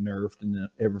probably get nerfed and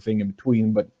everything in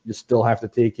between, but you still have to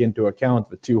take into account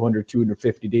the 200,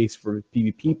 250 days for a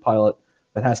PvP pilot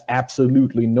that has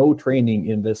absolutely no training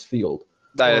in this field.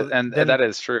 That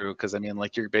is true, because I mean,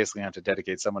 like, you're basically going to have to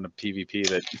dedicate someone to PvP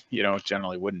that, you know,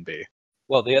 generally wouldn't be.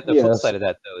 Well, the flip side of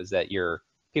that, though, is that your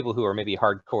people who are maybe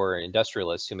hardcore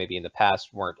industrialists who maybe in the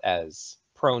past weren't as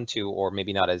prone to, or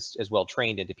maybe not as well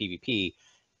trained into PvP,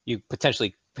 you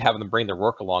potentially have them bring their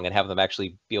work along and have them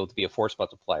actually be able to be a force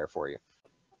multiplier for you.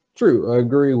 True, I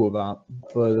agree with that.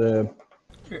 But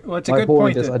well, it's a good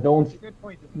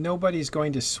point. Nobody's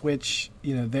going to switch,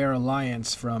 you know, their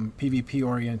alliance from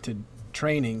PvP-oriented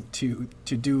training to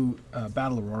do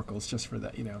battle oracles just for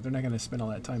that. You know, they're not going to spend all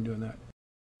that time doing that.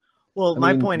 Well,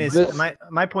 my point is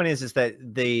that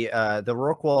the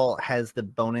Rorqual has the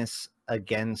bonus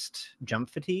against jump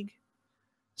fatigue.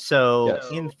 So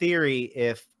in theory,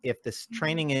 if this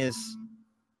training is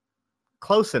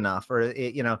close enough, or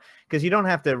you know, because you don't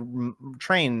have to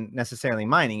train necessarily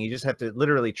mining, you just have to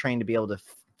literally train to be able to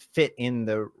fit in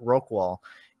the Rorqual.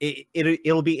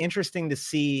 It'll be interesting to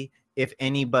see if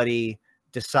anybody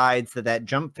decides that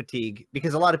jump fatigue,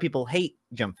 because a lot of people hate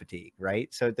jump fatigue,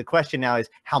 right? So the question now is,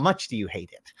 how much do you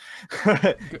hate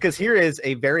it? Because here is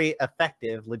a very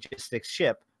effective logistics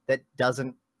ship that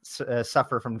doesn't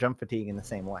suffer from jump fatigue in the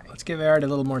same way. Let's give Arid a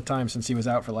little more time since he was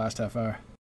out for the last half hour.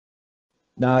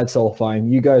 Nah, it's all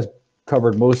fine. You guys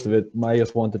covered most of it. I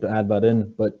just wanted to add that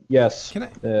in, but yes.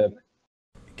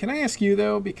 Can I ask you,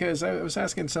 though, because I was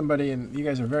asking somebody, and you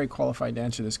guys are very qualified to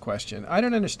answer this question. I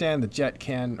don't understand the jet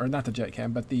can, or not the jet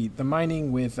can, but the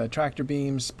mining with tractor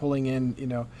beams pulling in, you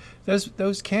know,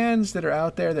 those cans that are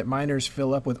out there that miners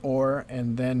fill up with ore,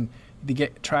 and then they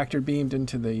get tractor beamed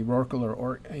into the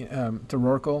Rorqual to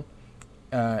Rorqual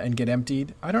and get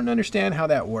emptied. I don't understand how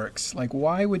that works. Like,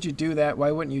 why would you do that?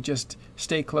 Why wouldn't you just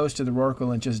stay close to the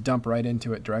Rorqual and just dump right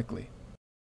into it directly?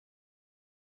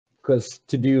 Because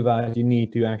to do that, you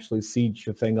need to actually siege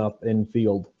the thing up in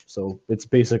field. So it's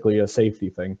basically a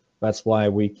safety thing. That's why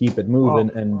we keep it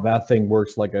moving, and that thing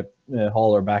works like a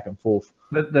hauler back and forth.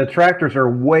 The tractors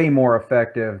are way more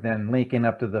effective than linking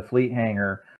up to the fleet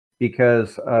hangar,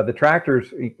 because the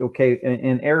tractors, okay,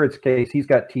 in Arid's case, he's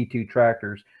got T2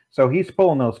 tractors. So he's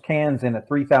pulling those cans in at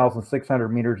 3,600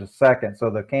 meters a second.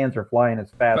 So the cans are flying as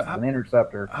fast as an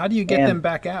interceptor. How do you get them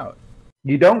back out?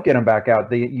 You don't get them back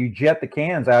out. You jet the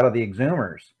cans out of the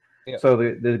exhumers. Yeah. So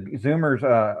the exhumers,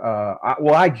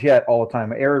 I jet all the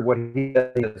time. Arid, what he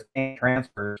does is can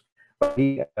transfers, but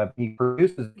he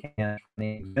produces cans from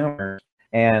the exhumers,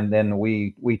 and then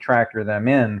we tractor them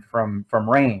in from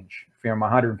range, from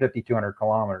 150, 200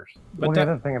 kilometers. But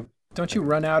don't you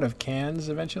run out of cans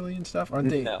eventually and stuff? Aren't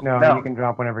they? No, you can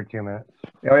drop one every 2 minutes.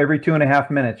 Every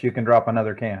 2.5 minutes, you can drop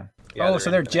another can. Yeah,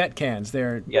 they're jet cans.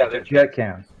 They're jet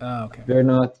cans. Oh, okay. They're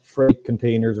not freight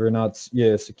containers. They're not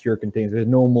secure containers. They're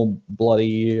normal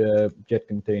bloody jet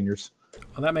containers.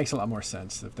 Well, that makes a lot more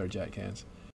sense if they're jet cans.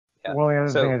 Yeah. Well, the other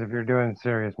thing is, if you're doing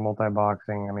serious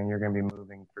multi-boxing, I mean, you're going to be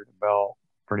moving through the belt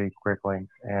pretty quickly,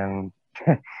 and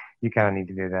you kind of need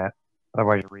to do that.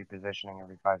 Otherwise, you're repositioning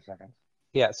every 5 seconds.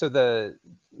 Yeah, so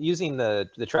using the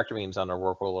tractor beams on a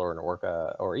Rorqual or an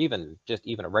Orca, or even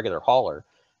a regular hauler,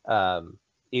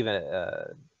 you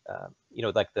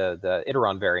know, like the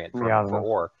Iteron variant for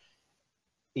ore.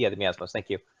 Yeah, the Miasmos, thank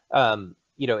you.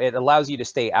 You know, it allows you to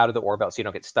stay out of the ore belt so you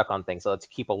don't get stuck on things. So let's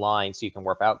keep a line so you can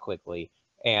warp out quickly.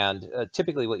 And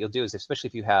typically what you'll do is, especially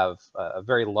if you have a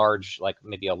very large, like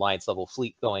maybe Alliance level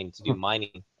fleet going to do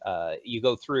mining, you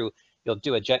go through, you'll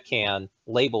do a jet can,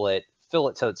 label it, fill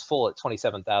it till it's full at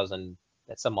 27,000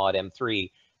 at some mod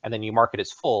M3, and then you mark it as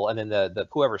full, and then the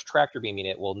whoever's tractor beaming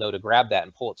it will know to grab that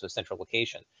and pull it to a central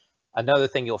location. Another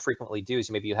thing you'll frequently do is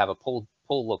maybe you have a pull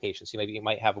location. So maybe you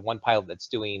might have one pilot that's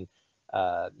doing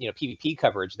you know, PvP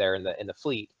coverage there in the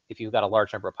fleet, if you've got a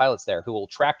large number of pilots there, who will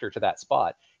tractor to that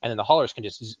spot, and then the haulers can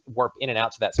just warp in and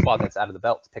out to that spot that's out of the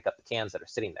belt to pick up the cans that are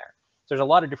sitting there. So there's a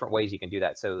lot of different ways you can do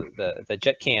that. So the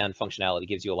jet can functionality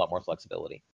gives you a lot more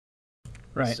flexibility.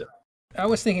 Right. I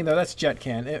was thinking though, that's jet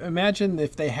can. Imagine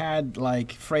if they had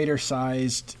like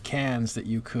freighter-sized cans that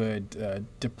you could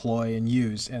deploy and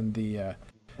use, and the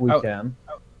can.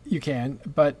 You can,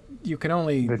 but you can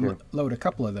only load a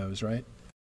couple of those, right?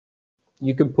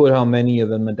 You can put how many of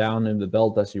them down in the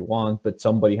belt as you want, but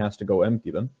somebody has to go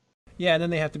empty them. Yeah, and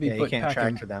then they have to be put. You can't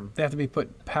tractor them. They have to be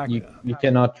put packed. You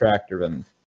cannot tractor them.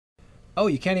 Oh,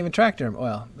 you can't even tractor them.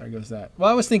 Well, there goes that. Well,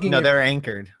 I was thinking. No, they're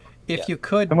anchored. If you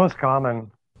could, the most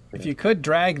common. If you could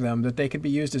drag them, that they could be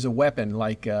used as a weapon,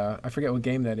 like I forget what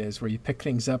game that is, where you pick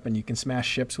things up and you can smash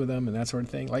ships with them and that sort of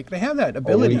thing. Like they have that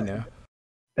ability now.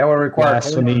 That would require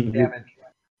blasphemy. Damage.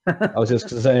 I was just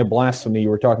going to say a blasphemy.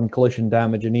 We're talking collision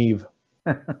damage in Eve.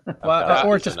 Well,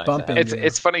 or just bumping.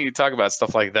 It's funny you talk about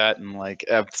stuff like that, and like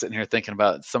I'm sitting here thinking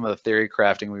about some of the theory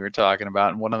crafting we were talking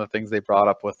about, and one of the things they brought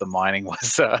up with the mining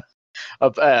was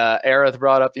Aerith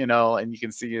brought up, and you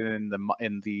can see it in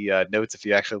the notes if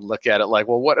you actually look at it. Like,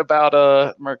 well, what about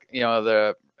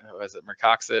Mercoxit?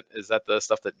 Is that the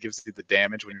stuff that gives you the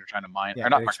damage when you're trying to mine? Yeah,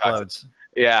 or not Mercoxit?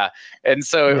 Yeah, and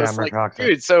so it was like,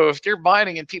 dude, so if you're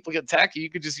mining and people get attacked you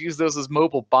could just use those as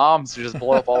mobile bombs to just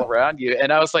blow up all around you.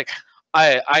 And I was like,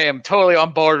 I am totally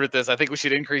on board with this. I think we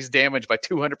should increase damage by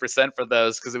 200% for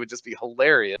those because it would just be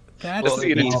hilarious.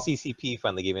 CCP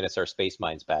finally giving us our space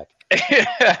mines back.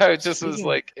 Yeah, it just was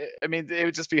like, I mean, it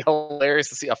would just be hilarious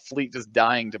to see a fleet just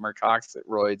dying to Mercoxit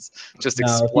roids, just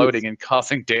exploding and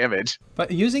causing damage.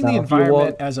 But using the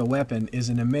environment as a weapon is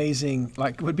an amazing,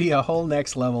 would be a whole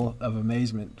next level of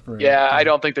amazement. I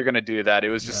don't think they're going to do that. It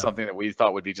was just something that we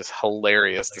thought would be just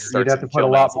hilarious to start. You'd have to put a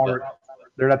lot more.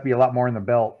 There'd have to be a lot more in the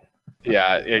belt.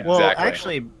 Yeah, exactly. Well,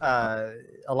 actually,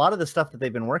 a lot of the stuff that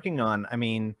they've been working on, I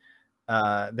mean,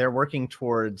 they're working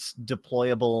towards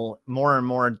more and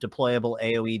more deployable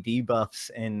AoE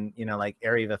debuffs and, like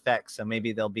area of effects. So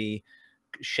maybe there'll be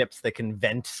ships that can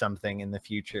vent something in the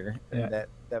future that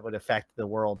would affect the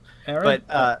world. Aaron?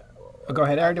 But go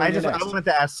ahead, Aaron. I wanted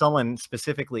to ask Sullen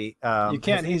specifically. You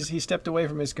can't. He stepped away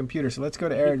from his computer, so let's go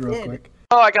to Aaron real quick.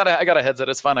 Oh, I got a headset.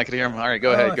 It's fine. I can hear him. All right,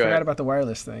 go ahead. I forgot about the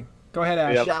wireless thing. Go ahead,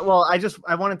 Ash. Yeah, well,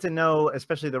 I wanted to know,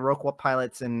 especially the Rogue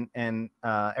pilots and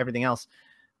everything else.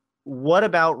 What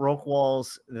about Rogue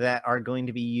Walls that are going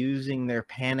to be using their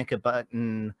panic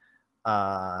button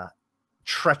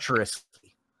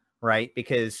treacherously, right?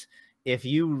 Because if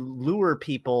you lure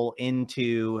people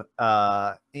into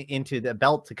the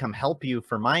belt to come help you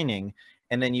for mining,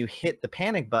 and then you hit the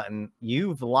panic button,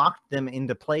 you've locked them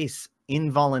into place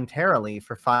involuntarily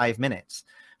for 5 minutes.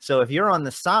 So if you're on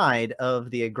the side of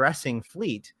the aggressing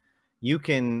fleet, you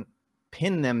can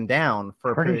pin them down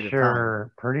for a period of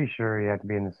time. Pretty sure you have to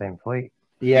be in the same fleet.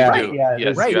 Yeah, right.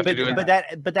 Yes, right.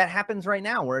 But that happens right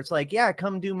now, where it's like, yeah,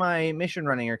 come do my mission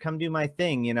running or come do my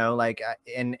thing,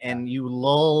 and you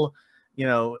lull,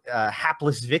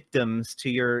 hapless victims to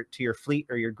your fleet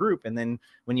or your group, and then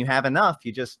when you have enough,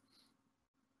 you just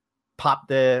pop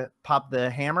the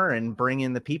hammer and bring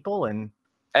in the people and.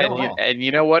 And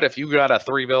you know what? If you got a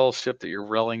 3-bill ship that you're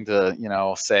willing to,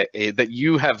 say that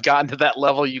you have gotten to that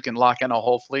level, you can lock in a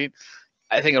whole fleet.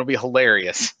 I think it'll be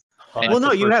hilarious. Well,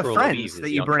 no, you have friends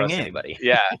that you bring in. Anybody.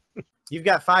 Yeah, you've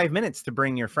got 5 minutes to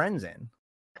bring your friends in.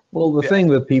 Well, the thing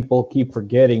that people keep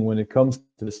forgetting when it comes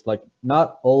to this, like,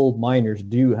 not all miners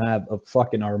do have a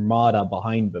fucking armada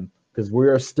behind them, because we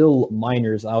are still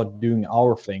miners out doing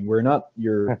our thing. We're not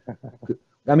your.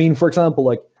 I mean, for example,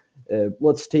 like.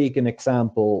 Let's take an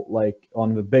example like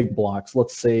on the big blocks.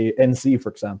 Let's say NC, for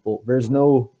example. There's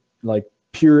no like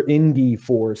pure indie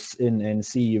force in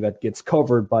NC that gets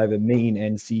covered by the main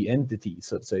NC entity.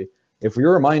 So to say, if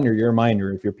you're a miner, you're a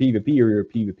miner. If you're PvP, you're a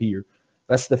PvPer.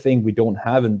 That's the thing we don't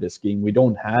have in this game. We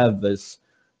don't have this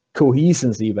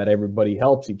cohesency that everybody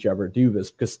helps each other do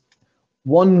this. Because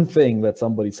one thing that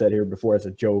somebody said here before as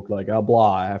a joke, like,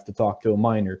 blah, I have to talk to a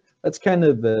miner. That's kind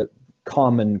of the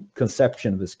common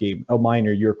conception of this game. Oh,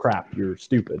 miner, you're crap, you're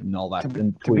stupid, and all that.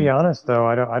 To be honest, though,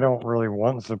 I don't really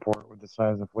want support with the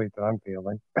size of fleet that I'm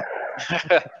fielding.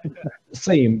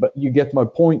 Same, but you get my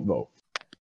point, though.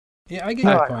 Yeah, I get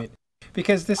your point.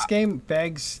 Because this game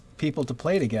begs people to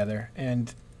play together,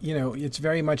 and it's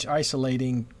very much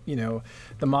isolating.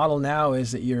 The model now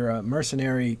is that you're a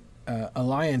mercenary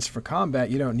alliance for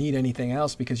combat. You don't need anything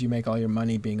else because you make all your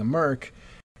money being a merc,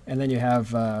 and then you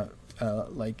have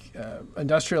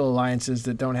industrial alliances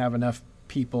that don't have enough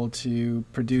people to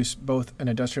produce both an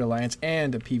industrial alliance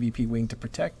and a PvP wing to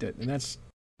protect it, and it's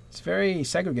very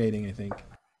segregating, I think.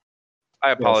 I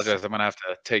apologize. Yes. I'm gonna have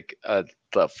to take 5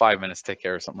 minutes to take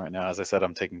care of something right now. As I said,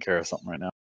 I'm taking care of something right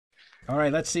now. All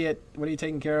right, let's see it. What are you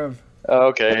taking care of?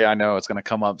 Okay, I know it's going to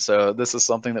come up. So this is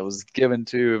something that was given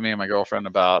to me and my girlfriend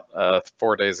about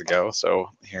 4 days ago. So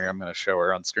here, I'm going to show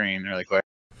her on screen really quick.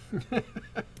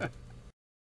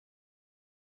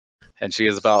 And she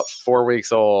is about 4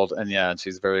 weeks old, and yeah,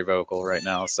 she's very vocal right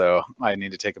now. So I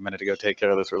need to take a minute to go take care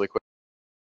of this really quick.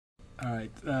 All right.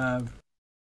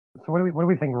 So what do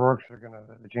we think Rorks are gonna,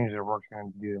 the changes that Rorks are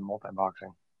gonna do to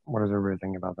multi-boxing? What does everybody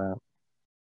think about that?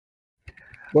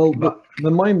 Well,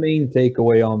 my main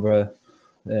takeaway on the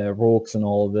Rorks and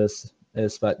all of this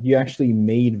is that you actually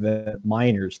made the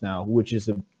miners now, which is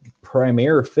a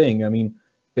primary thing. I mean,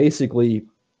 basically,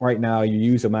 right now you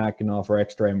use a Mackinac for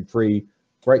extra M3.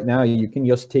 Right now, you can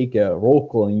just take a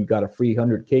Rokel and you got a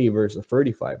 300K versus a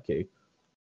 35K.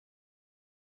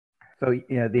 So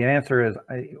yeah, the answer is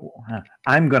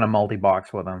I'm going to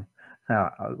multi-box with them.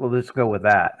 We'll just go with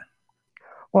that.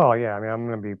 Well, yeah, I mean, I'm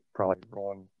going to be probably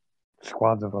rolling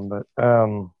squads of them, but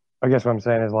I guess what I'm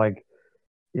saying is, like,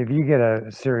 if you get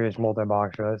a serious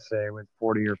multi-boxer, let's say with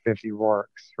 40 or 50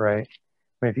 Rorks, right?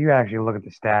 I mean, if you actually look at the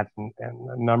stats and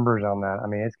the numbers on that, I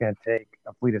mean, it's going to take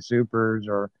a fleet of supers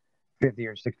or 50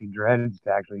 or 60 dreads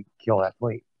to actually kill that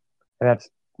fleet. And that's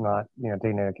not,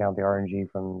 taking into account the RNG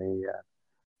from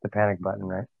the panic button,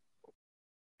 right?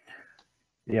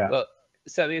 Yeah. Well,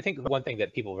 so I think one thing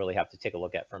that people really have to take a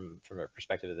look at from a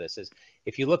perspective of this is,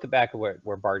 if you look back at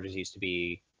where barges used to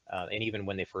be, and even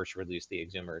when they first released the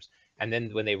Exhumers, and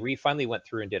then when they finally went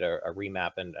through and did a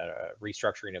remap and a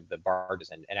restructuring of the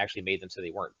barges and actually made them so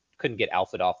they couldn't get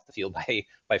alphaed off the field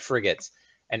by frigates,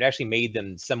 and actually made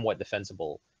them somewhat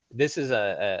defensible. This is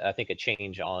I think a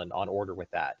change on order with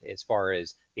that, as far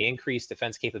as the increased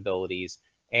defense capabilities,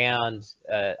 and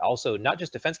also not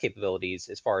just defense capabilities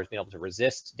as far as being able to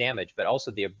resist damage, but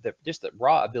also just the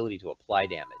raw ability to apply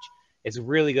damage. It's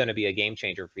really going to be a game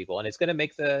changer for people, and it's going to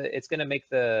make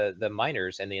the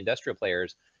miners and the industrial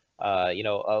players, a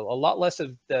lot less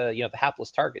of the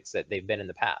hapless targets that they've been in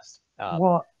the past.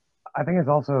 Well, I think it's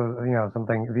also,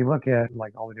 something, if you look at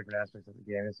like all the different aspects of the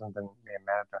game, it's something me and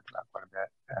Matt talked about quite a bit,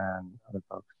 and other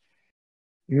folks.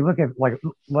 If you look at, like,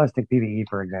 let's take PvE,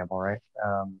 for example, right?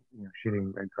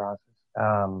 Shooting red crosses.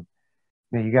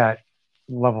 You got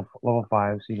level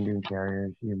 5, so you can do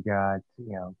carriers. You've got,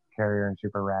 carrier and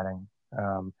super ratting.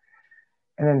 And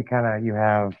then kind of you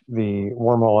have the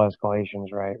wormhole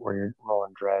escalations, right? Where you're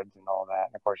rolling dreads and all that.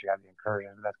 And of course you have the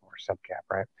incursions, but that's more subcap,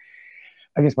 right?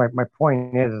 I guess my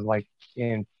point is like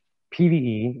in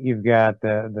PvE, you've got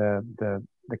the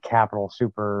capital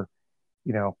super,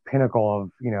 pinnacle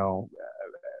of,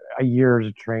 a year's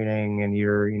of training, and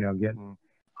you're, getting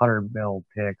 100 mil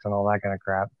picks and all that kind of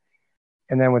crap.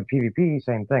 And then with PvP,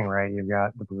 same thing, right? You've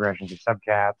got the progressions of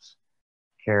subcaps,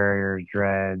 carriers,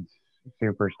 dreads,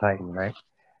 supers, titans, right?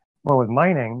 Well, with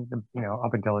mining,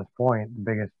 up until this point, the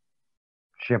biggest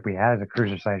ship we had is a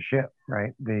cruiser-sized ship,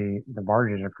 right? The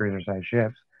barges are cruiser-sized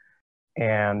ships,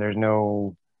 and there's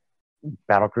no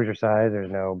battle cruiser size, there's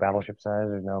no battleship size,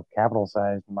 there's no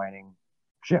capital-sized mining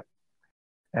ship.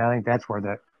 And I think that's where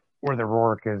the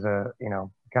Rourke is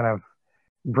kind of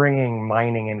bringing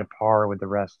mining into par with the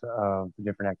rest of the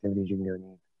different activities you can do in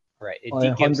Eve. Right. It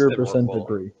I 100%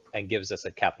 agree. And gives us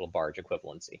a capital barge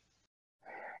equivalency.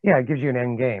 Yeah, it gives you an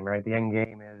end game, right? The end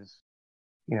game is,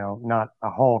 not a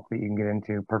Hulk that you can get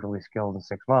into perfectly skilled in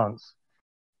 6 months.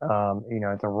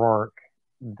 It's a Rourke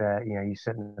that, you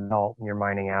sit in the belt and you're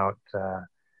mining out,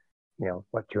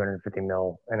 250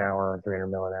 mil an hour or 300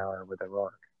 mil an hour with a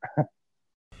Rourke.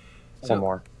 So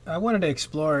more. I wanted to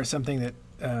explore something that,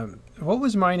 what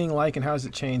was mining like and how has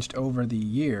it changed over the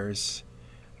years?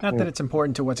 Not that it's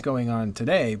important to what's going on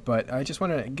today, but I just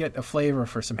want to get a flavor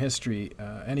for some history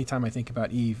anytime I think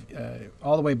about Eve,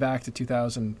 all the way back to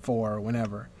 2004 or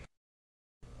whenever.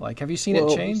 Like, have you seen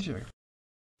it change? Or?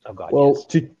 Oh, God, well,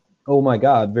 yes. Oh, my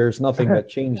God, there's nothing that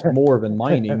changed more than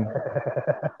mining.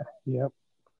 Yep.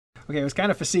 Okay, it was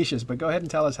kind of facetious, but go ahead and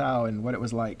tell us how and what it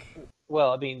was like.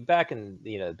 Well, I mean, back in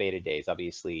the beta days,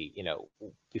 obviously,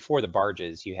 before the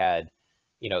barges, you had,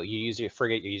 you use your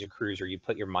frigate, you use your cruiser, you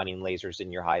put your mining lasers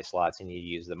in your high slots, and you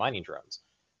use the mining drones.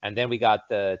 And then we got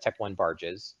the Tech 1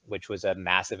 barges, which was a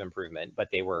massive improvement, but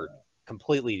they were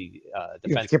completely defensive.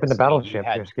 You're skipping the battleship.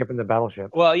 You're skipping the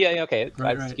battleship. Well, yeah, okay.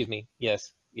 Right. Excuse me.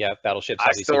 Yes. Yeah, battleships.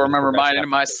 I still remember mining in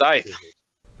my sight.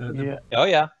 Oh,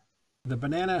 yeah. The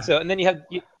banana. So, and then you had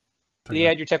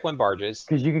your Tech 1 barges.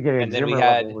 Because you could get and then we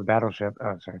had with battleship.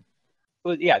 Oh, sorry.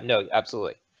 Well, yeah, no,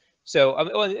 absolutely.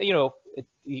 So,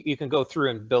 you can go through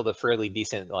and build a fairly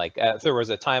decent, like, there was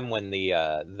a time when the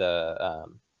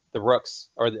Rooks,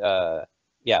 or the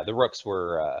Rooks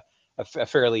were a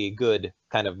fairly good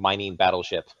kind of mining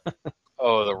battleship.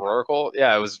 Oh, the Rorqual?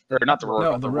 Yeah, it was, or not the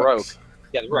Rorqual, the Roke.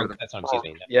 Yeah, the Rogue. That's what I'm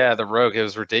using. Yeah, the Rogue. It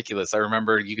was ridiculous. I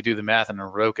remember you could do the math, and a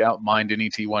Rogue outmined any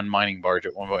T1 mining barge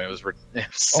at one point. It was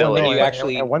silly. No, you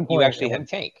actually had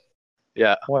tank.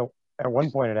 Yeah. Well, at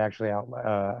one point it actually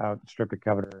outstripped a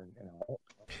Coveter.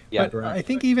 Yeah, but I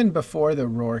think even before the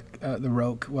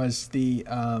Rogue was the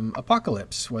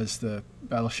Apocalypse was the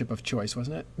battleship of choice,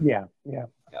 wasn't it? Yeah.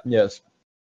 Yes.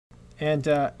 And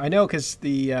I know because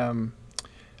the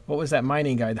what was that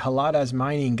mining guide? Halada's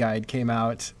mining guide came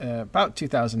out about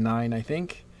 2009, I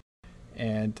think,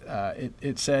 and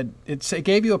it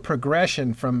gave you a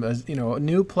progression from a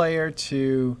new player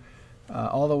to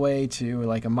all the way to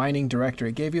like a mining director.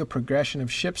 It gave you a progression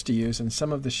of ships to use, and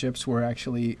some of the ships were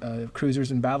actually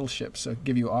cruisers and battleships, so it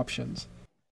give you options.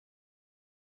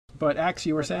 But Axe,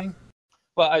 you were saying?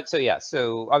 Well,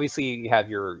 so obviously you have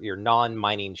your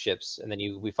non-mining ships, and then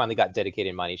we finally got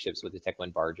dedicated mining ships with the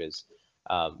Tech-1 barges,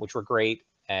 which were great.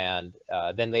 And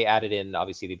then they added in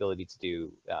obviously the ability to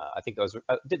do. I think those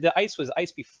the ice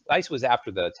was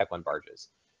after the Tech-1 barges.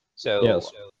 So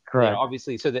yes. Correct.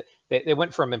 Obviously, so that they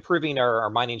went from improving our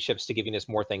mining ships to giving us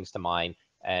more things to mine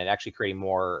and actually creating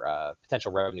more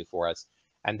potential revenue for us.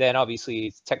 And then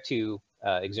obviously Tech-2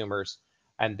 exhumers,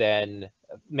 and then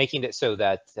making it so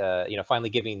that finally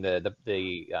giving the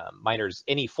miners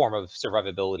any form of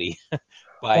survivability.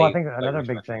 Well, I think another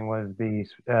big thing was the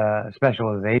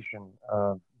specialization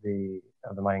of the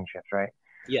mining ships, right?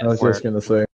 Yeah, I was just gonna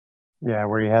say. Yeah,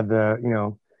 where you had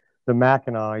the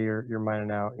Mackinac, you're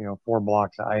mining out 4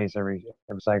 blocks of ice every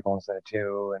cycle instead of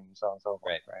 2, and so on and so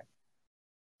forth, right?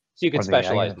 So you could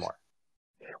specialize more.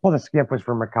 Well, the Skip was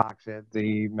for Macoxit,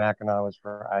 the Mackinac was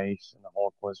for ice, and the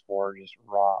Hulk was for just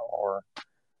raw or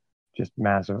just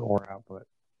massive ore output.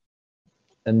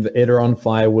 And the Iteron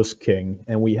 5 was king,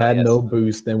 and we had no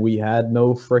boost, and we had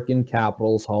no freaking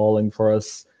capitals hauling for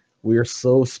us. We're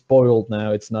so spoiled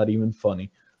now, it's not even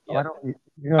funny. Yeah.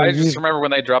 I just remember when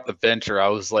they dropped the Venture, I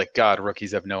was like, God,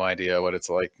 rookies have no idea what it's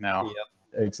like now.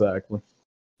 Yep. Exactly.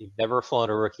 You've never flown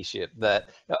a rookie ship that.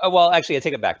 Well, actually, I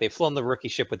take it back. They've flown the rookie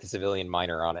ship with the civilian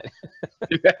miner on it.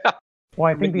 Yeah.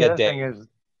 Well, I think the other thing is,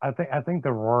 I think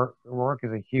the Rourke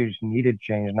is a huge needed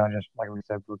change, not just like we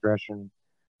said, progression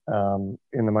in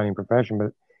the mining profession,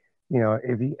 but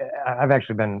I've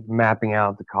actually been mapping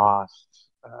out the costs,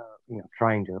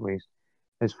 trying to at least,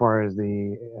 as far as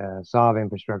the SOV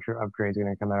infrastructure upgrades are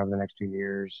going to come out over the next 2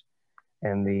 years,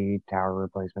 and the tower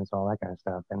replacements, all that kind of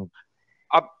stuff. And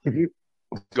if you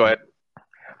go ahead,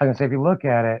 I was going to say, if you look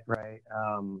at it, right,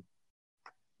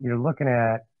 you're looking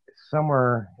at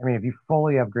somewhere. I mean, if you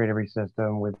fully upgrade every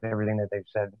system with everything that they've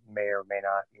said may or may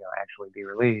not, actually be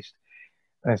released,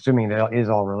 assuming that it is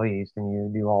all released, and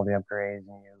you do all the upgrades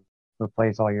and you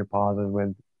replace all your pauses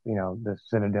with, the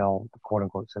Citadel, the quote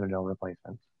unquote Citadel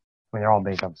replacements. I mean, they're all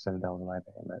based off Citadels in my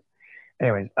opinion, but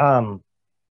anyways,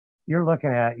 you're looking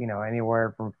at,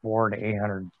 anywhere from 400 to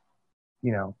 800,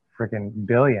 freaking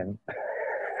billion,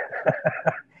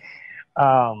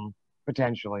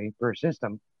 potentially per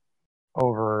system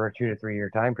over a 2 to 3 year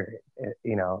time period,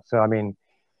 So, I mean,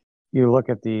 you look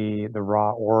at the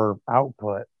raw ore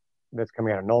output that's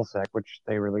coming out of Nullsec, which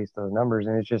they released those numbers,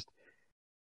 and it's just,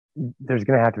 there's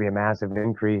going to have to be a massive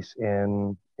increase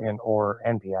in ore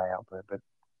NPI output, but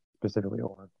specifically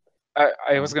ore.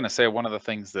 I was going to say one of the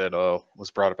things that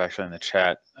was brought up actually in the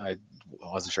chat. I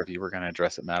wasn't sure if you were going to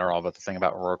address it, Matt, or all, but the thing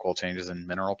about Rorqual changes in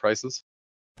mineral prices.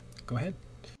 Go ahead.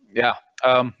 Yeah.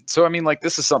 So I mean, like,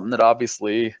 this is something that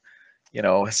obviously,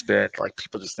 has been like,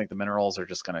 people just think the minerals are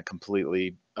just going to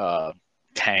completely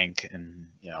tank, and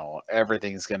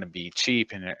everything's going to be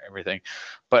cheap and everything.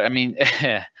 But I mean,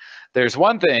 there's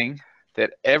one thing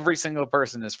that every single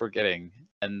person is forgetting,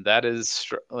 and that is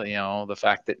the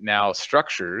fact that now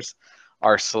structures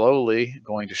are slowly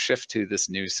going to shift to this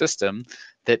new system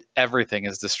that everything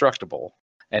is destructible.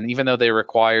 And even though they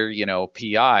require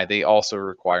PI, they also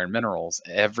require minerals.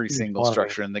 Every single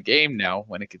structure in the game now,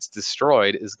 when it gets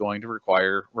destroyed, is going to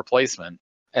require replacement.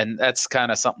 And that's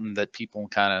kind of something that people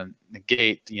kind of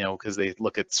negate, because they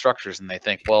look at structures and they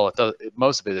think, well,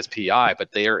 most of it is PI,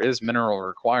 but there is mineral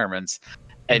requirements.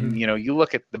 And, you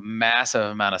look at the massive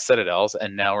amount of citadels,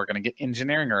 and now we're going to get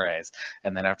engineering arrays.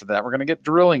 And then after that, we're going to get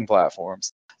drilling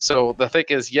platforms. So the thing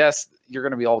is, yes, you're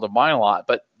going to be able to mine a lot,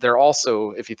 but they're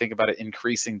also, if you think about it,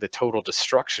 increasing the total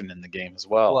destruction in the game as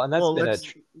well. Well, and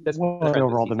that's been the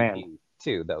overall demand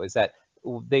too, though, is that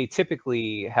they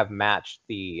typically have matched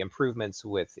the improvements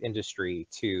with industry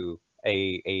to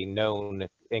a known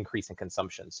increase in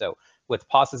consumption. So with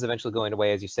POSs eventually going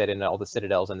away, as you said, in all the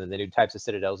citadels, and then the new types of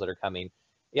citadels that are coming,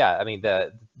 Yeah, I mean,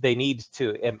 they need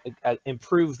to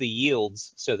improve the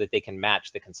yields so that they can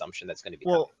match the consumption that's going to be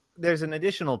happening. There's an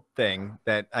additional thing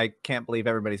that I can't believe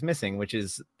everybody's missing, which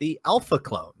is the alpha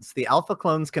clones. The alpha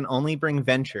clones can only bring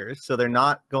ventures, so they're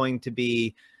not going to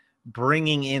be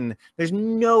bringing in. There's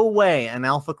no way an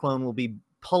alpha clone will be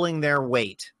pulling their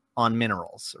weight on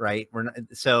minerals, right?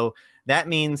 So that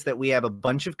means that we have a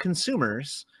bunch of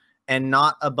consumers and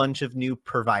not a bunch of new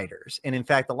providers. And in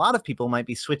fact, a lot of people might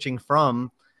be switching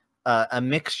from a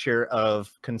mixture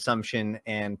of consumption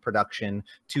and production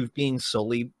to being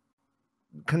solely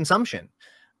consumption.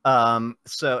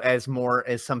 So as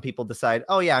some people decide,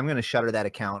 oh yeah, I'm going to shutter that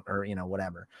account or,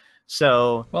 whatever.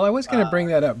 So, well, I was going to bring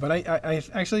that up, but I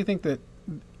actually think that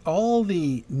all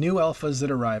the new alphas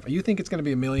that arrive, you think it's going to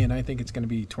be 1 million. I think it's going to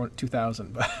be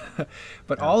 2,000,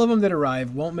 but all of them that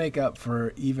arrive won't make up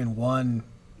for even one,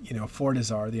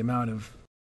 Fortizar, the amount of,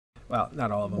 well,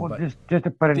 not all of them, but just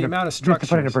to put it the amount of structures. Just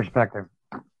to put it into perspective.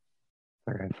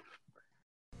 Okay.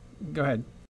 Go ahead.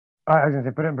 I was going to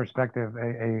say, put it in perspective,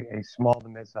 a small to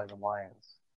mid-sized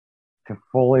alliance to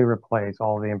fully replace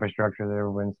all the infrastructure that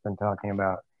everyone's been talking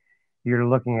about, you're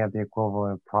looking at the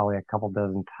equivalent of probably a couple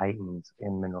dozen Titans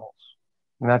in minerals.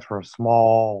 And that's for a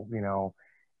small,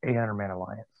 800-man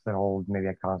alliance that holds maybe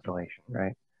a constellation,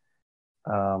 right?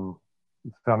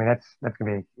 So, I mean, that's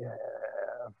going to be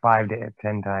 5 to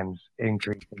 10 times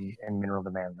increase in mineral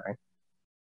demand, right?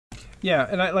 Yeah,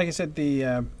 and like I said,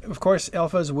 of course,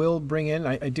 alphas will bring in,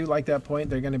 I do like that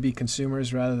point, they're going to be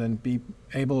consumers rather than be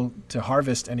able to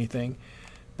harvest anything.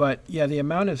 But yeah, the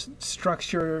amount of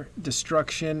structure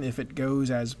destruction, if it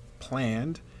goes as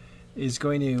planned, is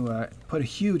going to put a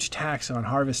huge tax on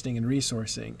harvesting and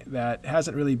resourcing that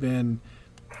hasn't really been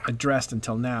addressed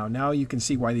until now. Now you can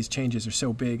see why these changes are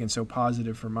so big and so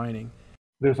positive for mining.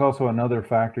 There's also another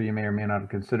factor you may or may not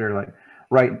consider, like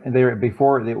right there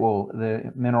before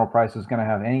the mineral price is going to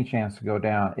have any chance to go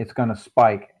down, it's going to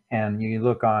spike. And you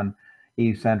look on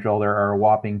Eve Central, there are a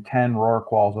whopping 10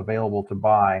 Rorquals available to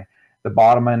buy. The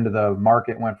bottom end of the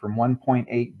market went from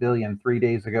 1.8 billion 3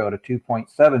 days ago to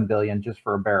 2.7 billion just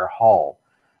for a bare hull.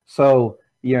 So,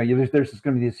 there's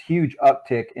going to be this huge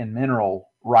uptick in mineral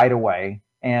right away.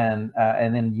 And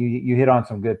then you hit on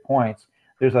some good points.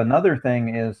 There's another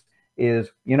thing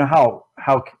is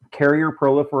how carrier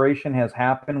proliferation has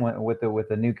happened with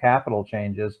the new capital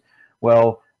changes.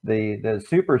 Well, the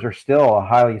supers are still a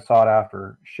highly sought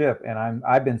after ship, and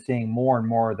I've been seeing more and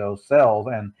more of those cells,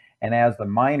 and as the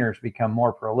miners become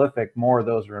more prolific, more of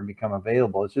those are going to become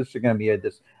available. It's just going to be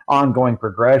this ongoing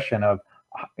progression of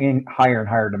higher and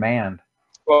higher demand.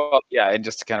 Well, yeah, and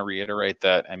just to kind of reiterate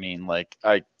that, I mean, like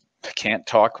I can't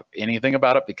talk anything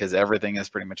about it because everything is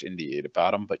pretty much NDA'd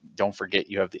about them, but don't forget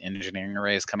you have the engineering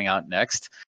arrays coming out next.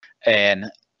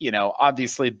 And,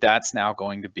 obviously that's now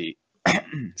going to be,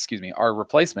 excuse me, our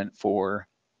replacement for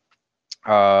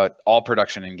all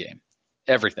production in game,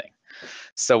 everything.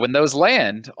 So when those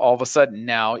land, all of a sudden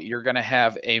now you're going to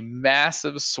have a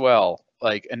massive swell,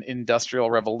 like an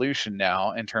industrial revolution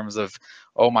now in terms of,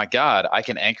 oh my God, I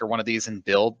can anchor one of these and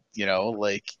build,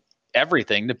 like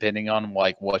everything depending on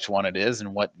like which one it is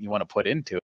and what you want to put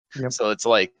into it. Yep. So it's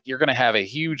like you're going to have a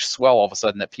huge swell all of a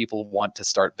sudden that people want to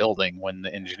start building when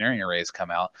the engineering arrays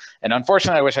come out. And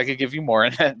unfortunately, I wish I could give you more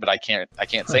in it, but I can't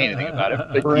say anything about it.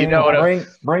 But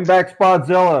bring back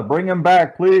Spotzilla. Bring him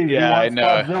back, please. Yeah, I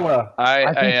know.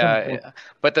 Spotzilla.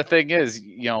 But the thing is,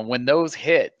 when those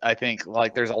hit, I think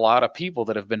like there's a lot of people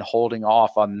that have been holding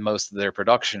off on most of their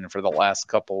production for the last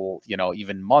couple,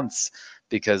 even months,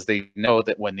 because they know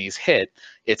that when these hit,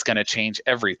 it's going to change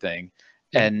everything.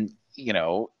 And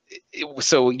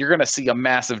so you're going to see a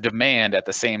massive demand at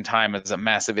the same time as a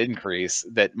massive increase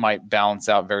that might balance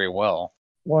out very well.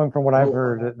 Well, and from what I've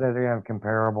heard, that they have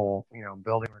comparable,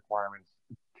 building requirements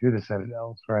to the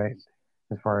Citadels, right?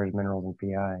 As far as minerals and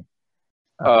PI.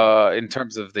 In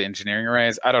terms of the engineering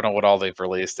arrays, I don't know what all they've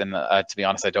released, and to be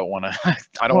honest, I don't want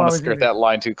to skirt that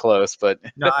line too close. But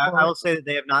no, I will say that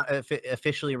they have not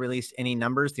officially released any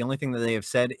numbers. The only thing that they have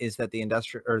said is that the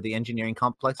industrial or the engineering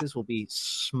complexes will be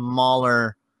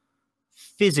smaller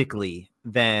physically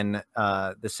than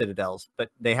the Citadels, but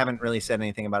they haven't really said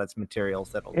anything about its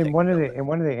materials. That'll in one of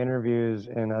the interviews,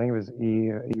 and I think it was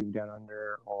Eve Down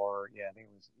Under, I think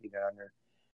it was Eve Down Under.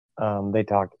 They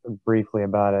talked briefly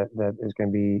about it, that it's going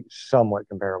to be somewhat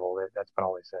comparable. That's about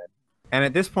all they said. And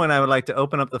at this point, I would like to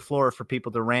open up the floor for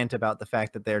people to rant about the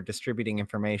fact that they're distributing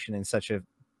information in such a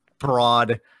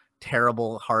broad,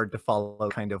 terrible, hard to follow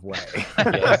kind of way.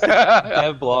 Yes. I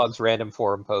have blogs, random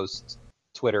forum posts,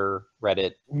 Twitter,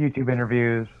 Reddit, YouTube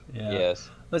interviews. Yeah. Yes.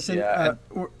 Listen,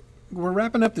 we're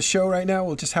wrapping up the show right now.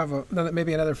 We'll just have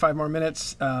maybe another 5 more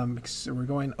minutes because we're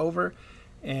going over.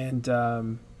 And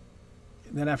then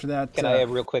after that... Can I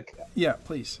have real quick? Yeah,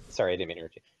 please. Sorry, I didn't mean to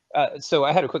interrupt you. So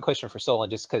I had a quick question for Solon,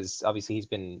 just because obviously he's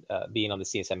been being on the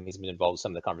CSM, he's been involved with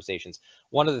some of the conversations.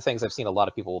 One of the things I've seen a lot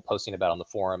of people posting about on the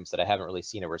forums that I haven't really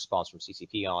seen a response from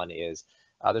CCP on is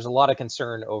there's a lot of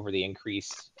concern over the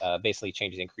basically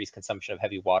changes increased consumption of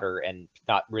heavy water and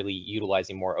not really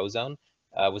utilizing more ozone.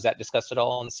 Was that discussed at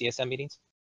all in the CSM meetings?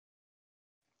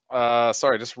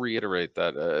 Sorry, just reiterate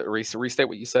that. Restate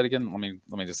what you said again. Let me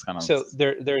just kind of. So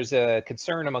there's a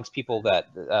concern amongst people that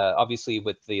obviously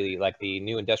with the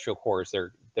new industrial cores,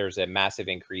 there's a massive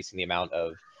increase in the amount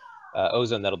of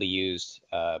ozone that'll be used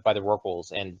by the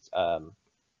Rorquals and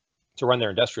to run their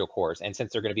industrial cores. And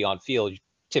since they're going to be on field,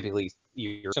 typically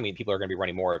you're assuming people are going to be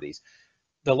running more of these.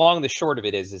 The long and the short of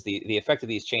it is the effect of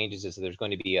these changes is that there's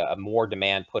going to be a more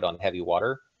demand put on heavy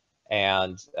water.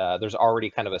 And there's already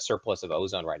kind of a surplus of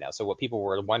ozone right now. So what people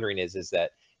were wondering is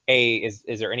that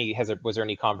was there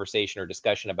any conversation or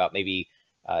discussion about maybe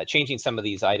changing some of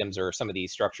these items or some of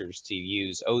these structures to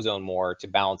use ozone more to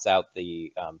balance out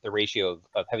the ratio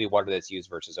of heavy water that's used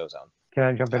versus ozone? Can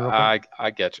I jump in real quick? I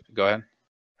get you. Go ahead.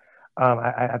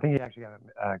 I think you actually got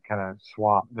to kind of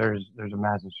swap. There's a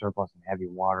massive surplus in heavy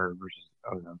water versus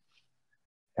ozone.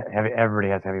 Everybody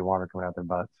has heavy water coming out their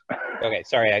butts. Okay,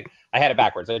 sorry, I had it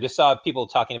backwards. I just saw people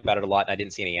talking about it a lot, and I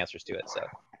didn't see any answers to it. So,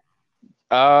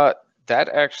 that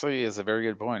actually is a very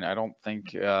good point. I don't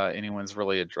think anyone's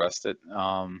really addressed it.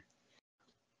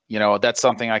 That's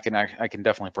something I can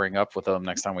definitely bring up with them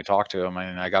next time we talk to them. I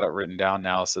mean, I got it written down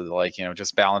now, so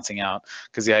just balancing out.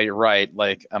 Because yeah, you're right.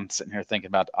 Like I'm sitting here thinking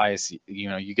about ice.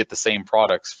 You get the same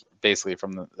products basically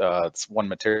from the one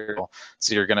material,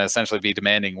 so you're going to essentially be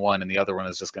demanding one, and the other one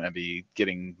is just going to be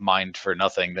getting mined for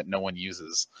nothing that no one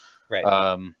uses. Right.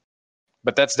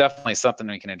 But that's definitely something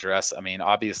we can address. I mean,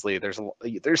 obviously, there's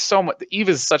so much. EVE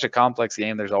is such a complex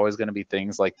game. There's always going to be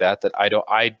things like that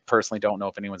I personally don't know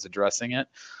if anyone's addressing it.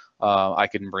 I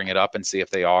can bring it up and see if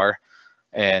they are.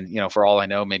 And, for all I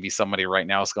know, maybe somebody right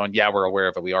now is going, yeah, we're aware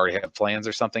of it. We already have plans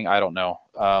or something. I don't know.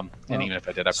 And even if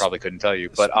I did, I probably couldn't tell you.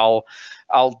 But I'll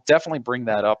definitely bring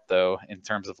that up, though, in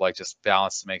terms of just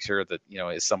balance to make sure that,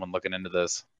 is someone looking into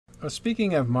this. Well,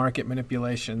 speaking of market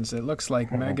manipulations, it looks like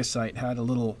Megasite had a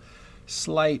little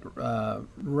slight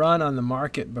run on the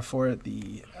market before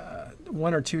the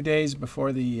 1 or 2 days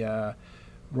before the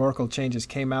Rorqual changes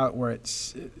came out, where it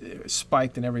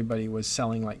spiked and everybody was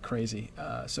selling like crazy.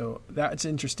 So that's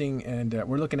interesting, and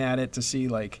we're looking at it to see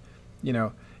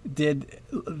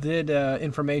did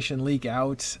information leak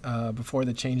out before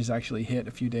the changes actually hit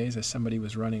a few days as somebody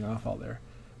was running off all their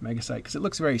Megasite, because it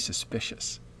looks very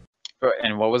suspicious.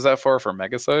 And what was that for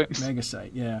Megasite?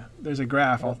 Megasite, yeah. There's a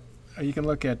graph. You can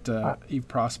look at Eve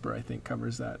Prosper, I think,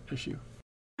 covers that issue.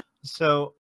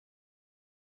 So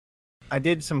I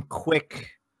did some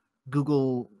quick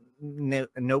Google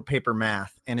note paper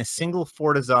math, and a single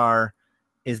Fortizar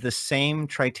is the same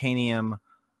tritanium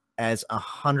as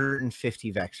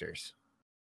 150 Vexors.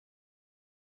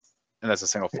 And that's a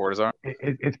single Fortizar?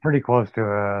 It's pretty close to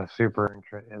a super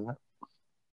intrit, isn't it?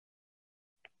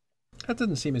 That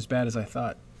doesn't seem as bad as I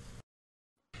thought.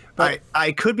 But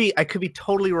I could be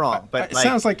totally wrong. But it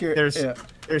sounds like there's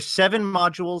 7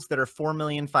 modules that are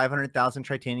 4,500,000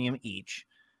 tritanium each.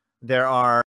 There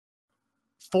are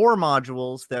 4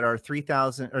 modules that are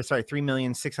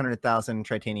 3,600,000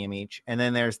 tritanium each, and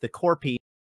then there's the core piece,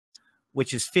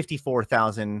 which is 54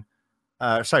 million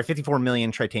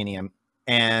tritanium,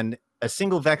 and a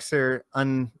single Vexor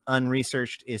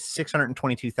unresearched is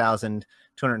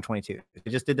 622,222. I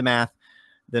just did the math.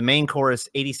 The main core is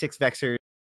 86 Vexors.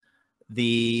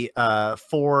 The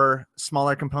 4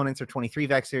 smaller components are 23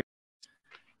 Vexors,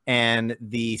 and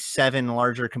the 7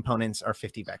 larger components are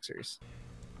 50 Vexors.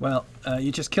 Well,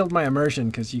 you just killed my immersion,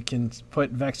 because you can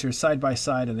put Vexors side by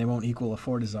side and they won't equal a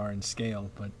Fortizar in scale.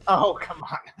 But come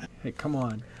on! Hey, come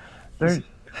on!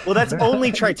 Well, that's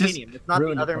only tritanium. It's not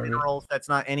the other minerals. That's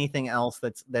not anything else.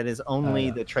 That is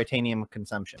only the tritanium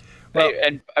consumption. Well, hey,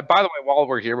 and by the way, while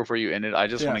we're here, before you end it, I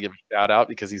just want to give a shout out,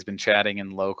 because he's been chatting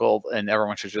in local, and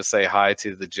everyone should just say hi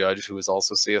to the judge, who is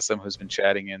also CSM, who's been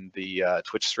chatting in the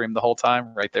Twitch stream the whole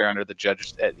time, right there under the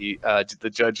judge the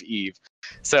Judge Eve.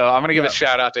 So I'm gonna give a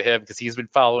shout out to him, because he's been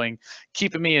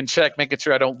keeping me in check, making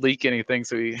sure I don't leak anything.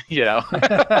 So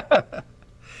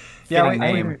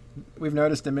Yeah, we've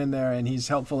noticed him in there, and he's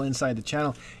helpful inside the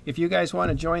channel. If you guys want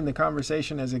to join the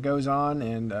conversation as it goes on,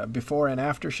 and before and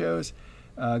after shows,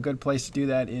 a good place to do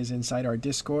that is inside our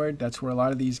Discord. That's where a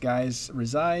lot of these guys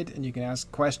reside, and you can ask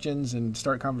questions and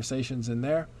start conversations in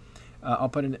there. I'll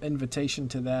put an invitation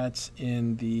to that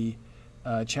in the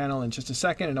channel in just a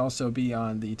second, and also be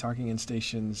on the Talking in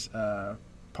Stations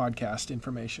podcast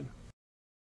information.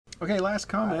 Okay, last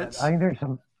comments. I think there's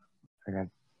some. Okay.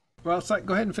 Well,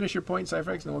 go ahead and finish your point, Cyphex,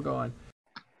 and then we'll go on.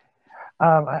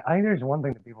 I think there's one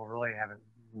thing that people really haven't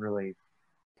really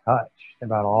touched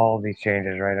about all of these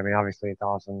changes, right? I mean, obviously it's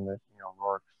awesome that,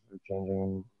 Rorks are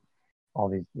changing all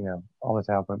these, all this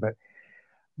output, but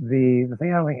the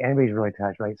thing I don't think anybody's really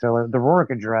touched, right? So the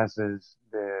Rourke addresses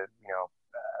the,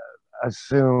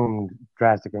 assumed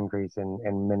drastic increase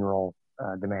in mineral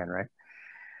demand, right?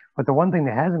 But the one thing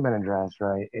that hasn't been addressed,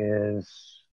 right, is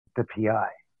the PI.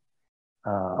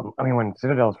 I mean, when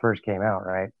Citadels first came out,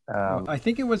 right? Well, I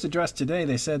think it was addressed today.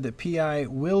 They said that PI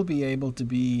will be able to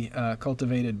be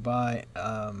cultivated by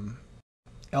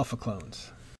alpha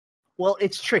clones. Well,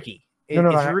 it's tricky. It's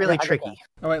really tricky.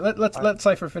 All right, let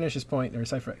Cypher finish his point, or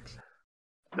Cyphex.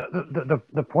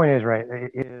 The point is, right,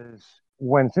 is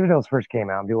when Citadels first came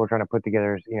out, people were trying to put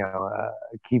together,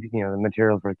 the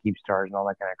materials for keep stars and all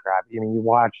that kind of crap. I mean, you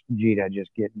watch Jita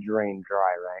just get drained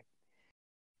dry, right?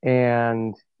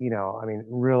 And,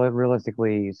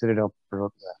 realistically, Citadel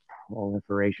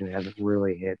proliferation hasn't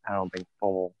really hit, I don't think,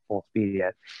 full speed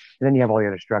yet. And then you have all the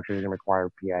other structures that require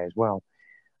PI as well.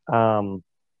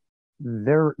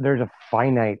 There's a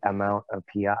finite amount of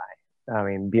PI. I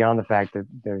mean, beyond the fact that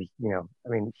there's,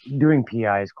 doing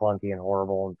PI is clunky and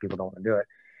horrible and people don't want to do it.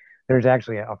 There's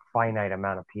actually a finite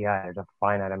amount of PI. There's a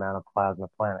finite amount of plasma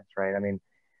planets, right? I mean,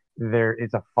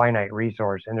 it's a finite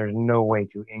resource and there's no way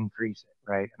to increase it,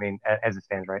 right? I mean, as it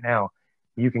stands right now,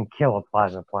 you can kill a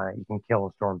plasma planet, you can kill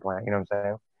a storm planet, you know what I'm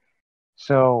saying?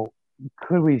 So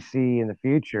could we see in the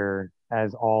future,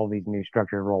 as all these new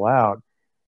structures roll out,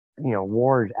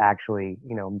 wars actually,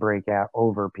 break out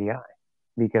over PI?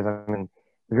 Because, I mean,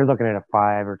 if you're looking at a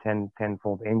 5 or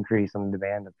 10-fold increase on the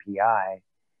demand of PI,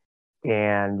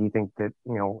 and you think that,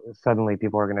 suddenly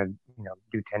people are going to,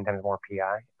 do 10 times more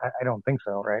PI? I don't think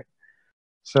so, right?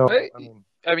 So,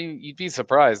 I mean, you'd be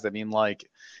surprised. I mean, like,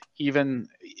 even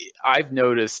I've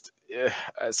noticed,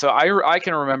 so I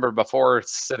can remember before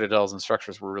Citadels and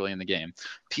structures were really in the game,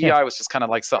 PI was just kind of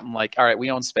like something like, all right,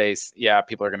 we own space. Yeah,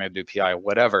 people are going to do PI,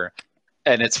 whatever.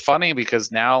 And it's funny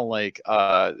because now, like,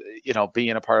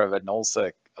 being a part of a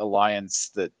Nullsec alliance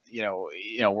that,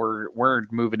 we're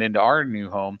moving into our new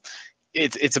home.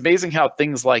 It's amazing how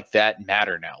things like that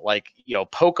matter now. Like,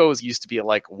 POCOs used to be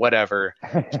like, whatever,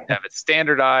 have it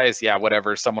standardized. Yeah,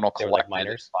 whatever. Someone will collect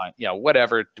miners. Fine. Yeah,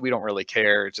 whatever. We don't really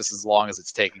care, just as long as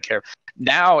it's taken care of.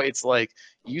 Now it's like,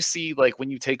 you see, like, when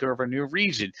you take over a new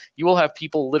region, you will have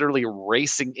people literally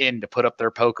racing in to put up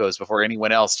their POCOs before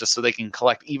anyone else, just so they can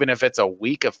collect, even if it's a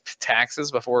week of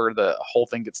taxes before the whole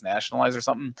thing gets nationalized or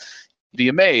something. You'd be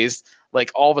amazed.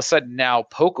 Like, all of a sudden now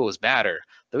POCOs matter.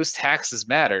 Those taxes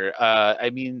matter. I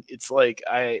mean, it's like,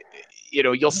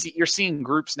 you're seeing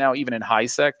groups now, even in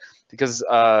HiSec, because, in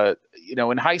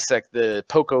HiSec, the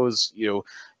POCOs,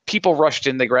 people rushed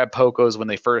in, they grabbed POCOs when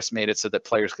they first made it so that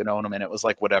players could own them, and it was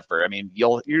like, whatever. I mean,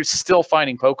 you're still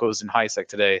finding POCOs in HiSec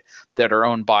today that are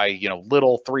owned by,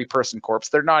 little 3-person corps.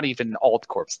 They're not even alt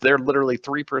corps. They're literally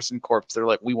 3-person corps. They're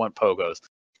like, we want POCOs.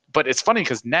 But it's funny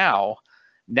because now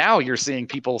you're seeing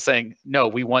people saying, no,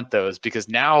 we want those, because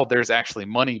now there's actually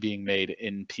money being made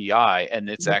in PI, and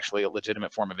it's actually a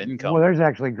legitimate form of income. Well, there's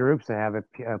actually groups that have a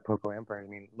POCO empire. I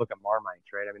mean, look at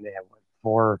Marmites, right? I mean, they have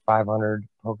 400 or 500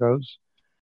 POCOs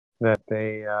that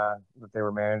they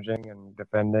were managing and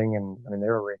defending, and I mean, they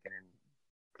were raking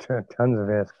in tons of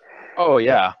ISK. Oh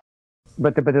yeah.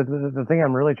 But the thing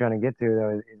I'm really trying to get to,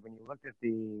 though, is when you looked at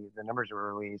the numbers that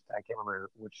were released, I can't remember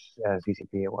which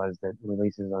CCP it was that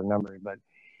releases those numbers, but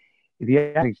if you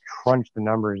actually crunch the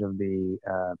numbers of the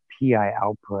PI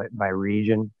output by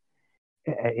region,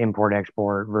 import,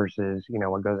 export versus,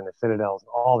 what goes into Citadels,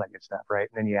 all that good stuff, right?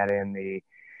 And then you add in the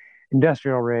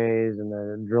industrial arrays and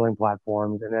the drilling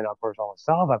platforms, and then, of course, all the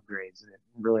solve upgrades that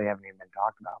really haven't even been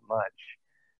talked about much,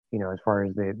 as far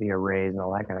as the arrays and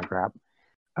all that kind of crap.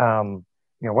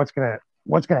 What's gonna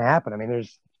happen? I mean,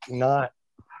 there's not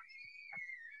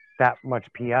that much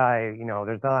PI.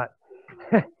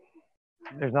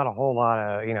 There's not a whole lot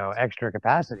of extra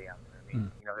capacity out there. I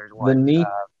mean, there's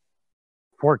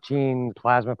 14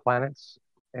 plasma planets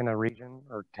in a region,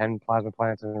 or 10 plasma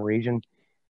planets in a region.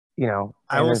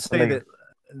 I will say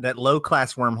that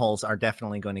low-class wormholes are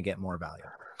definitely going to get more value.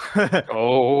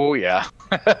 Oh yeah.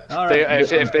 All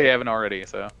right. if they haven't already.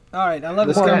 So. All right. I love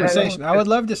this conversation. I would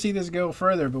love to see this go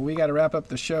further, but we got to wrap up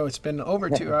the show. It's been over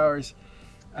 2 hours.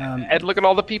 And look at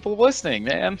all the people listening,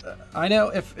 man. I know.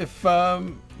 If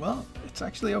well, it's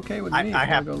actually okay with me. I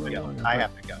have to go a little longer. I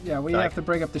have to go. Yeah, we have to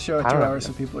break up the show at 2 hours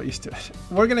so people are used to it.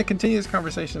 We're going to continue this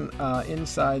conversation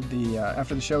inside the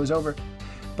after the show is over.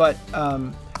 But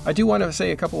I do want to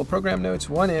say a couple of program notes.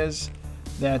 One is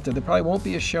that there probably won't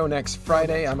be a show next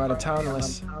Friday. I'm out of town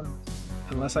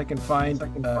unless I can find.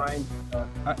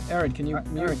 Aaron, can you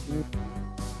mute?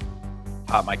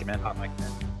 Hot mic man.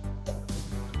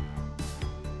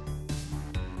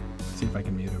 See if I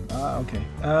can mute him. Okay.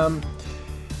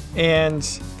 And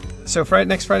so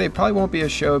next Friday probably won't be a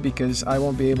show because I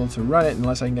won't be able to run it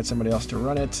unless I can get somebody else to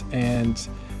run it. And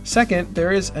second,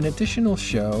 there is an additional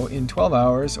show in 12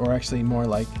 hours, or actually more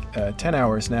like 10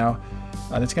 hours now.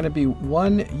 That's going to be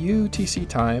 1 UTC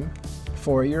time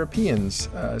for Europeans.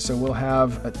 So we'll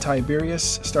have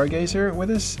Tiberius Stargazer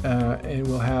with us, and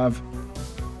we'll have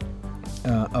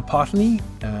Apotony,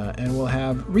 and we'll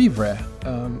have Rivre,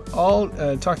 all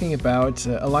talking about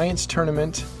Alliance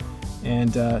Tournament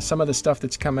and some of the stuff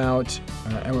that's come out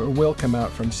or will come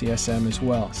out from CSM as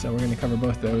well. So we're going to cover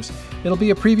both those. It'll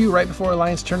be a preview right before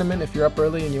Alliance Tournament. If you're up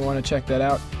early and you want to check that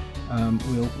out,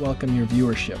 we'll welcome your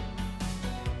viewership.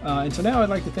 And so now I'd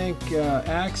like to thank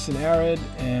Axe and Arid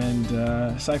and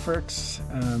Cypherx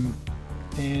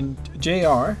and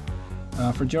JR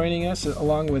for joining us,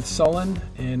 along with Sullen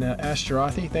and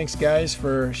Ashtarothi. Thanks, guys,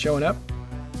 for showing up.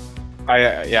 I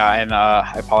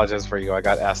apologize for you. I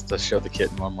got asked to show the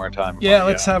kitten one more time. Yeah,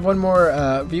 let's have one more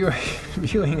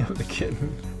viewing of the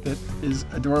kitten that is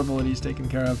adorable and he's taken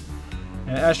care of.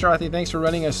 And Ashtarothi, thanks for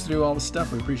running us through all the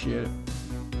stuff. We appreciate it.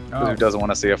 Who doesn't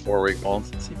want to see a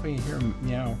 4-week-old? Let's see if we can hear him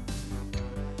meow.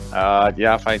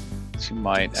 She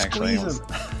might actually. Squeeze him.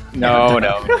 No.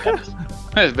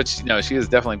 But she is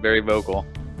definitely very vocal.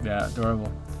 Yeah,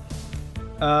 adorable.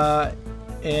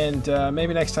 And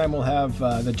maybe next time we'll have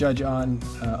the judge on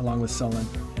along with Sullen,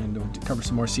 and we'll cover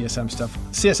some more CSM stuff.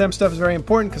 CSM stuff is very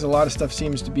important because a lot of stuff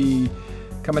seems to be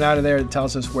coming out of there that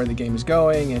tells us where the game is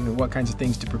going and what kinds of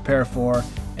things to prepare for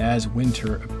as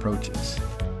winter approaches.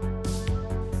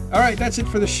 All right, that's it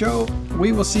for the show.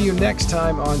 We will see you next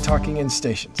time on Talking in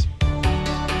Stations.